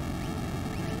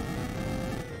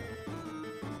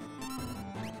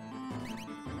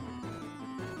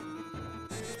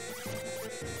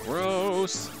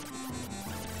 Gross!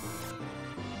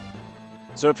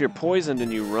 So if you're poisoned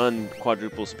and you run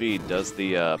quadruple speed, does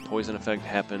the poison effect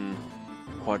happen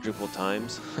quadruple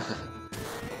times?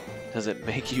 Does it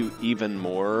make you even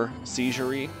more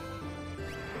seizure-y?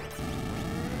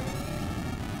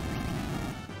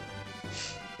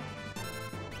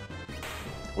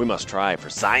 We must try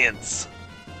for science!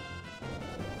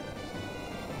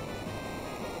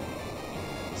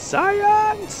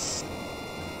 Science!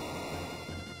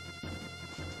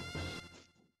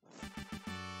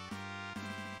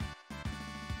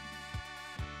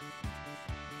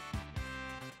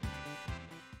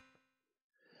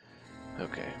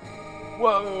 Okay.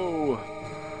 Whoa!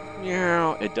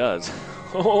 Meow! It does.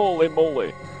 Holy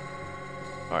moly!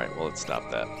 Alright, well, let's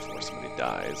stop that before somebody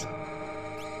dies.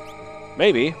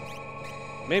 Maybe.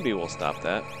 Maybe we'll stop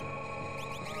that.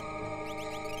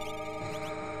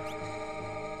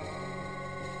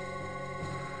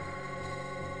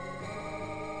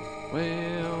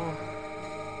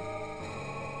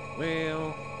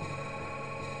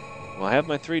 Well, I have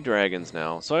my 3 dragons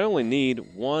now, so I only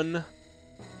need one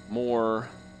more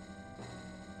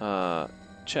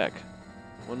check.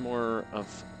 One more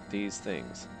of these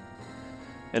things.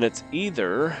 And it's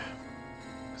either,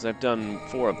 because I've done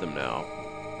 4 of them now,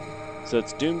 so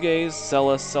it's Doomgaze,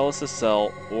 Celis, Celis'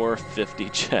 Cell, or 50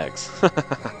 checks.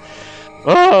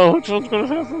 Oh, which one's gonna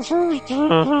happen first?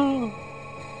 Oh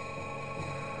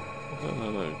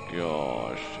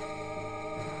gosh.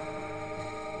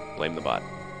 Blame the bot.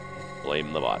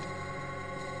 Blame the bot.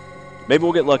 Maybe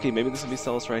we'll get lucky. Maybe this will be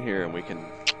Celis right here and we can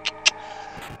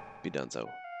be done so.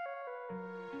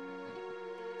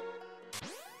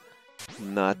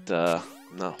 Not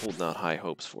holding out high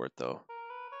hopes for it though.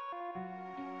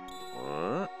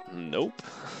 Nope.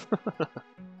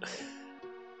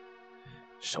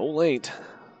 So ain't.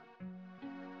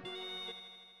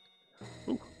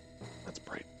 Ooh, that's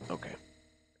bright. Okay.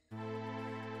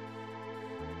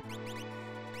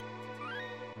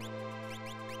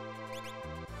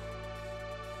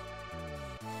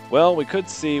 Well, we could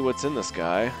see what's in the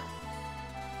sky.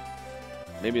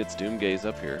 Maybe it's Doomgaze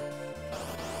up here.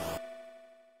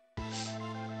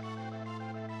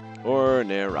 Or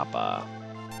Nerapa.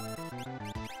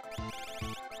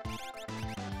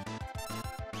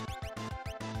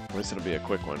 At least it'll be a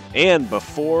quick one. And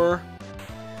before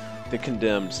the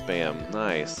condemned spam.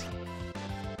 Nice.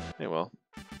 Hey, well.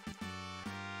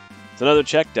 It's another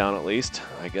check down at least,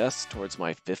 I guess, towards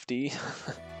my 50.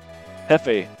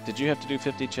 Hefe, did you have to do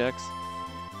 50 checks?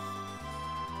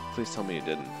 Please tell me you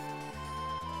didn't.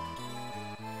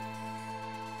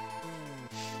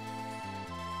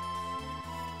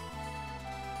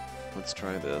 Let's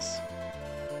try this.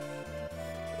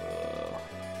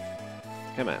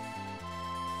 Come on.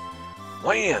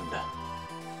 Land!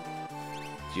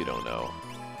 You don't know.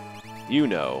 You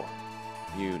know.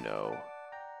 You know.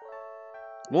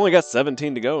 We've only got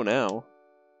 17 to go now.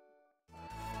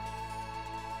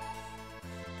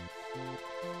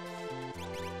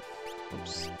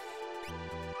 Oops.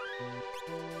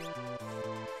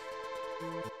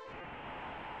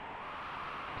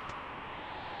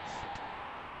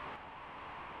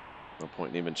 No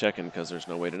point in even checking because there's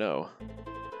no way to know.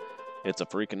 It's a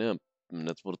freaking imp, and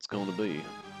that's what it's going to be.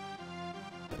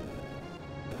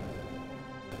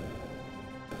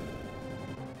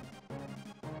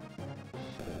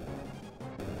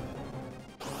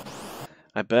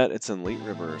 I bet it's in Leet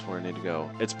River is where I need to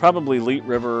go. It's probably Leet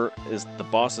River is the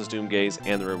boss is Doomgaze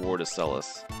and the reward is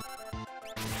Celis.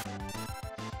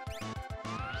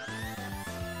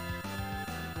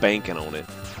 Banking on it.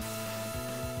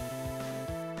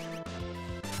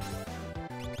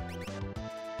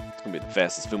 It's gonna be the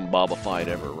fastest Fumbaba fight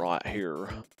ever right here.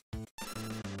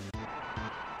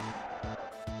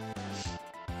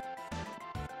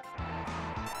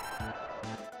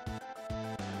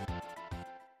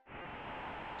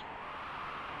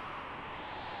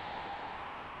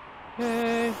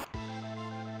 Yay.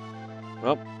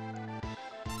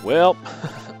 Well.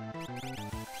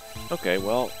 Okay,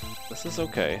 well, this is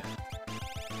okay.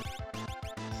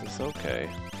 This is okay.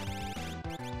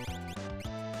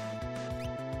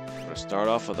 I'm gonna start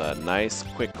off with a nice,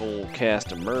 quick old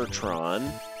cast of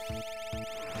Murtron.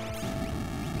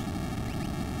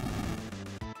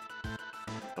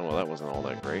 Oh, well, that wasn't all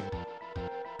that great.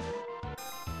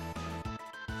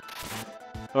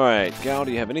 Alright, Gal,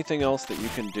 do you have anything else that you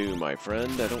can do, my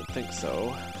friend? I don't think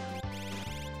so.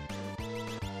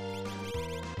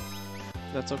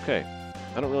 That's okay.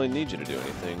 I don't really need you to do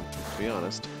anything, to be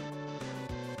honest.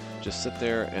 Just sit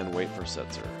there and wait for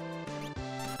Setzer.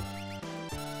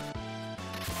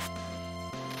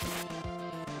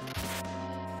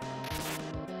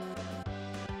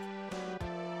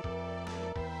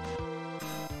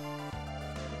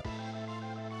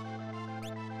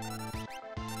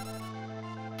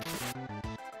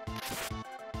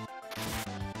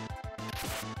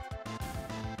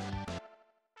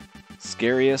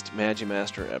 Scariest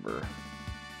Magimaster ever.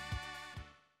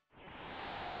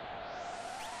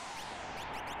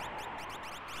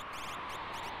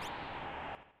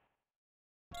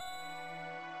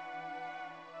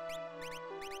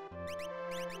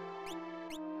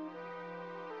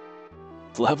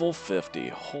 Level 50.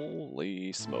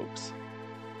 Holy smokes.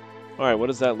 Alright, what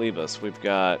does that leave us? We've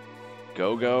got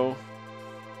Go-Go,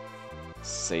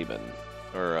 Sabin.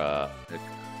 Or,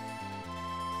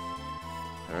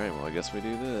 Alright, well, I guess we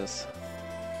do this.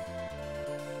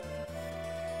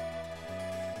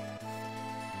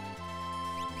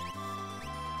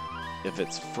 If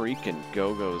it's freaking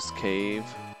Go-Go's cave.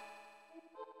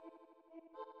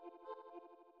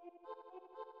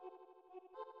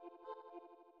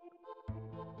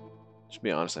 To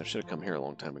be honest, I should have come here a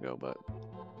long time ago, but...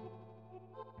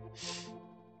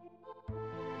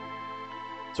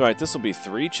 It's alright, this will be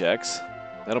 3 checks.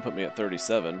 That'll put me at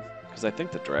 37. Because I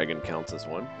think the dragon counts as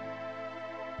one.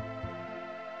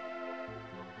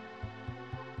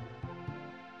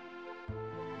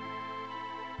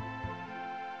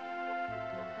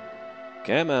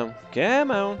 Come on,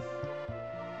 come on.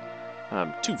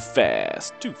 I'm too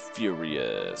fast, too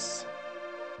furious.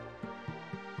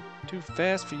 Too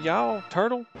fast for y'all,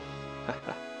 turtle?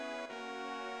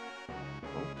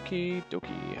 Okie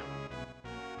dokie.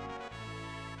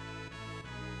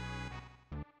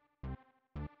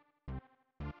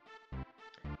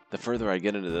 The further I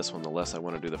get into this one, the less I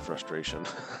want to do the frustration.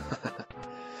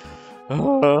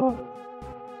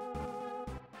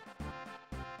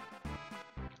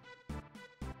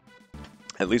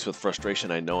 At least with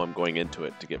frustration, I know I'm going into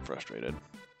it to get frustrated.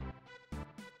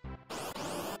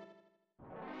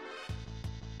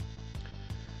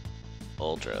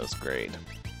 Ultra is great.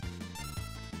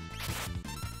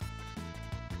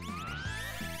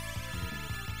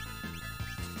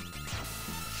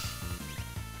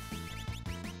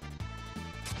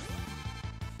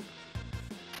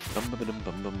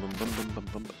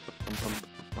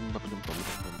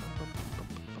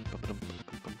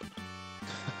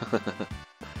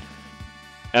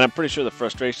 And I'm pretty sure the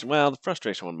frustration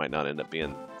one might not end up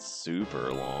being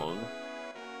super long.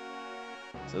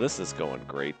 So this is going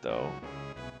great, though.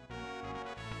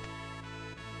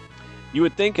 You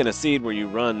would think in a seed where you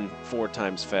run 4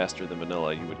 times faster than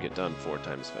vanilla, you would get done 4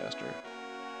 times faster.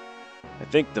 I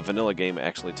think the vanilla game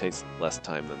actually takes less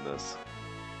time than this.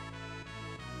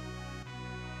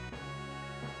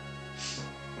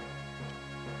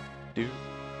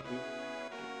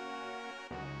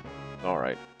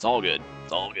 Alright, it's all good.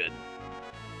 It's all good.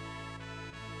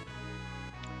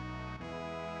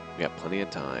 We got plenty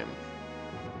of time.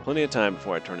 Plenty of time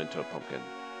before I turn into a pumpkin.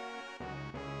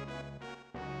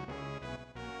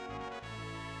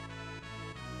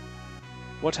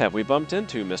 What have we bumped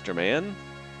into, Mr. Man?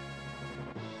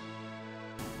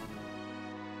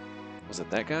 Was it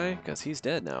that guy? Because he's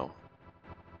dead now.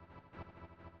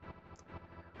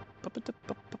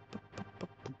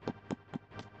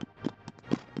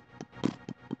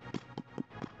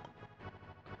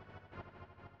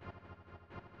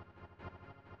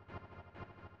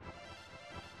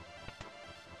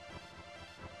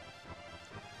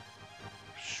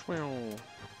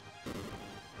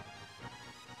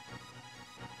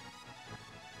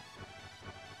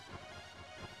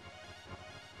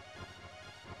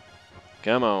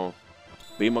 Come on.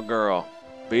 Be my girl.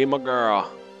 Be my girl.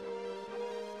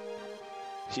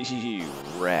 You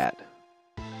rat.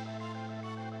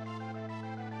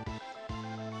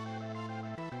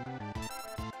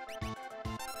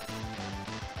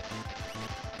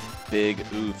 Big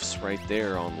oofs right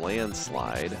there on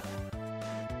landslide.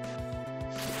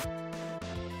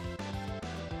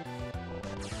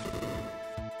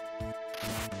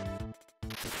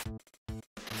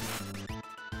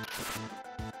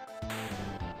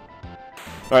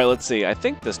 Alright, let's see. I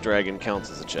think this dragon counts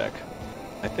as a check.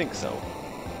 I think so.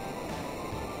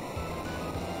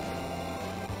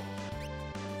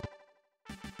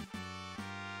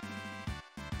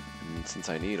 And since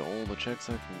I need all the checks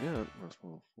I can get...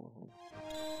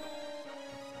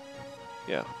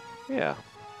 Yeah. Yeah.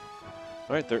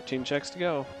 Alright, 13 checks to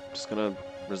go. Just gonna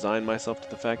resign myself to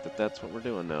the fact that that's what we're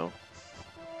doing now.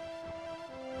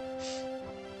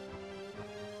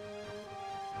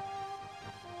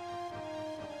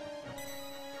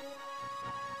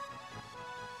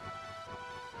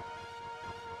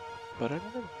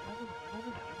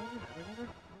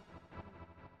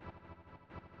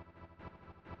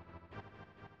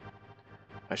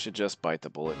 I should just bite the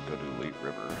bullet and go to Elite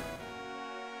River.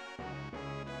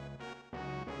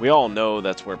 We all know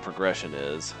that's where progression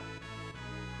is.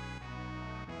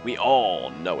 We all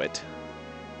know it.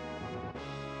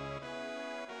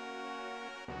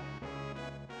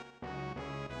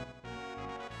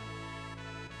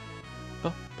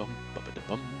 Bum, bum, bum, bum,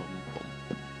 bum, bum.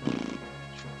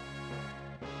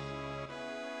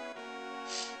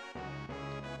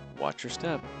 Watch your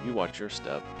step. You watch your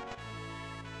step.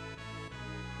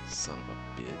 Son of a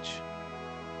bitch.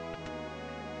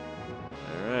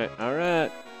 Alright,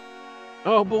 alright.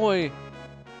 Oh boy!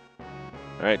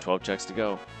 Alright, 12 checks to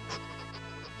go.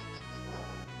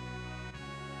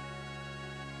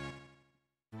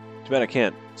 Too bad I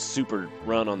can't super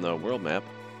run on the world map.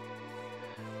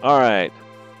 Alright.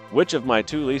 Which of my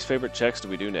 2 least favorite checks do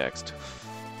we do next?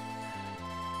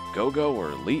 Go-Go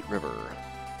or Elite River?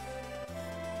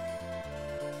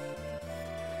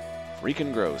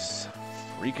 Freaking gross.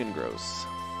 Freaking gross.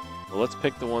 Well, let's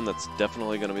pick the one that's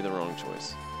definitely going to be the wrong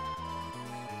choice.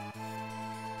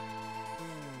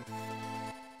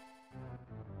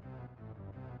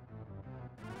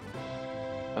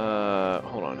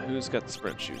 Hold on. Who's got the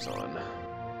sprint shoes on?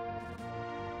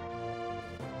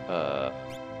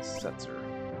 Setzer.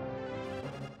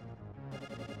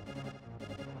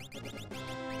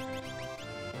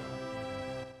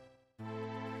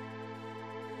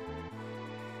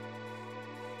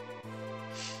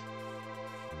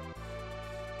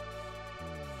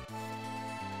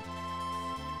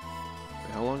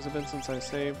 How long has it been since I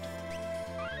saved?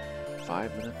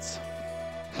 5 minutes.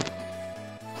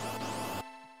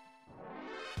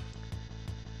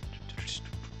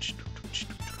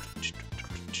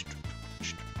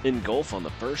 Engulf on the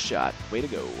first shot. Way to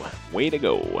go. Way to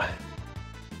go.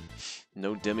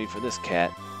 No demi for this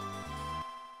cat.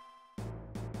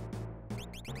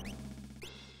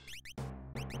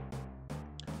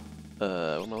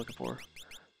 What am I looking for?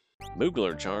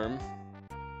 Moogler charm.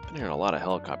 Been hearing a lot of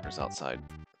helicopters outside.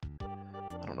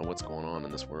 I don't know what's going on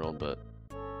in this world, but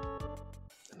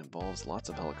it involves lots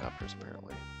of helicopters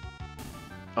apparently.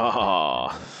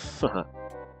 Ah,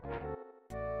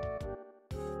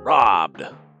 robbed.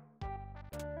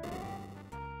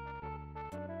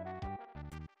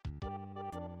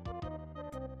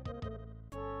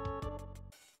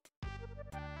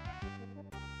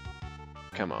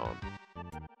 Come on.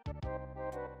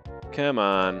 Come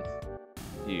on.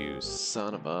 You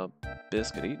son of a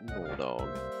biscuit-eating bulldog.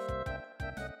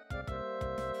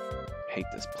 Hate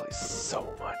this place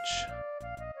so much.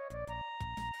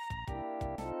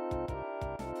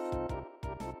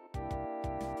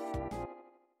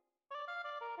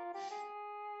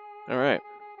 Alright.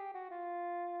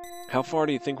 How far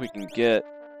do you think we can get?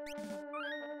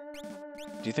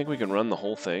 Do you think we can run the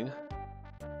whole thing?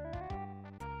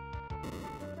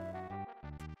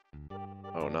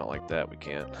 Oh, not like that, we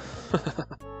can't.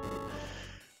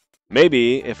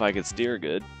 Maybe if I could steer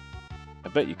good. I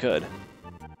bet you could.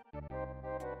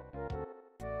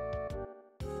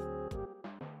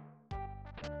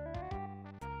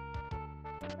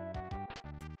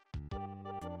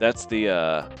 That's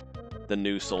the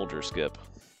new soldier skip.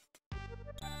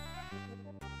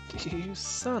 You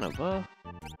son of a...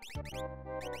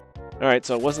 Alright,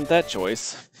 so it wasn't that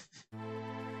choice.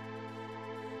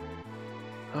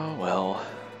 Oh well.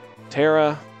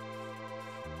 Terra,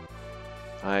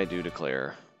 I do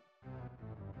declare.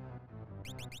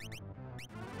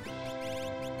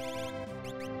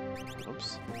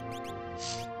 Oops.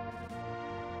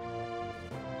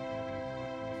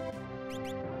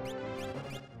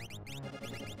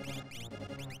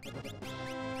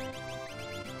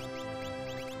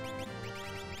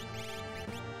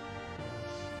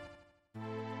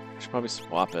 I should probably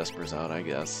swap Espers out, I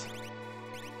guess.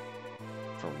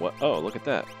 For what? Oh, look at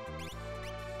that.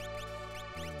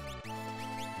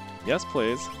 Yes,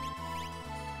 please.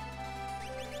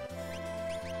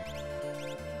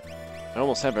 I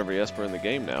almost have every Esper in the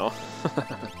game now.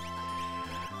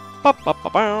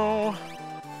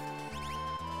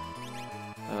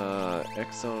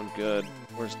 X-Zone, good.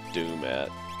 Where's Doom at?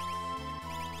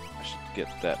 I should get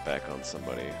that back on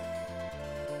somebody.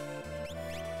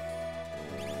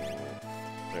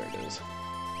 There it is.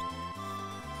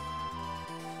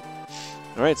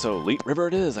 Alright, so Elite River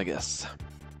it is, I guess.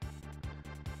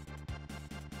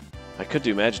 I could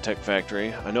do Magitech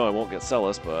Factory. I know I won't get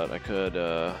Celis, but I could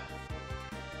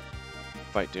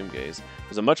fight Doomgaze.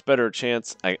 There's a much better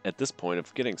chance at this point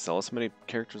of getting Celis. How many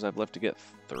characters I've left to get?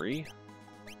 3?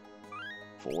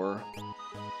 4?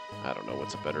 I don't know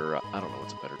what's a better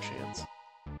chance.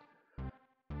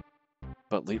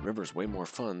 But Elite River's way more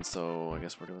fun, so I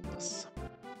guess we're doing this.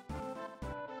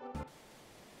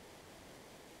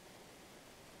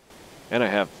 And I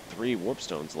have 3 Warp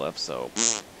Stones left, so...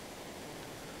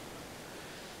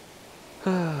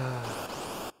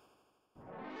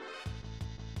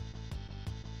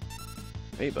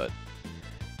 Hey, bud.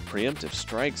 Preemptive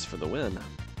strikes for the win.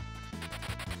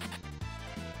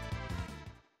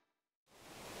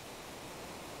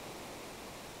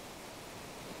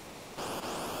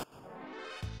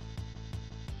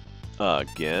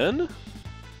 Again?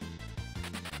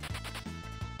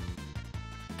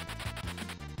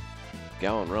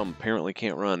 Gallon Rum apparently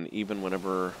can't run even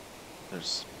whenever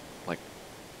there's, like,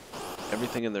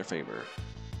 everything in their favor.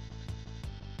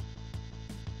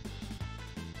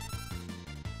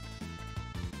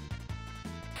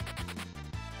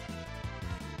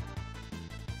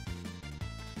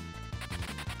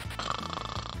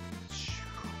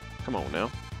 Come on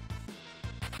now.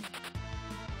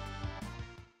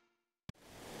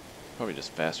 Probably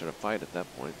just faster to fight at that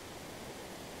point.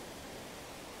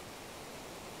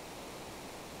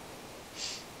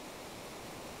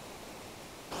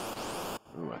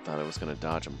 Ooh, I thought I was gonna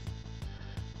dodge them.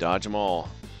 Dodge them all.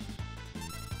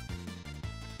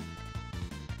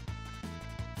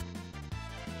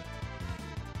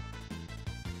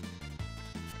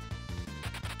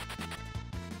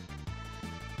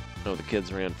 No, the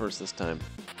kids ran first this time.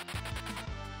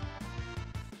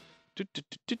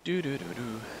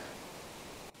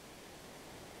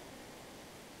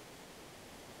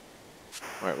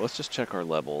 Alright, let's just check our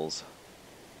levels.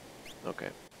 Okay,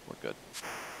 we're good.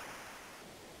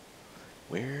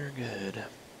 We're good.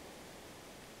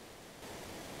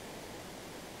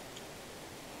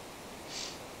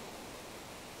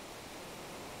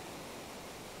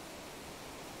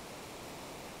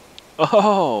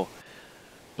 Oh!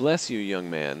 Bless you, young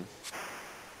man.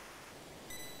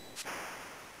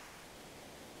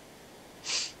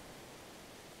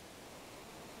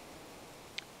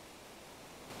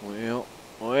 Well.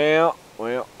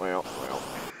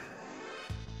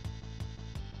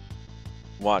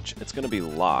 Watch, it's gonna be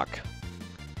Locke.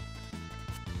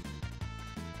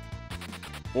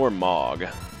 Or Mog.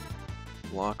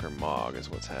 Locke or Mog is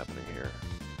what's happening here.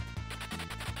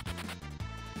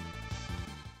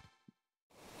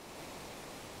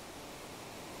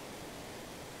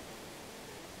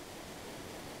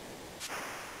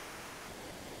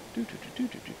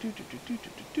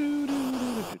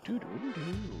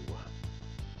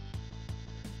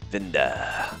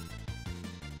 Vinda.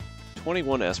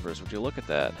 21 espers, would you look at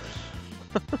that?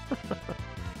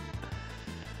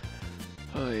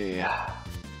 Oh yeah.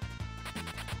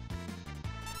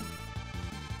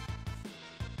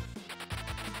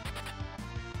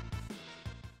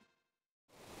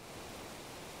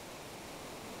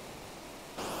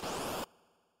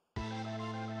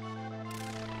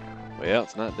 Well,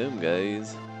 it's not Doom,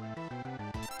 guys.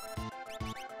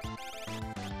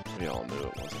 We all knew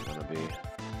it wasn't gonna be.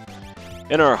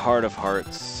 In our heart of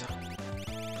hearts.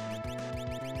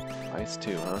 Ice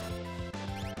 2, huh?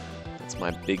 That's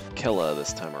my big killer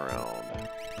this time around.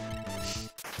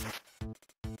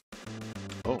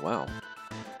 Oh, wow.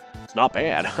 It's not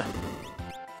bad. It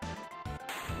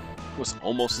was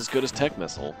almost as good as Tech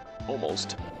Missile.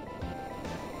 Almost.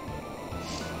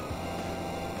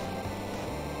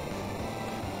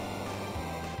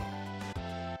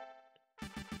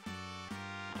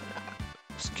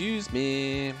 Excuse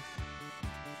me.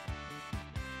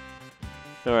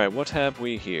 Alright, what have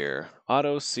we here?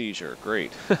 Auto seizure.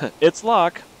 Great. It's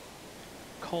Locke.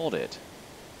 Called it.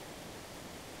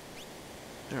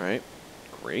 Alright.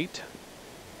 Great.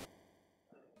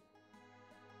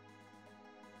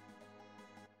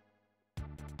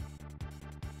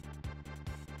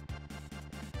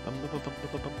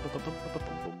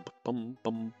 Bum,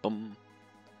 bum, bum.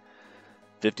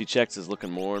 50 checks is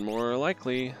looking more and more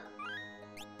likely.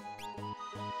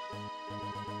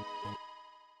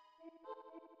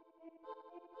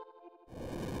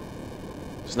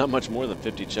 There's not much more than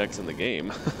 50 checks in the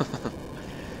game.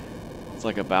 It's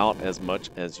like about as much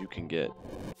as you can get.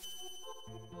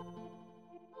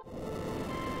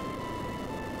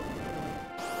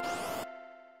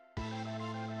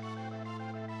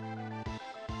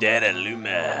 Dada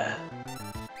Luma,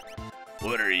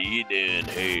 what are you doing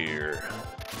here?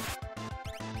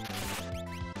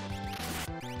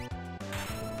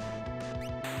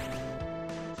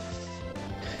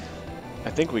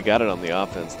 I think we got it on the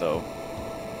offense, though.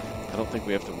 I don't think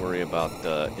we have to worry about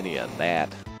any of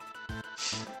that.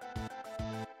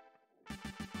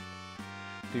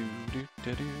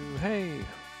 Hey!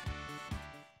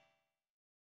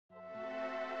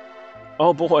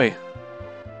 Oh boy!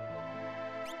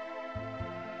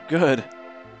 Good.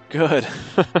 Good.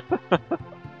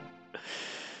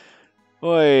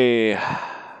 Boy.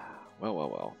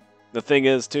 Well. The thing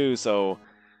is, too, so,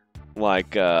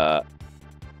 like,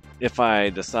 if I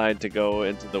decide to go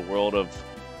into the world of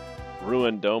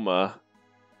Ruined Doma,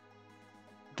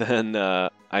 then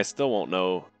I still won't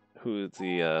know who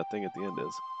the thing at the end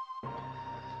is.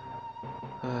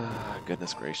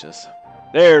 Goodness gracious.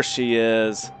 There she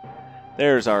is.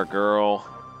 There's our girl.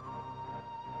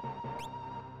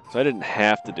 So I didn't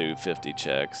have to do 50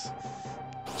 checks.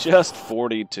 Just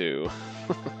 42.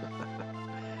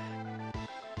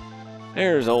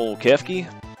 There's old Kefki.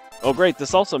 Oh great,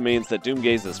 this also means that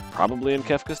Doomgaze is probably in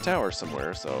Kefka's tower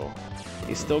somewhere, so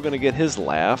he's still gonna get his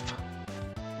laugh.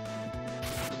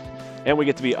 And we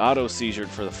get to be auto-seizured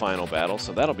for the final battle,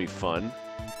 so that'll be fun.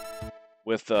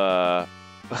 With, so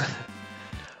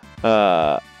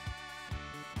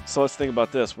let's think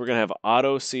about this. We're gonna have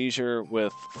auto-seizure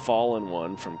with Fallen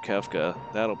One from Kefka.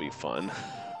 That'll be fun.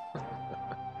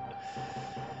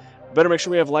 Better make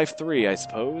sure we have Life 3, I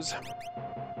suppose.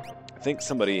 I think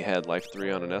somebody had Life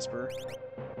 3 on an Esper.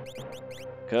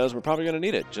 Because we're probably going to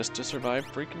need it just to survive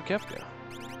freaking Kefka.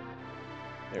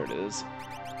 There it is.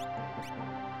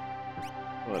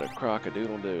 What a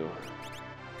crock-a-doodle-doo.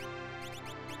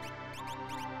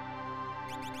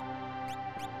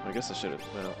 I guess I should have...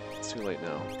 Well, it's too late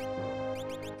now.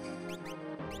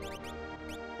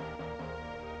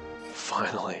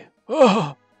 Finally.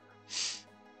 Oh!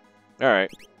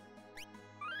 Alright.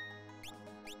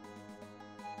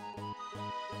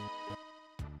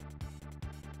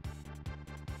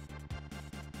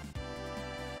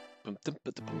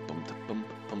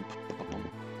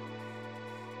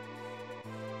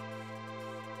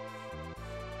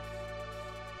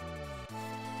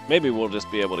 Maybe we'll just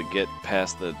be able to get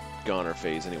past the goner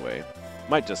phase anyway.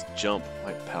 Might just jump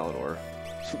like Palador.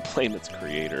 Blame its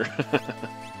creator.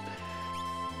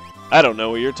 I don't know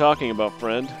what you're talking about,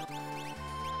 friend.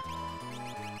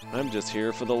 I'm just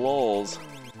here for the lulz.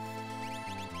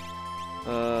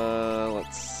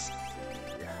 Let's see.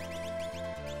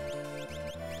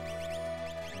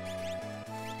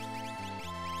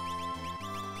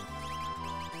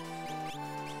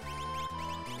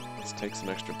 Let's take some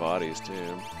extra bodies,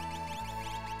 too.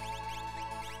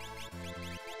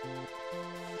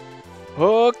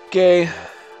 Okay.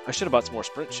 I should have bought some more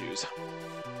sprint shoes.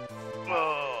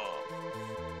 Oh.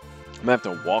 I'm gonna have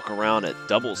to walk around at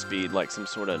double speed like some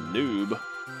sort of noob.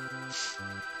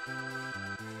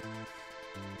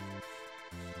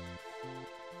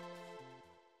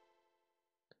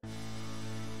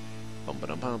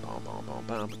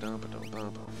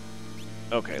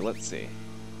 Okay, let's see.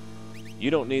 You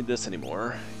don't need this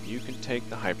anymore. You can take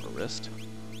the Hyper Wrist.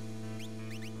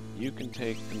 You can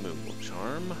take the Moogle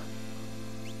Charm.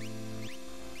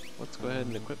 Let's go ahead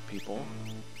and equip people.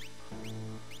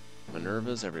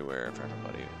 Minerva's everywhere for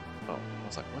everybody. Oh, I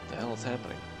was like, what the hell is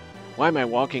happening? Why am I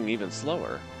walking even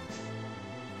slower?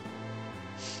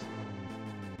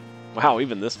 Wow,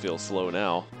 even this feels slow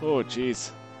now. Oh,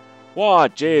 jeez. Whoa,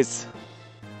 jeez.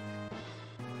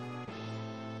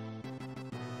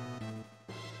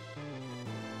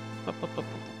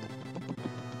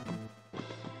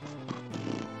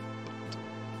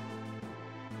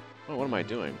 Oh, what am I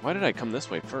doing? Why did I come this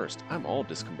way first? I'm all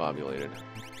discombobulated.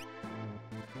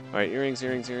 Alright, earrings,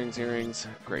 earrings, earrings, earrings.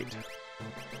 Great.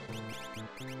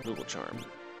 Moogle Charm.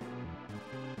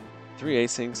 3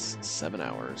 asyncs, 7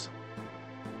 hours.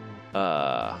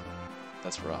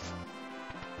 That's rough.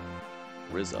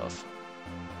 Rizuff.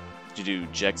 Did you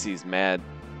do Jexy's Mad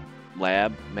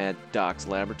Doc's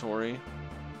Laboratory?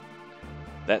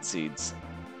 That seed's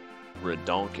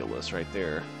redonkulous right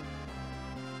there.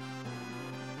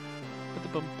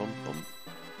 Bum, bum, bum.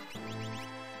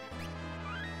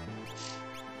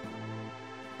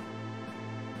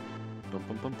 Bum,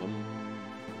 bum, bum, bum.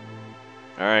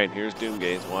 Alright, here's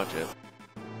Doomgaze, watch it.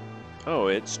 Oh,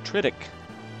 it's Tridic.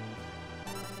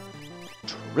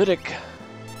 Tridic!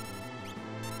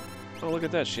 Oh, look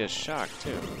at that, she has shock,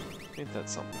 too. Ain't that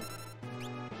something?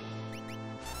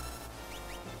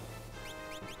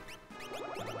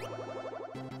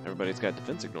 Everybody's got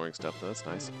defense ignoring stuff, though, that's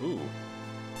nice. Ooh,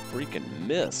 freaking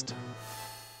missed.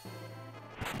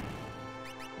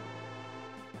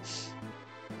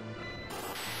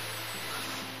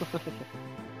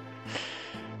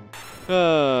 You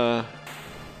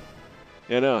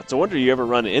know, it's a wonder you ever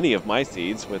run any of my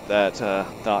seeds with that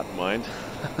thought in mind.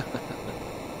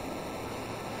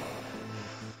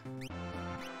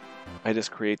 I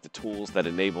just create the tools that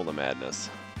enable the madness.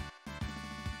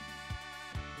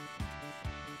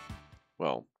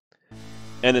 Well,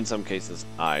 and in some cases,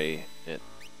 I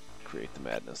create the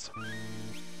madness.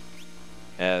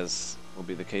 As will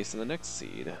be the case in the next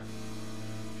seed.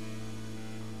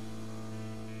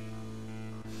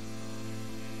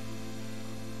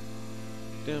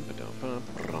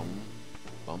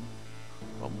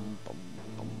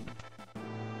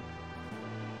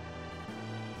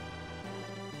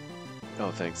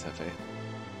 Oh, thanks, Hefe.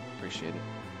 Appreciate it.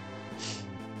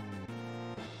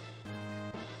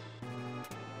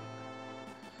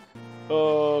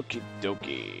 Okie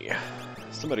dokie.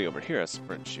 Somebody over here has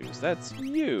sprint shoes. That's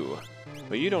you.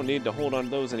 But you don't need to hold on to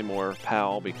those anymore,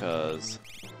 pal, because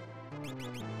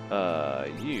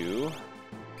you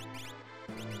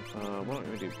why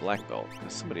don't we do black belt?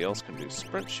 Because somebody else can do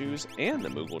sprint shoes and the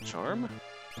Moogle Charm.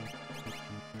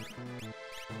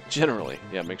 Generally,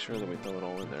 yeah, make sure that we throw it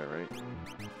all in there, right?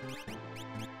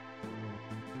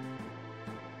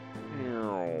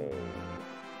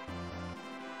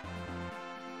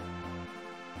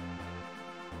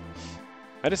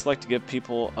 I just like to give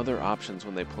people other options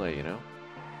when they play, you know?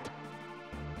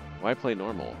 Why play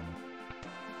normal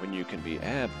when you can be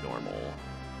abnormal?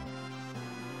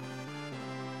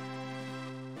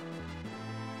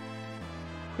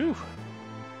 Whew.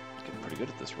 Getting pretty good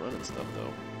at this run and stuff,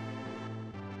 though.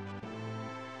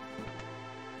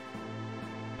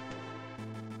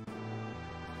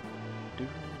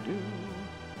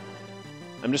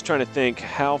 I'm just trying to think,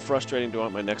 how frustrating do I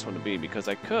want my next one to be? Because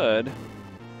I could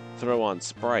throw on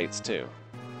sprites, too.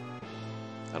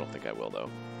 I don't think I will, though.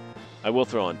 I will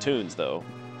throw on tunes, though.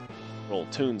 Roll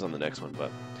tunes on the next one,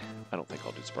 but I don't think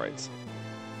I'll do sprites.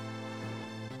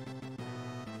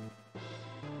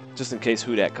 Just in case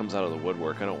Hudak comes out of the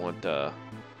woodwork, I don't want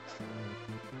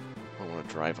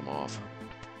drive them off.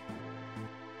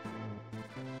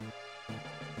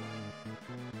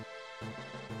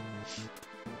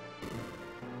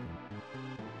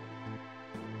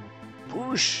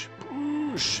 Push!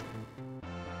 Push!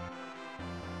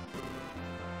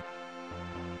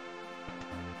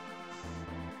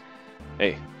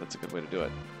 Hey, that's a good way to do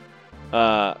it.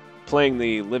 Playing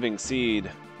the Living Seed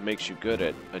makes you good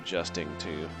at adjusting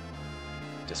to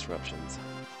disruptions.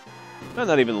 Well,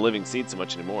 not even the Living Seed so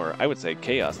much anymore. I would say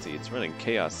Chaos Seeds. Running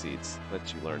Chaos Seeds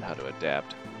lets you learn how to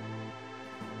adapt.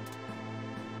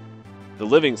 The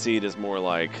Living Seed is more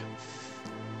like,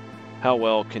 how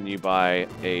well can you buy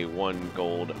a 1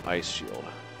 gold ice shield?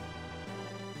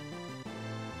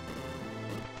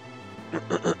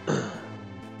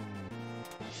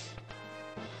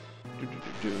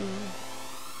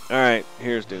 Alright,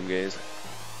 here's Doomgaze.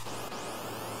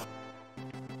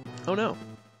 Oh no.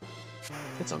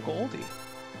 It's Uncle Oldie.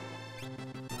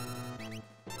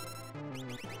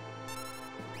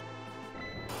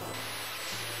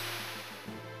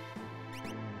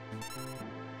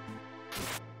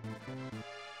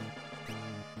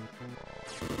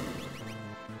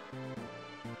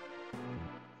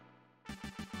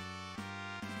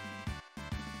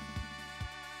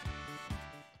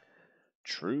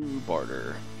 True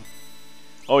barter.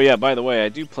 Oh yeah, by the way, I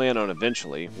do plan on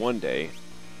eventually, one day,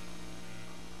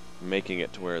 making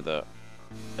it to where the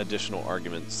additional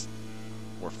arguments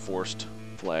or forced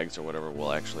flags or whatever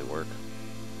will actually work.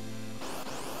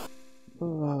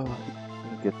 Oh,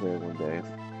 I'll get there one day.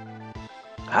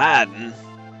 Hiding?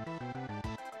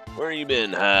 Where you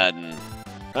been hiding?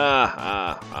 Ha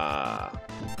ha ha.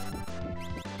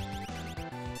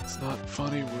 It's not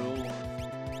funny, Will.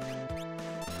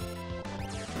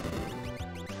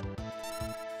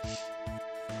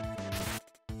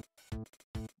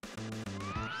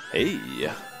 Hey!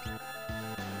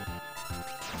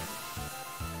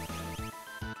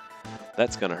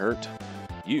 That's gonna hurt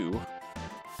you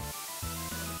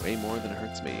way more than it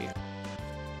hurts me.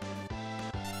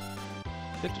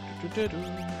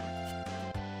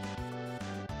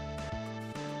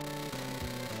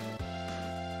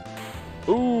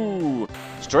 Ooh!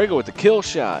 Strago with the kill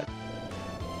shot!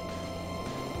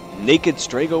 Naked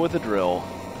Strago with a drill.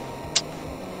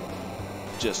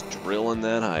 Just drilling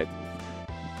that height.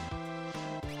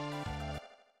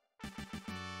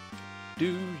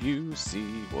 Do you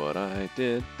see what I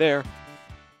did there?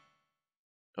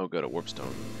 Oh, go to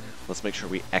Warpstone. Let's make sure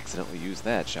we accidentally use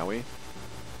that, shall we?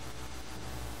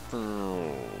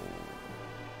 Oh.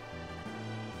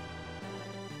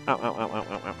 Ow, ow, ow, ow,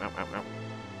 ow, ow, ow, ow, ow.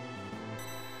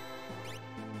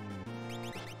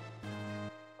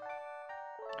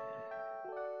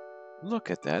 Look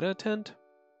at that attent.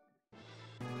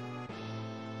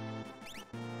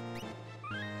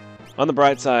 On the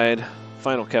bright side,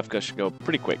 Final Kefka should go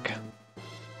pretty quick.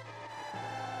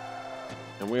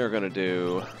 And we are going to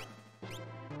do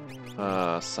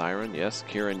Siren, yes.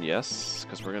 Kieran, yes.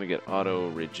 Because we're going to get auto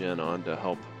regen on to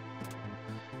help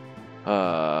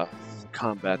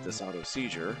combat this auto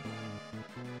seizure.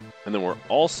 And then we're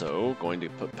also going to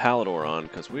put Palador on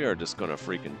because we are just going to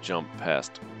freaking jump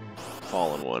past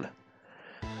Fallen One.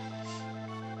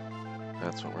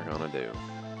 That's what we're going to do.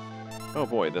 Oh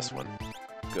boy, this one.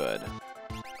 Good.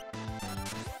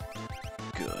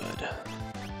 Good.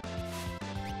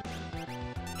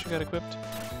 What you got equipped?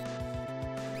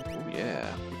 Oh yeah.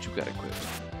 What you got equipped?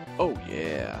 Oh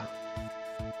yeah.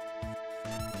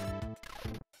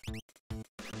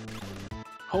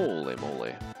 Holy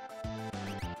moly.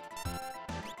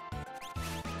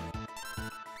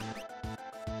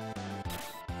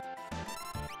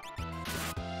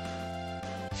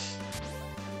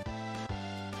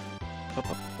 Up,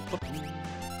 up, up, up.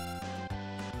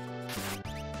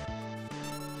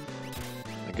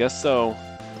 I guess so.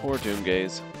 Poor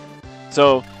Doomgaze.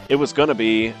 So it was gonna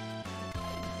be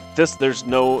this. There was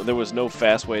no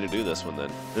fast way to do this one.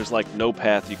 Then there's like no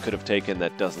path you could have taken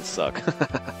that doesn't suck.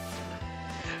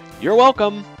 You're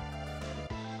welcome.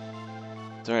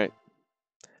 It's all right.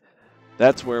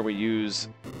 That's where we use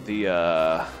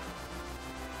the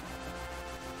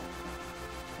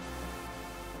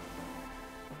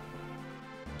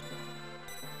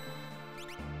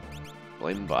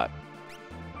blame bot.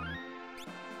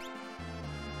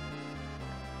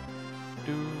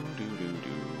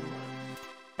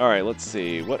 Alright, let's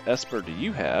see. What Esper do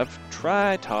you have?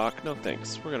 Try talk. No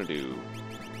thanks. We're going to do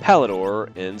Palador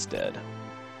instead.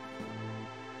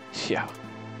 Yeah.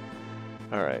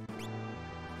 Alright.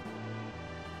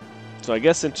 So I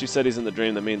guess since you said he's in the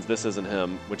dream, that means this isn't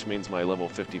him, which means my level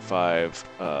 55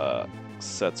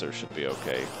 Setzer should be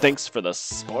okay. Thanks for the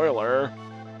spoiler!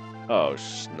 Oh,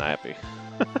 snappy.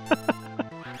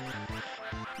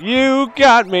 You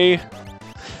got me!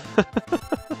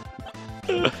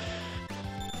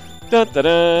 Da da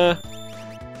da!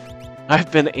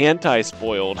 I've been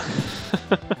anti-spoiled.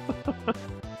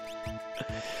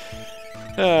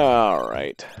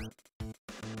 Alright.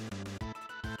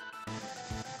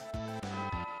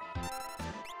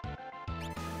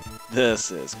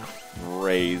 This is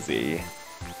crazy.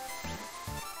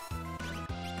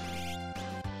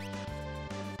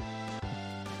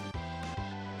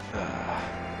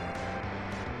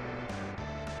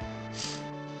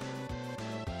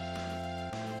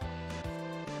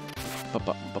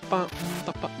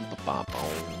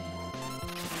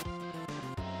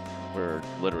 We're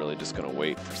literally just gonna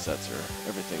wait for Setzer.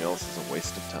 Everything else is a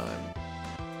waste of time.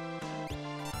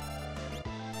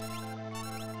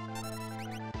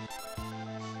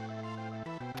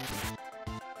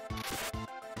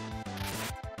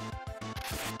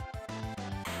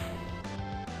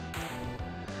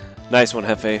 Nice one,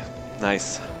 Hefe.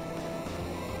 Nice.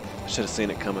 I should have seen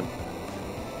it coming.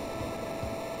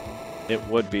 It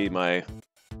would be my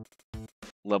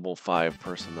level 5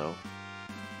 person, though.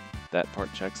 That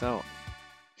part checks out.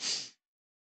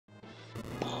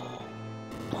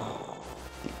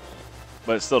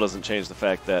 But it still doesn't change the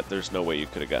fact that there's no way you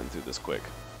could have gotten through this quick.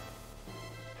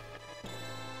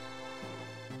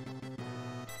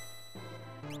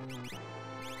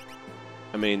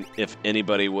 I mean, if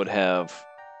anybody would have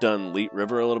done Leet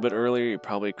River a little bit earlier, you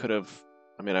probably could have...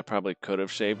 I mean, I probably could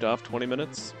have shaved off 20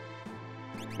 minutes.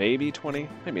 Maybe 20?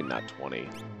 Maybe not 20.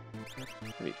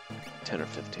 Maybe 10 or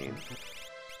 15.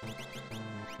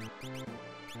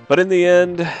 But in the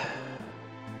end,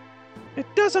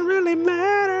 it doesn't really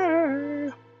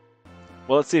matter.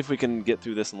 Well, let's see if we can get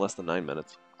through this in less than 9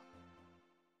 minutes.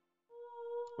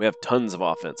 We have tons of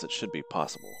offense. It should be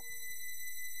possible.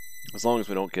 As long as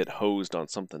we don't get hosed on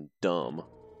something dumb.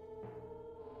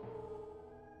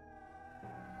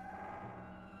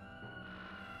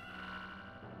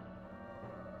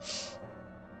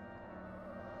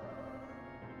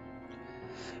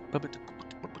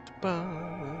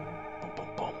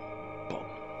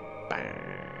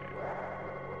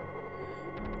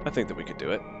 I think that we could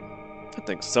do it. I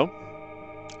think so.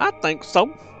 I think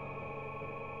so.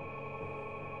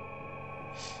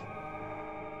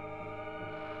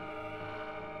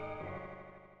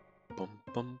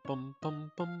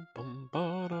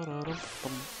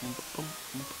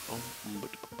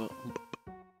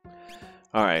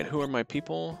 Alright, who are my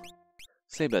people?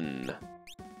 Sabin,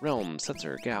 Realm,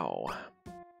 Setzer, Gao.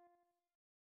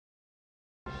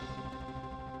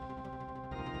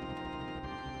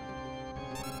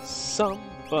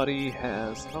 Somebody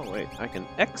has... Oh wait, I can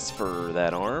X-fer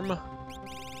that arm.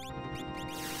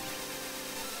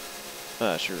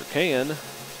 Sure can.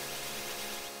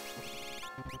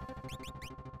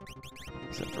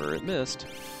 Except for it missed.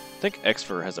 I think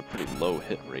X-fer has a pretty low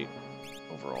hit rate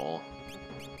overall.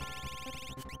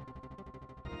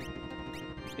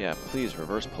 Yeah, please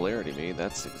reverse polarity me.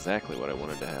 That's exactly what I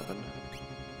wanted to happen.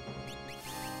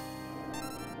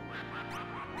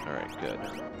 Alright, good.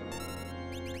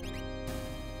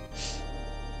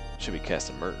 Should be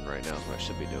casting Merton right now is what I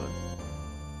should be doing.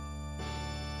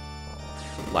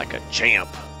 Like a champ!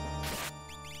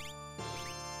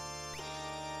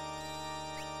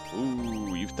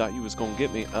 Ooh, you thought you was gonna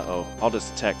get me? Uh-oh. I'll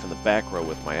just attack from the back row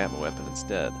with my Atma weapon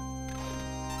instead.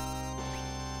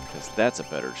 Because that's a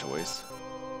better choice.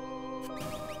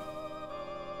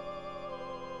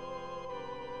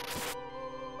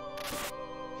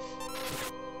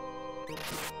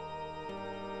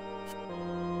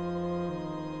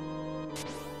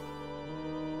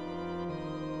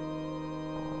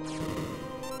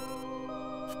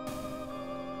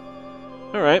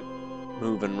 Alright,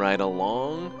 moving right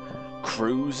along,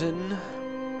 cruising.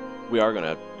 We are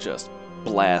gonna just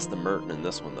blast the Merton in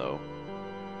this one though.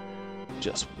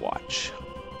 Just watch.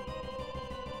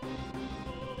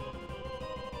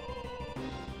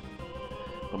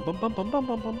 I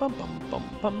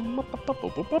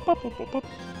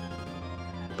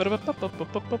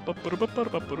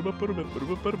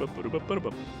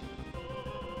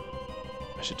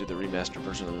should do the remastered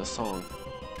version of this song.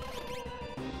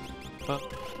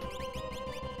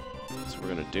 So we're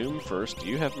gonna Doom first. Do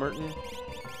you have Merton?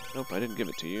 Nope, I didn't give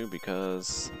it to you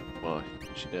because, well,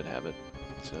 she did have it.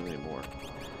 She doesn't anymore.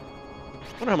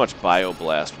 I wonder how much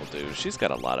Bioblast will do. She's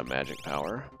got a lot of magic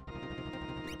power.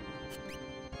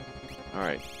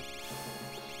 Alright.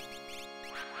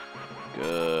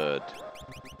 Good.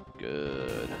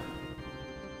 Good.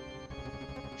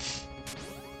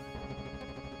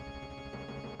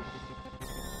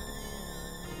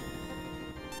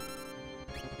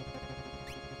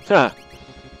 Ha!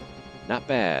 Not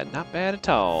bad. Not bad at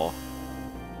all.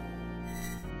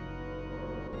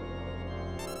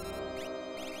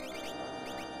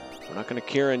 We're not going to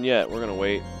Kieran yet. We're going to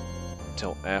wait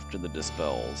until after the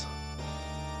dispels.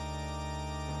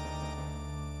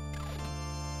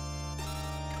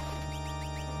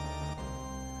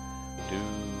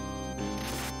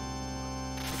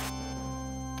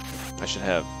 I should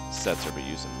have Setzer be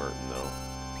using Merton, though.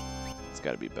 It's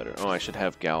got to be better. Oh, I should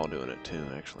have Gal doing it, too,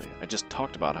 actually. I just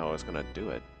talked about how I was going to do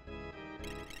it.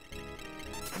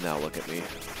 Now look at me.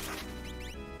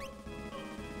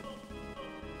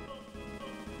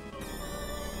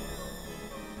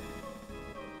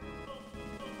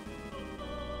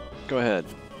 Go ahead.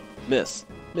 Miss.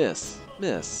 Miss.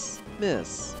 Miss.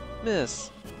 Miss.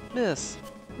 Miss. Miss.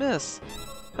 Miss.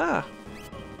 Ah!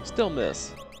 Still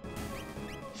miss.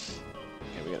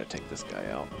 Okay, we gotta take this guy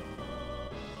out.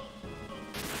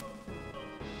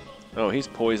 Oh, he's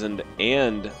poisoned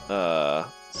and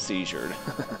seizured.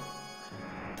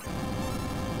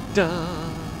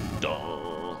 Dun,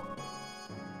 dun.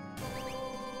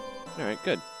 Alright,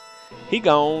 good. He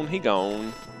gone, he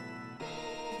gone.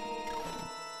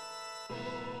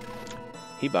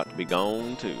 He about to be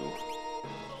gone too.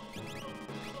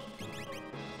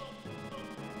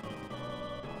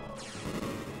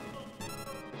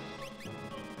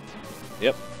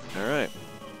 Yep, alright.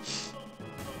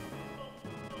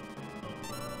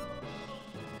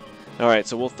 Alright,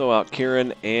 so we'll throw out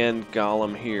Kieran and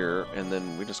Gollum here, and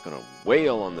then we're just gonna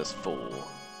wail on this fool.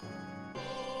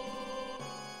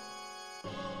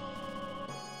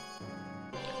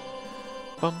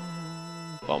 Bum,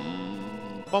 bum,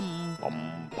 bum,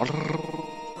 bum, brrr,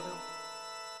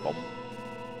 bum.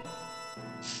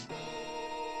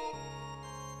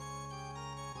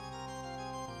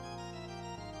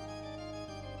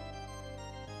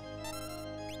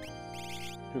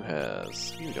 Who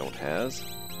has? You don't has.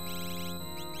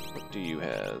 What do you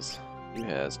has? You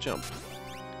has jump.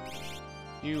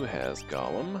 You has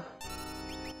Gollum.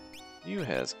 You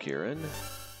has Kieran.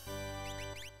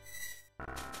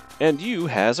 And you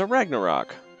has a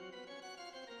Ragnarok.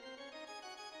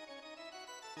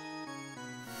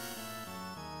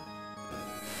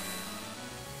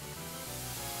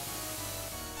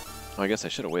 Oh, I guess I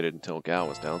should have waited until Gal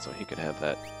was down so he could have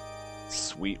that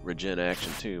sweet regen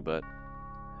action too, but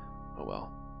oh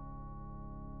well.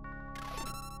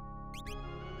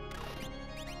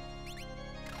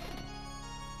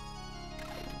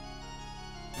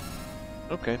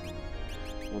 Okay.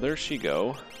 Well, there she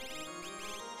go.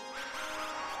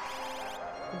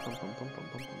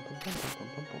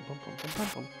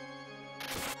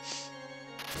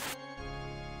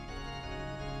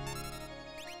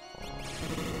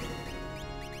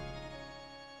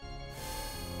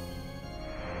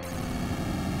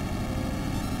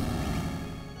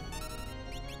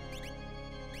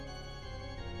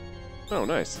 Oh,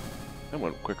 nice. That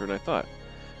went quicker than I thought.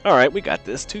 Alright, we got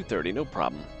this. 230, no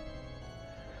problem.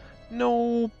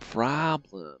 No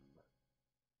problem.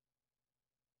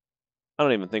 I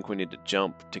don't even think we need to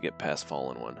jump to get past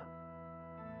Fallen One.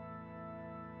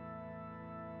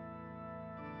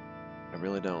 I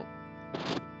really don't.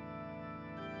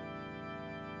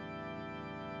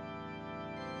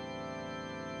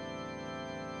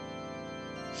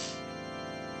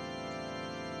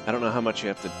 I don't know how much you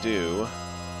have to do,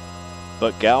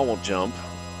 but Gal will jump.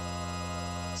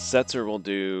 Setzer will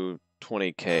do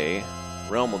 20k.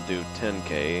 Realm will do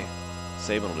 10k.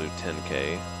 Sabin will do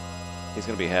 10k. He's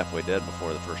going to be halfway dead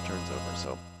before the first turn's over,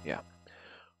 so yeah,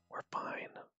 we're fine.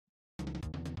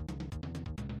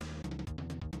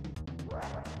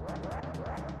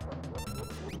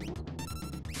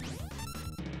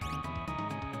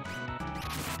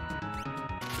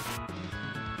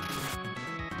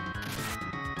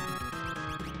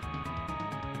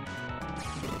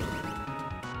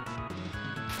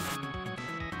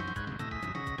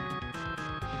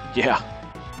 Yeah,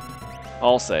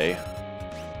 I'll say.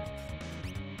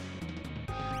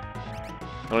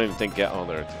 I don't even think Gal. Oh,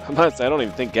 there. I'm about to say, I don't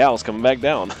even think Gal's coming back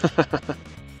down. I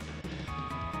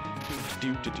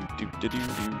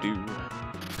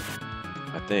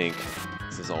think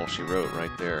this is all she wrote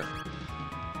right there.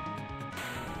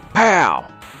 Pow!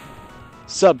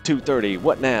 Sub 230.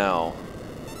 What now?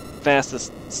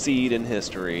 Fastest seed in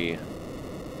history.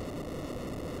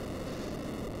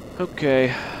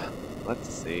 Okay. Let's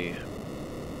see.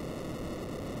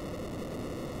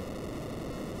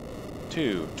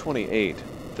 2, 28,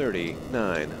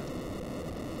 39.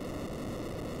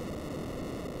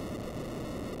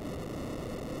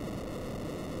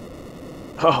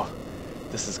 Oh,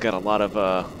 this has got a lot of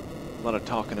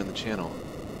talking in the channel.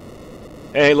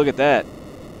 Hey, look at that!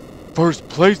 First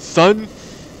place, son!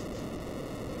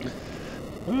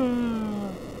 Ah.